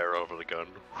 Blows on the barrel of the gun.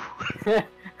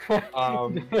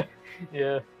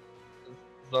 Yeah.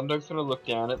 Zundog's gonna look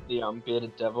down at the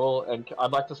bearded devil, and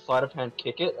I'd like to sleight of hand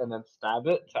kick it and then stab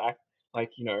it to act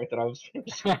like that I was.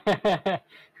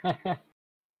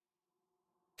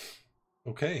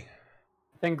 Okay.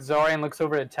 I think Zorian looks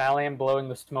over at Talion blowing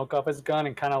the smoke off his gun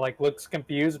and kind of like looks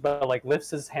confused, but like lifts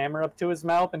his hammer up to his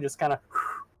mouth and just kind of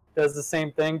does the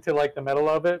same thing to like the middle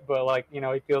of it, but like he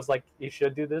feels like he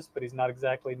should do this, but he's not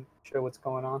exactly sure what's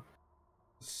going on.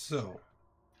 So.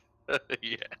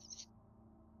 Yes.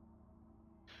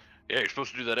 Yeah, you're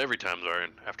supposed to do that every time,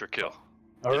 Zorian, after a kill.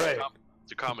 All right.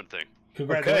 It's a common thing.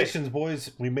 Congratulations,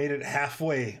 boys. We made it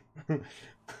halfway.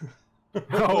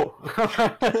 Oh.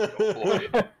 Boy.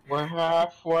 We're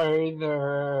halfway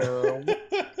there.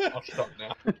 I'll stop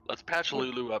now. Let's patch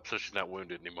Lulu up so she's not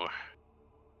wounded anymore.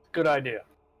 Good idea.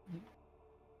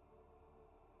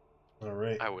 All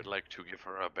right. I would like to give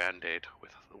her a band-aid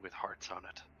with hearts on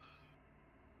it.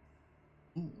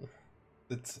 Ooh.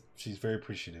 She's very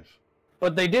appreciative.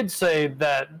 But they did say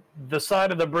that the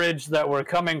side of the bridge that we're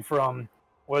coming from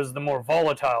was the more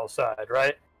volatile side,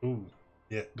 right? Ooh.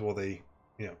 Yeah, well,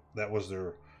 that was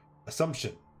their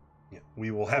assumption. Yeah,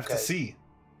 we will have to see.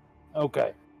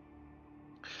 Okay.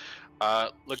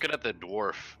 Looking at the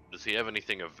dwarf, does he have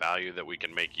anything of value that we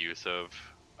can make use of?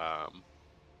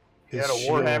 He had a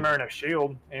warhammer and a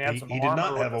shield. And He did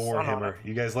not have a warhammer.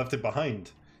 You guys left it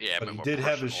behind. Yeah, but he did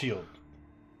have his shield.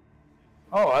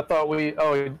 Oh, I thought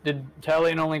did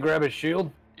Talion only grab his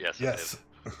shield? Yes.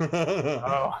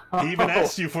 Oh. He even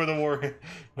asked you for the war,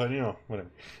 but whatever.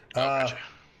 Gotcha.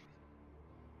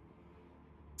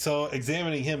 So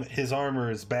examining him, his armor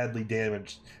is badly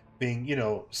damaged, being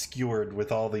skewered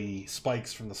with all the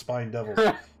spikes from the spine devils.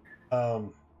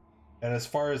 And as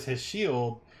far as his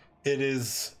shield,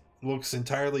 looks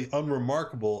entirely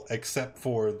unremarkable except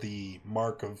for the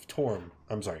mark of Torm.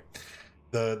 I'm sorry,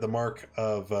 the mark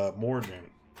of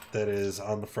Mordrin that is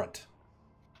on the front.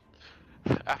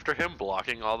 After him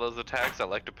blocking all those attacks, I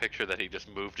like to picture that he just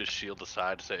moved his shield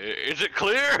aside to say, "Is it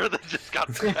clear?" That just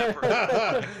got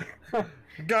peppered.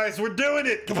 Guys, we're doing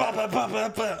it!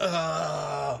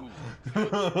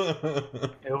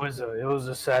 It was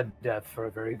a sad death for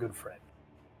a very good friend.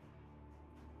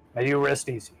 May you rest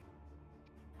easy.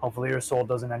 Hopefully your soul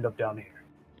doesn't end up down here.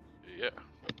 Yeah.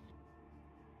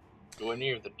 Do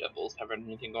any of the devils have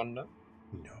anything on them?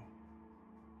 No.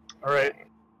 All right,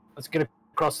 let's get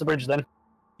across the bridge then.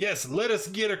 Yes, let us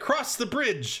get across the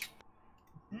bridge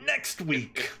next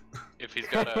week. If he's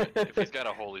got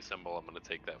a holy symbol, I'm gonna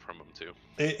take that from him too.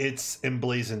 It's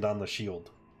emblazoned on the shield.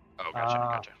 Oh,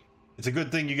 gotcha. It's a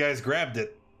good thing you guys grabbed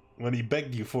it when he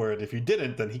begged you for it. If you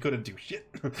didn't, then he couldn't do shit.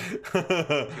 He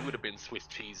would have been Swiss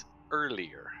cheese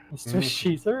earlier. Swiss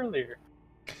cheese earlier.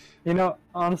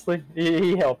 Honestly,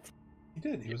 he helped. He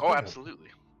did. He was absolutely.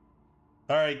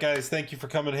 All right, guys. Thank you for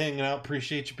coming, hanging out.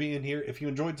 Appreciate you being here. If you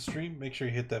enjoyed the stream, make sure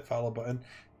you hit that follow button.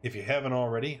 If you haven't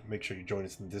already, make sure you join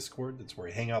us in the Discord. That's where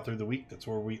we hang out through the week. That's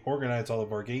where we organize all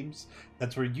of our games.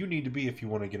 That's where you need to be if you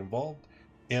want to get involved.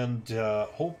 And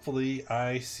hopefully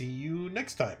I see you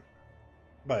next time.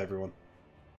 Bye, everyone.